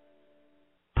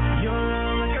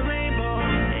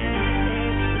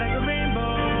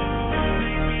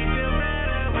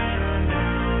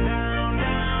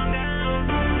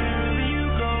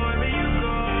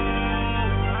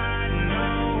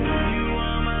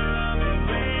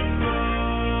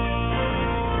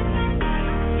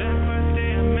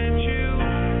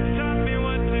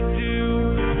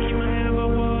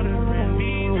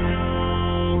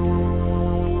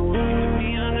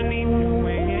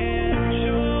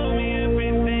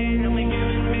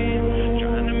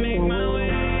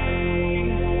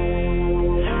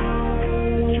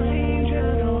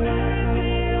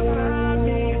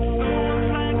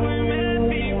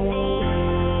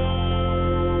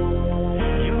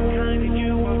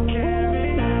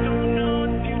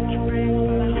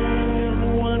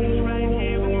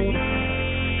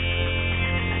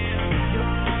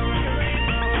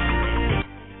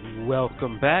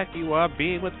 back. You are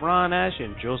Being with Ron Ash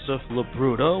and Joseph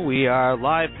Labruto. We are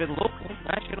live and local,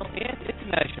 national, and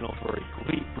international. For a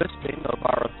complete listing of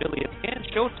our affiliates and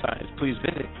showtimes, please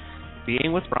visit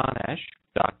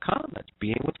beingwithronash.com. That's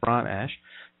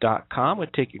beingwithronash.com. We're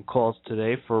taking calls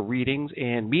today for readings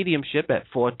and mediumship at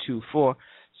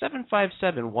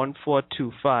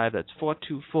 424-757-1425. That's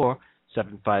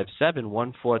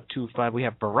 424-757-1425. We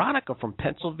have Veronica from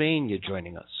Pennsylvania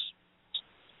joining us.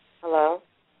 Hello.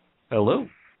 Hello.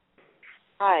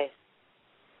 Hi.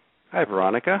 Hi,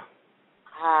 Veronica.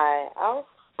 Hi. I was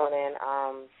calling in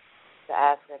to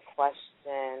ask a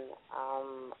question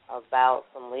about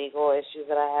some legal issues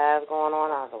that I have going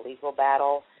on. I have a legal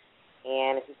battle,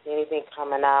 and if you see anything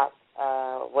coming up,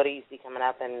 what do you see coming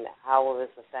up, and how will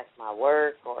this affect my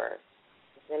work, or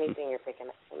is anything you're picking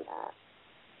up from that?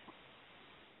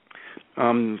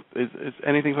 Is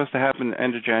anything supposed to happen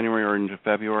end of January or into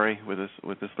February with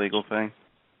this legal thing?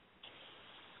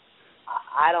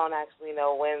 I don't actually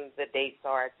know when the dates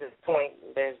are at this point.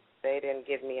 They didn't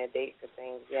give me a date for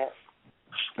things yet.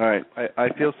 All right. I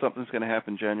feel something's going to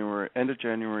happen end of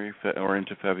January or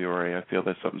into February. I feel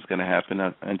that something's going to happen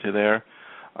into there.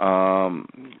 And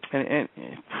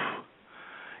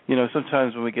you know,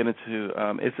 sometimes when we get into,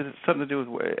 is it something to do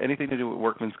with anything to do with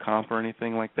workman's comp or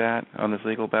anything like that on this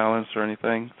legal balance or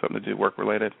anything? Something to do work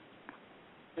related?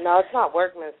 No, it's not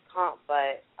workman's comp,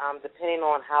 but depending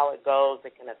on how it goes,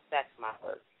 it can affect my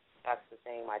work. That's the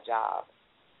thing, my job.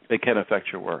 It can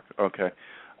affect your work. Okay.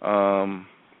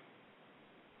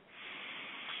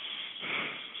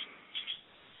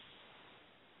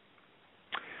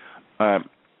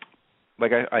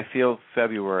 Like I feel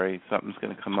February something's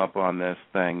going to come up on this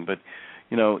thing, but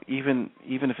you know, even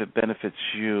if it benefits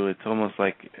you, it's almost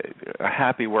like a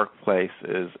happy workplace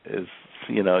is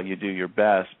you know, you do your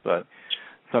best, but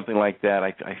something like that,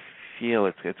 I feel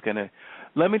it's going to.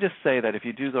 Let me just say that if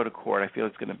you do go to court, I feel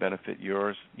it's going to benefit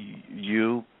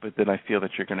you, but then I feel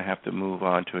that you're going to have to move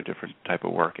on to a different type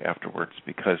of work afterwards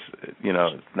because you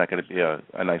know it's not going to be a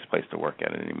nice place to work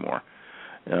at anymore.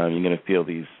 You're going to feel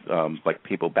these like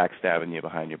people backstabbing you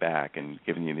behind your back and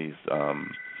giving you these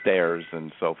stares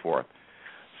and so forth.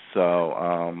 So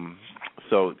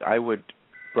I would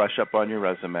brush up on your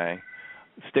resume,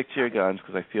 stick to your guns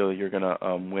because I feel you're going to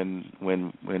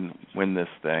win this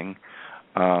thing.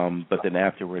 But then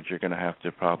afterwards, you're going to have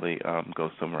to probably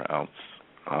go somewhere else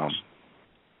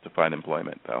to find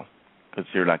employment, though, because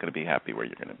you're not going to be happy where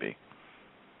you're going to be.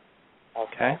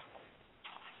 Okay.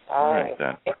 All right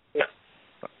then.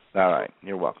 All right.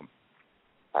 You're welcome.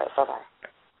 All right.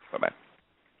 Bye-bye. Bye-bye.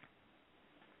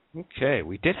 Okay.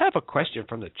 We did have a question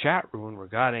from the chat room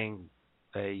regarding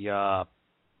a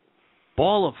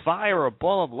ball of fire or a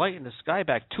ball of light in the sky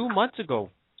back 2 months ago,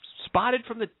 spotted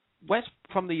from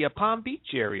the Palm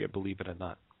Beach area, believe it or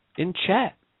not, in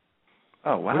chat.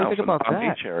 Oh, wow. What do you think about Palm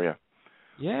that? Beach area.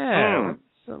 Yeah.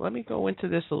 So let me go into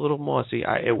this a little more. See,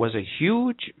 it was a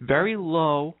huge, very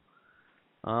low,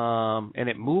 and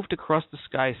it moved across the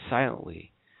sky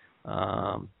silently,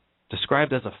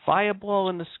 described as a fireball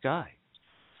in the sky.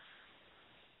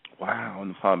 Wow, in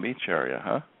the Palm Beach area,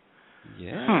 huh?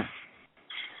 Yeah.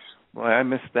 Boy, I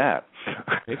missed that.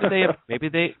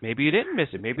 maybe you didn't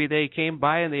miss it. Maybe they came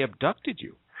by and they abducted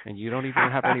you, and you don't even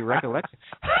have any recollection.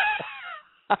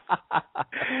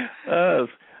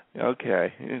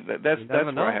 Okay, that's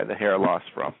where I had the hair loss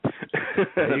from.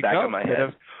 The back of my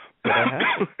head.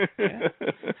 Yeah.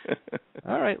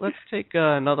 All right, let's take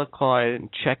another call. I didn't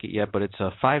check it yet, but it's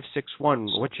 561.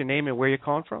 What's your name and where you're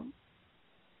calling from?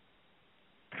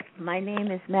 My name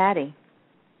is Maddie.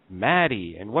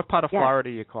 Maddie. And what part of Florida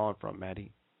are you calling from,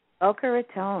 Maddie? Boca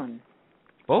Raton.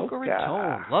 Boca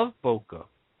Raton. Love Boca.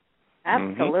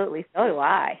 Absolutely. So do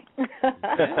I.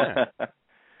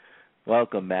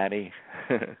 Welcome, Maddie.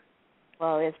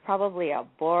 Well, it's probably a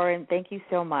boring, thank you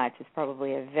so much. It's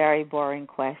probably a very boring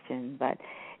question, but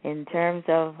in terms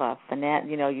of finance,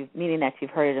 you know, meaning that you've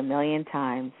heard it a million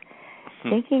times,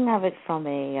 thinking of it from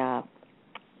the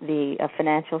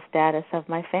financial status of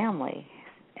my family,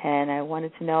 and I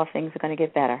wanted to know if things are going to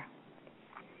get better.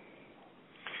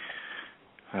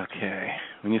 Okay.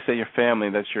 When you say your family,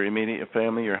 that's your immediate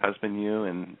family, your husband, you,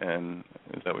 and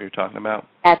is that what you're talking about?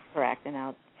 That's correct, and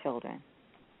our children.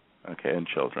 Okay, and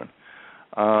children.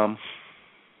 Well,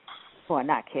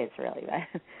 not kids, really,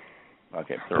 but...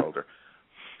 Okay, they're older.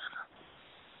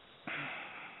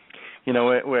 You know,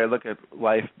 where I look at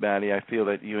life, Maddie, I feel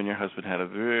that you and your husband had a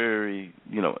very,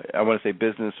 you know, I want to say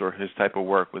business or his type of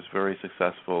work was very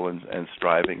successful and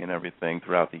striving and everything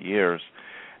throughout the years.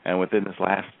 And within this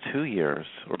last 2 years,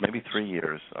 or maybe 3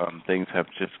 years, things have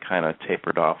just kind of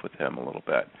tapered off with him a little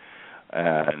bit.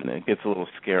 And it gets a little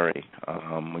scary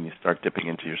when you start dipping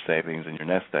into your savings and your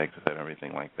nest eggs and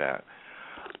everything like that.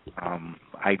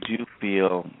 I do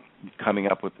feel coming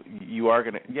up with you are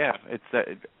going to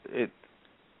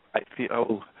I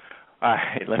feel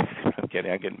I'm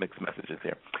getting mixed messages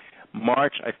here.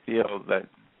 March, I feel that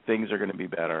things are going to be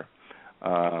better.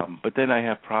 But then I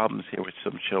have problems here with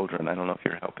some children. I don't know if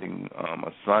you're helping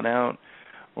a son out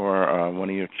or one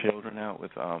of your children out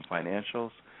with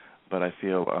financials, but I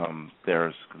feel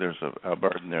there's a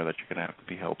burden there that you're going to have to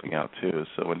be helping out too.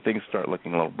 So when things start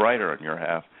looking a little brighter on your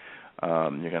half,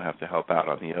 you're going to have to help out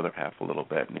on the other half a little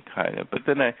bit. But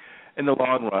then in the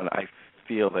long run, I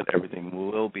feel that everything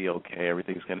will be okay.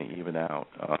 Everything's going to even out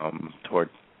toward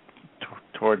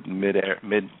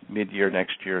mid-year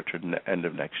next year to the end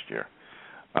of next year.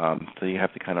 So you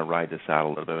have to kind of ride this out a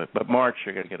little bit. But March,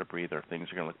 you're going to get a breather. Things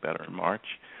are going to look better in March.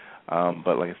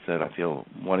 But like I said, I feel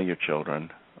one of your children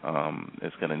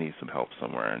is going to need some help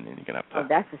somewhere, and you're going to have to. Oh,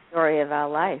 that's the story of our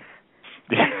life.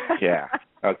 Yeah.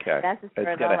 Okay. That's the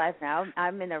story of our life now.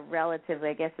 I'm in a relatively,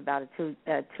 I guess, about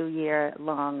a 2-year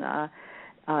long.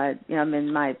 I'm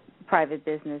in my private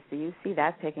business. Do you see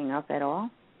that picking up at all?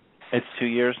 It's 2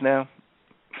 years now.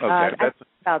 Okay, that's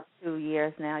about 2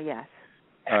 years now. Yes.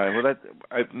 All right. Well,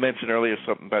 I mentioned earlier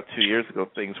something about 2 years ago.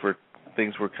 Things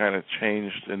were kind of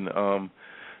changed, and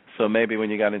so maybe when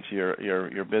you got into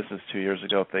your business 2 years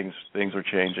ago, things were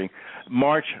changing.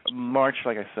 March,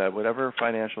 like I said, whatever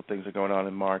financial things are going on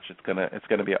in March, it's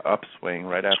gonna be an upswing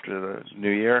right after the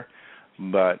New Year.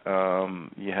 But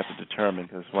you have to determine,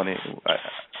 because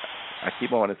I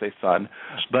keep on wanting to say son,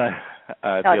 but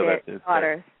I feel that it's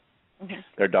daughters.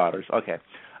 Their daughters. Okay.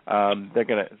 They're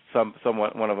gonna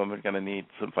one of them is gonna need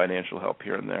some financial help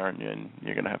here and there, and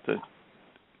you're gonna have to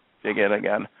dig in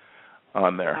again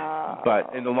on there.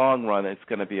 But in the long run, it's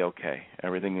gonna be okay.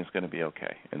 Everything is gonna be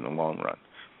okay in the long run.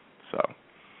 So.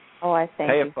 Oh, I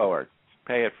thank you.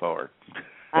 Pay it forward.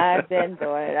 I've been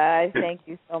doing it. I thank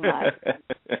you so much.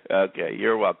 Okay,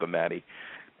 you're welcome, Maddie.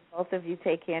 Both of you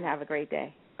take care and have a great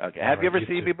day. Okay. Have you ever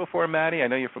seen me before, Maddie? I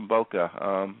know you're from Boca.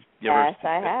 Yes,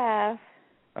 I have.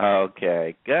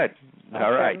 Okay, good.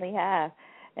 All right. I certainly have.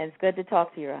 And it's good to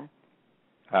talk to you, Ron.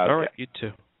 Okay. All right, you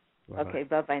too. Bye-bye. Okay,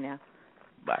 bye-bye now.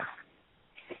 Bye.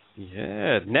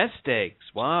 Yeah, nest eggs.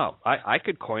 Wow. I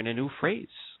could coin a new phrase.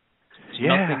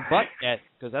 Yeah. Nothing but nest,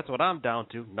 because that's what I'm down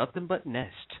to. Nothing but nest.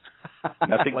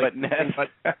 Nothing but nest.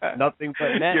 Nothing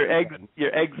but nest.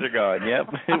 Your eggs are gone.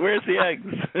 Yep. Where's the eggs?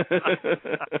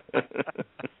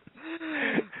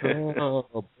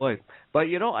 Oh boy! But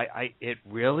it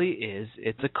really is.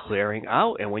 It's a clearing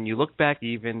out. And when you look back,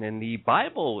 even in the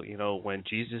Bible, when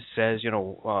Jesus says,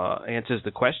 answers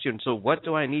the question, so what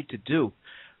do I need to do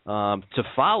to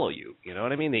follow you? You know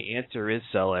what I mean? The answer is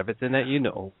sell everything that you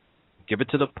know, give it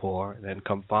to the poor, and then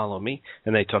come follow me.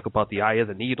 And they talk about the eye of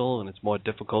the needle, and it's more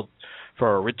difficult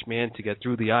for a rich man to get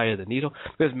through the eye of the needle.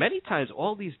 Because many times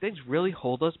all these things really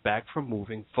hold us back from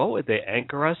moving forward. They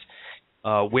anchor us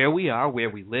where we are, where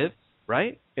we live,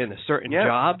 right? In a certain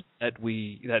job that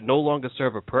no longer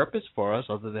serve a purpose for us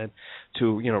other than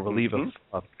to, relieve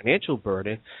a financial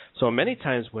burden. So many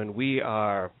times when we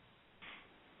are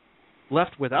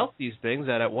left without these things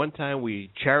that at one time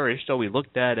we cherished or we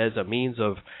looked at as a means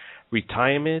of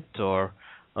retirement or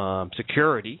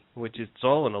security, which is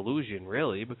all an illusion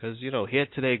really, because here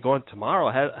today, gone tomorrow.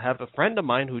 I have a friend of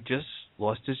mine who just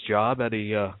lost his job at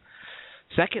a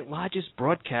second largest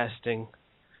broadcasting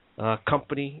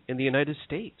company in the United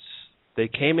States. They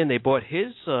came in, they bought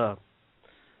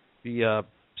the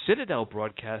Citadel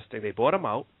Broadcasting. They bought him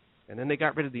out, and then they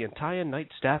got rid of the entire night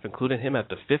staff, including him,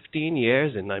 after 15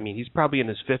 years. And I mean, he's probably in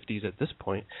his 50s at this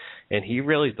point, and he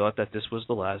really thought that this was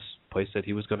the last place that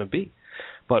he was going to be.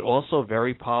 But also a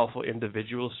very powerful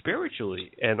individual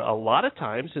spiritually. And a lot of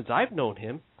times, since I've known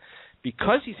him,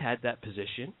 because he's had that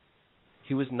position,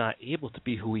 he was not able to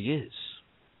be who he is.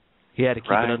 He had to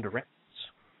keep it under wraps.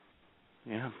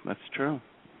 Yeah, that's true.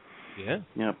 Yeah.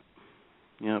 Yep.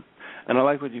 And I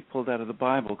like what you pulled out of the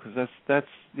Bible, because that's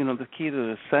the key to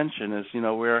the ascension is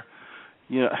where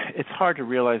it's hard to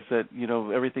realize that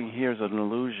everything here is an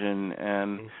illusion,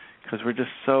 and because we're just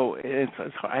so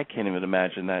I can't even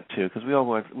imagine that too, because we all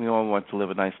want to live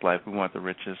a nice life. We want the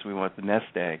riches, we want the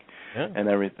nest egg, and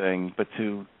everything. But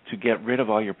to get rid of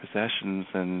all your possessions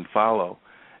and follow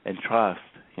and trust,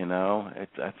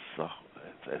 it's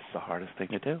the hardest thing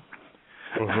to do.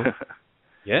 Mm-hmm.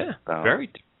 Yeah, very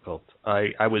difficult.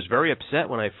 I was very upset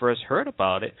when I first heard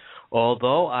about it,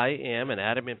 although I am an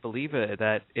adamant believer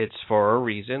that it's for a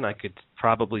reason. I could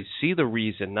probably see the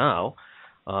reason now,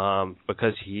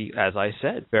 because he, as I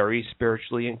said, very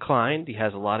spiritually inclined. He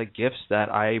has a lot of gifts that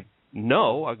I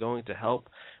know are going to help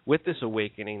with this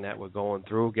awakening that we're going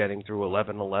through, getting through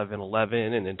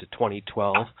 11/11/11 and into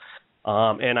 2012.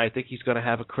 And I think he's going to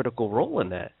have a critical role in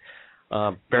that.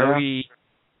 Very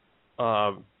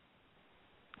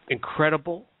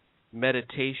incredible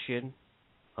meditation,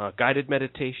 guided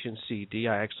meditation CD.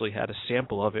 I actually had a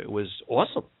sample of it. It was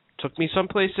awesome. Took me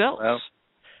someplace else. Wow.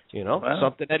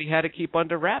 Something that he had to keep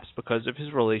under wraps because of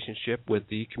his relationship with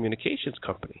the communications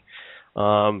company.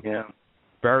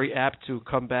 Very apt to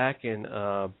come back and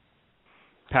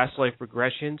past life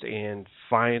regressions and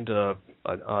find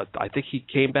I think he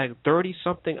came back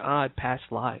 30-something odd past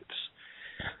lives.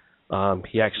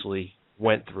 He actually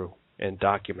went through and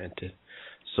documented.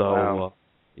 So,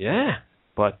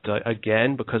 But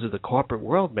again, because of the corporate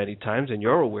world many times, and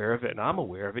you're aware of it and I'm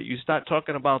aware of it, you start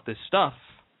talking about this stuff.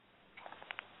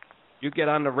 You get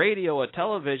on the radio or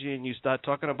television and you start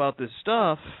talking about this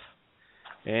stuff,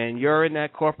 and you're in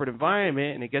that corporate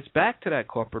environment, and it gets back to that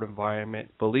corporate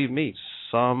environment, believe me,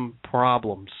 some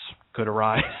problems could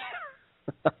arise.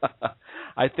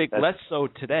 I think less so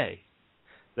today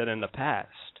than in the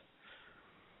past,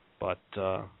 but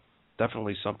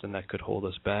definitely something that could hold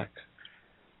us back.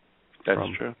 That's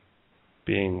from true.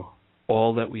 Being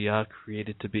all that we are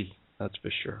created to be, that's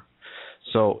for sure.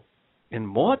 So, in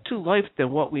More to Life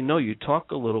Than What We Know, you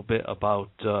talk a little bit about,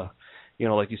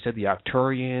 like you said, the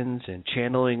Arcturians and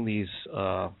channeling these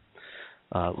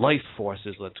life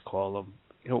forces, let's call them.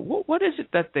 What is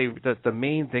it that the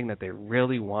main thing that they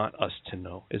really want us to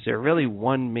know? Is there really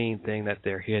one main thing that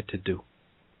they're here to do?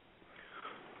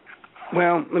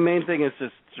 Well, the main thing is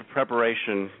just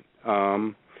preparation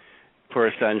for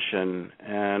ascension,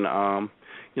 and I'm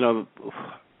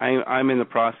in the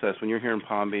process. When you're here in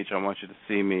Palm Beach, I want you to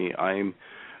see me. I'm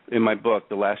in my book,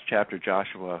 the last chapter.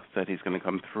 Joshua said he's going to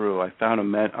come through. I found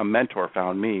a mentor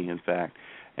found me, in fact,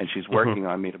 and she's working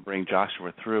on me to bring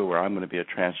Joshua through, where I'm going to be a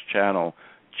trance channel,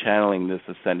 channeling this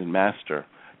ascended master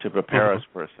to prepare us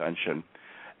for ascension.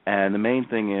 And the main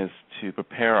thing is to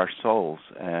prepare our souls.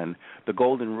 And the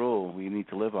golden rule we need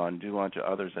to live on: do unto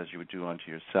others as you would do unto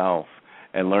yourself,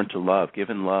 and learn to love, give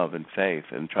in love and faith,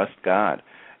 and trust God.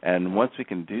 And once we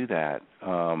can do that,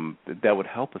 that would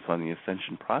help us on the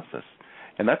ascension process.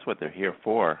 And that's what they're here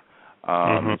for.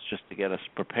 It's just to get us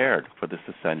prepared for this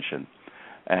ascension.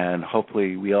 And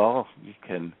hopefully we all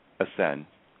can ascend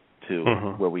to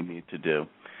where we need to do.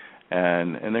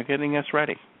 And they're getting us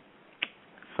ready.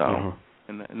 So,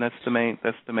 and that's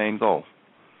the main goal.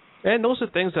 And those are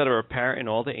things that are apparent in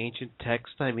all the ancient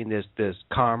texts. I mean, there's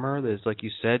karma. There's, like you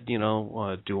said,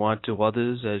 do unto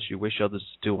others as you wish others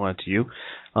to do unto you.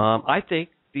 I think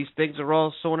these things are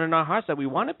all sown in our hearts, that we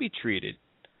want to be treated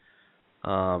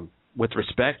with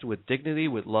respect, with dignity,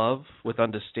 with love, with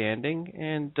understanding.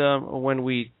 And when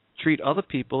we treat other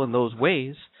people in those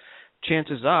ways,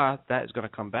 chances are that is going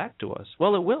to come back to us.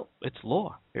 Well, it will. It's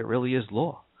law. It really is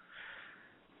law.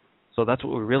 So that's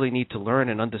what we really need to learn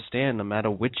and understand, no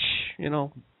matter which,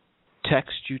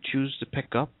 text you choose to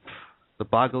pick up, the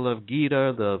Bhagavad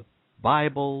Gita, the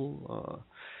Bible,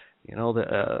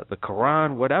 the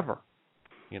Quran, whatever.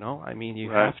 You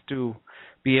have to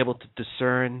be able to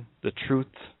discern the truth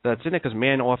that's in it, because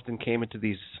man often came into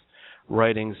these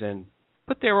writings and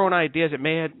put their own ideas. It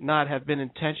may not have been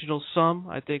intentional. Some,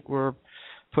 I think, were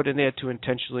put in there to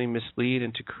intentionally mislead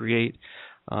and to create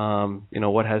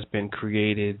what has been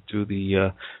created through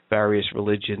the various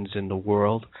religions in the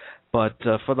world. But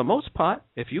for the most part,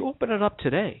 if you open it up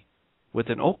today with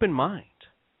an open mind,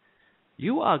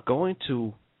 you are going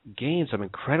to gain some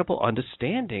incredible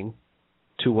understanding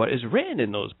to what is written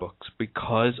in those books,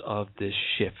 because of this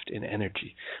shift in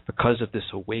energy, because of this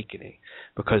awakening,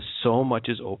 because so much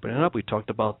is opening up. We talked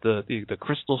about the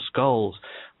crystal skulls,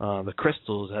 the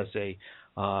crystals as a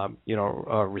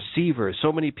receivers.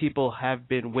 So many people have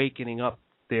been wakening up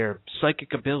their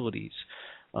psychic abilities,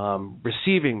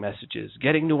 receiving messages,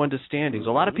 getting new understandings.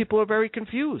 A lot of people are very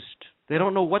confused. They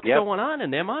don't know what's going on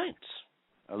in their minds.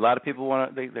 A lot of people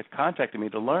they've contacted me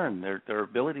to learn. Their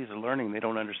abilities are learning. They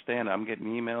don't understand. I'm getting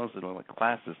emails and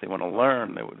classes. They want to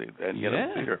learn and get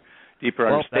a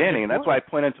deeper understanding. And that's why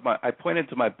I pointed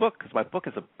to my book, because my book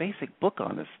is a basic book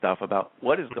on this stuff about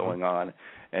what is going on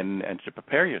and to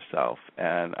prepare yourself.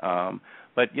 And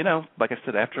but like I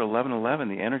said, after 11/11,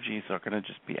 the energies are going to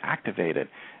just be activated,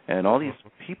 and all these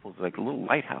people, like little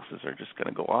lighthouses, are just going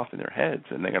to go off in their heads,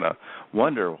 and they're going to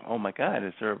wonder, oh my God,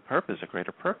 is there a purpose, a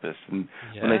greater purpose? And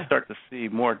when they start to see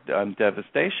more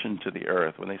devastation to the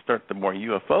earth, when they start the more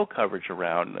UFO coverage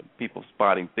around, people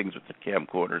spotting things with the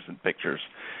camcorders and pictures,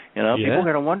 people are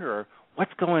going to wonder,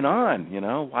 what's going on?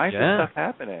 Why is this stuff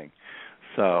happening?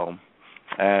 So,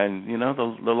 and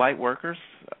the light workers,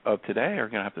 of today are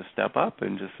going to have to step up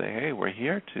and just say, hey, we're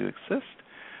here to assist.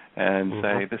 And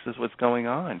say, this is what's going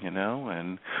on,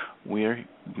 and we're,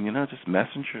 just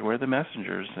messengers. We're the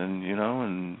messengers, and,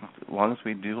 and as long as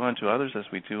we do unto others as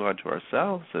we do unto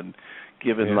ourselves and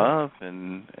give in love,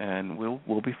 and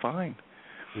we'll be fine.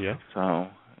 Yeah. So,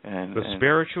 the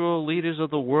spiritual leaders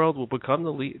of the world will become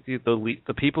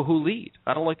the people who lead.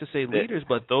 I don't like to say leaders,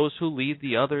 but those who lead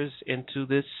the others into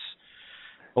this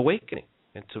awakening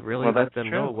and to really let them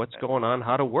know what's going on,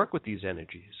 how to work with these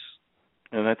energies.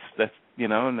 And that's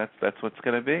that's what's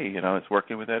going to be. It's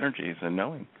working with energies and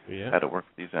knowing how to work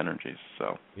with these energies.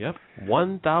 So. Yep.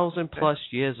 1,000 plus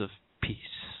years of peace.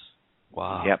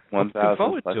 Wow. Yep. 1,000. Looking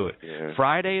forward to it. Years.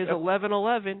 Friday is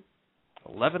 11/11.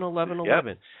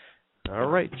 11/11/11. All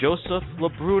right. Joseph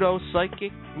Labruto,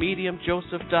 Psychic,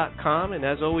 MediumJoseph.com, and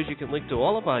as always, you can link to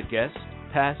all of our guests,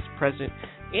 past, present,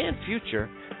 and future,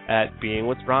 at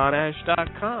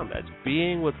beingwithronash.com. That's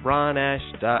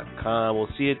beingwithronash.com. We'll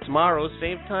see you tomorrow,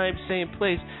 same time, same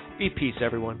place. Be peace,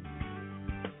 everyone.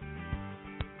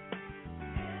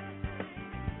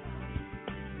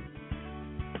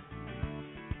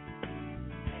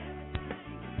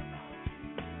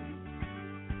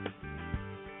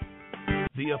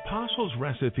 The Apostles'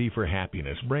 Recipe for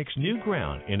Happiness breaks new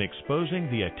ground in exposing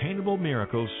the attainable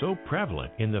miracles so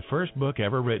prevalent in the first book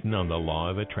ever written on the law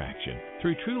of attraction.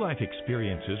 Through true life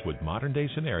experiences with modern-day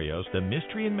scenarios, the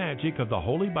mystery and magic of the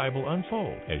Holy Bible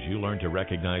unfold as you learn to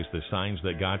recognize the signs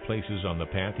that God places on the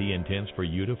path He intends for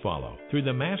you to follow. Through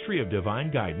the mastery of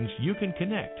divine guidance, you can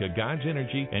connect to God's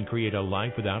energy and create a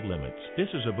life without limits.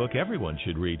 This is a book everyone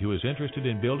should read who is interested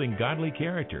in building godly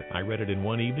character. I read it in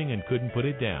one evening and couldn't put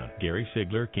it down. Gary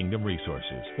Sigler, Kingdom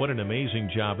Resources. What an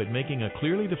amazing job at making a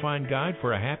clearly defined guide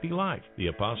for a happy life. The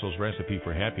Apostles' Recipe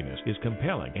for Happiness is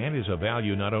compelling and is of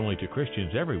value not only to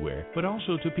Christians everywhere, but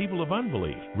also to people of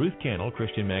unbelief. Ruth Cannell,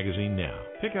 Christian Magazine Now.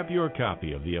 Pick up your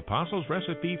copy of The Apostles'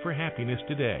 Recipe for Happiness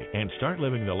today and start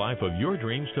living the life of your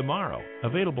dreams tomorrow.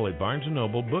 Available at Barnes &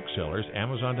 Noble, booksellers,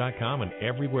 Amazon.com, and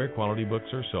everywhere quality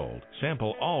books are sold.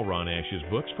 Sample all Ron Ash's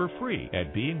books for free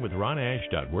at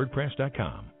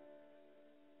beingwithronash.wordpress.com.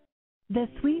 The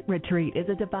Sweet Retreat is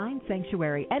a divine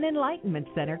sanctuary and enlightenment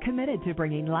center committed to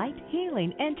bringing light,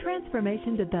 healing, and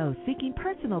transformation to those seeking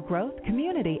personal growth,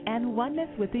 community, and oneness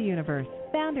with the universe.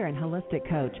 Founder and holistic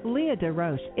coach Leah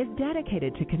DeRoche is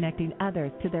dedicated to connecting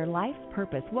others to their life's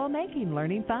purpose while making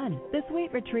learning fun. The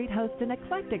Sweet Retreat hosts an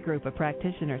eclectic group of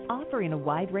practitioners offering a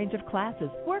wide range of classes,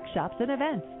 workshops, and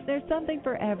events. There's something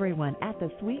for everyone at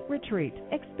the Sweet Retreat.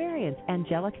 Experience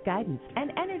angelic guidance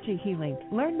and energy healing.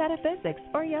 Learn metaphysics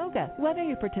or yoga. Whether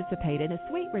you participate in a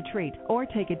Sweet Retreat or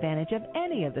take advantage of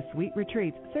any of the Sweet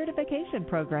Retreat's certification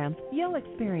programs, you'll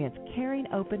experience caring,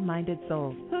 open-minded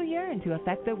souls who yearn to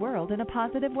affect the world in a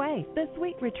positive way. The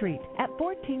Sweet Retreat at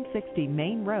 1460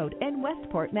 Main Road in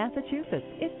Westport, Massachusetts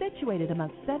is situated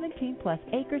amongst 17-plus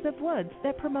acres of woods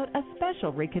that promote a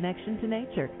special reconnection to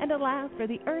nature and allows for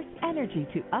the Earth's energy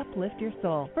to uplift your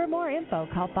soul. For more info,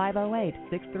 call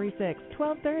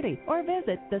 508-636-1230 or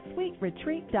visit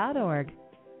thesweetretreat.org.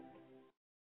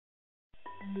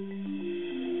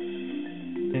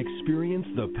 Experience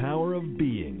the power of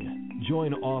being.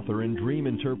 Join author and dream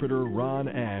interpreter Ron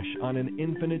Ash on an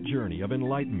infinite journey of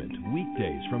enlightenment,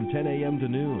 weekdays from 10 a.m. to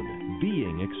noon.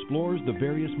 Being explores the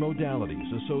various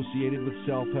modalities associated with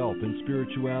self-help and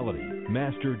spirituality.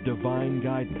 Master divine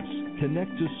guidance,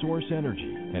 connect to source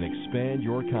energy, and expand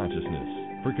your consciousness.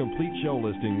 For complete show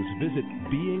listings, visit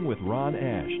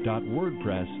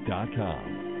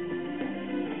beingwithronash.wordpress.com.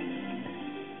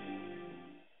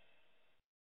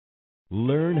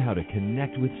 Learn how to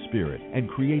connect with spirit and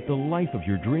create the life of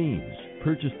your dreams.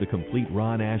 Purchase the complete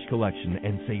Ron Ash collection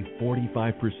and save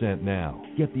 45% now.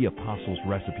 Get the Apostles'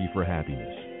 Recipe for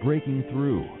Happiness, Breaking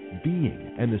Through,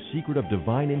 Being, and the Secret of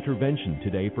Divine Intervention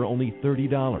today for only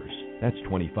 $30. That's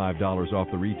 $25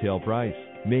 off the retail price.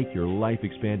 Make your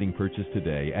life-expanding purchase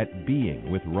today at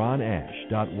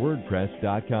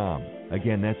beingwithronash.wordpress.com.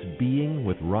 Again, that's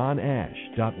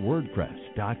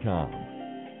beingwithronash.wordpress.com.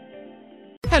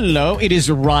 Hello, it is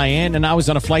Ryan, and I was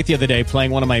on a flight the other day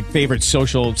playing one of my favorite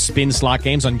social spin slot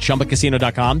games on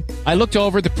ChumbaCasino.com. I looked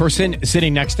over at the person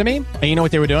sitting next to me, and you know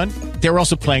what they were doing? They were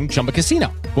also playing Chumba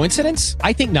Casino. Coincidence?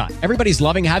 I think not. Everybody's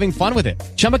loving having fun with it.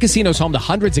 Chumba Casino is home to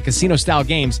hundreds of casino-style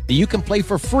games that you can play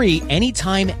for free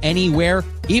anytime, anywhere,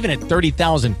 even at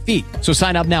 30,000 feet. So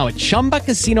sign up now at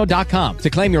ChumbaCasino.com to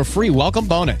claim your free welcome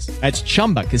bonus. That's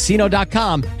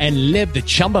ChumbaCasino.com and live the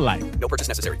Chumba life. No purchase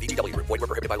necessary. VGW. Void where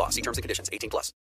prohibited by law. See terms and conditions. 18+.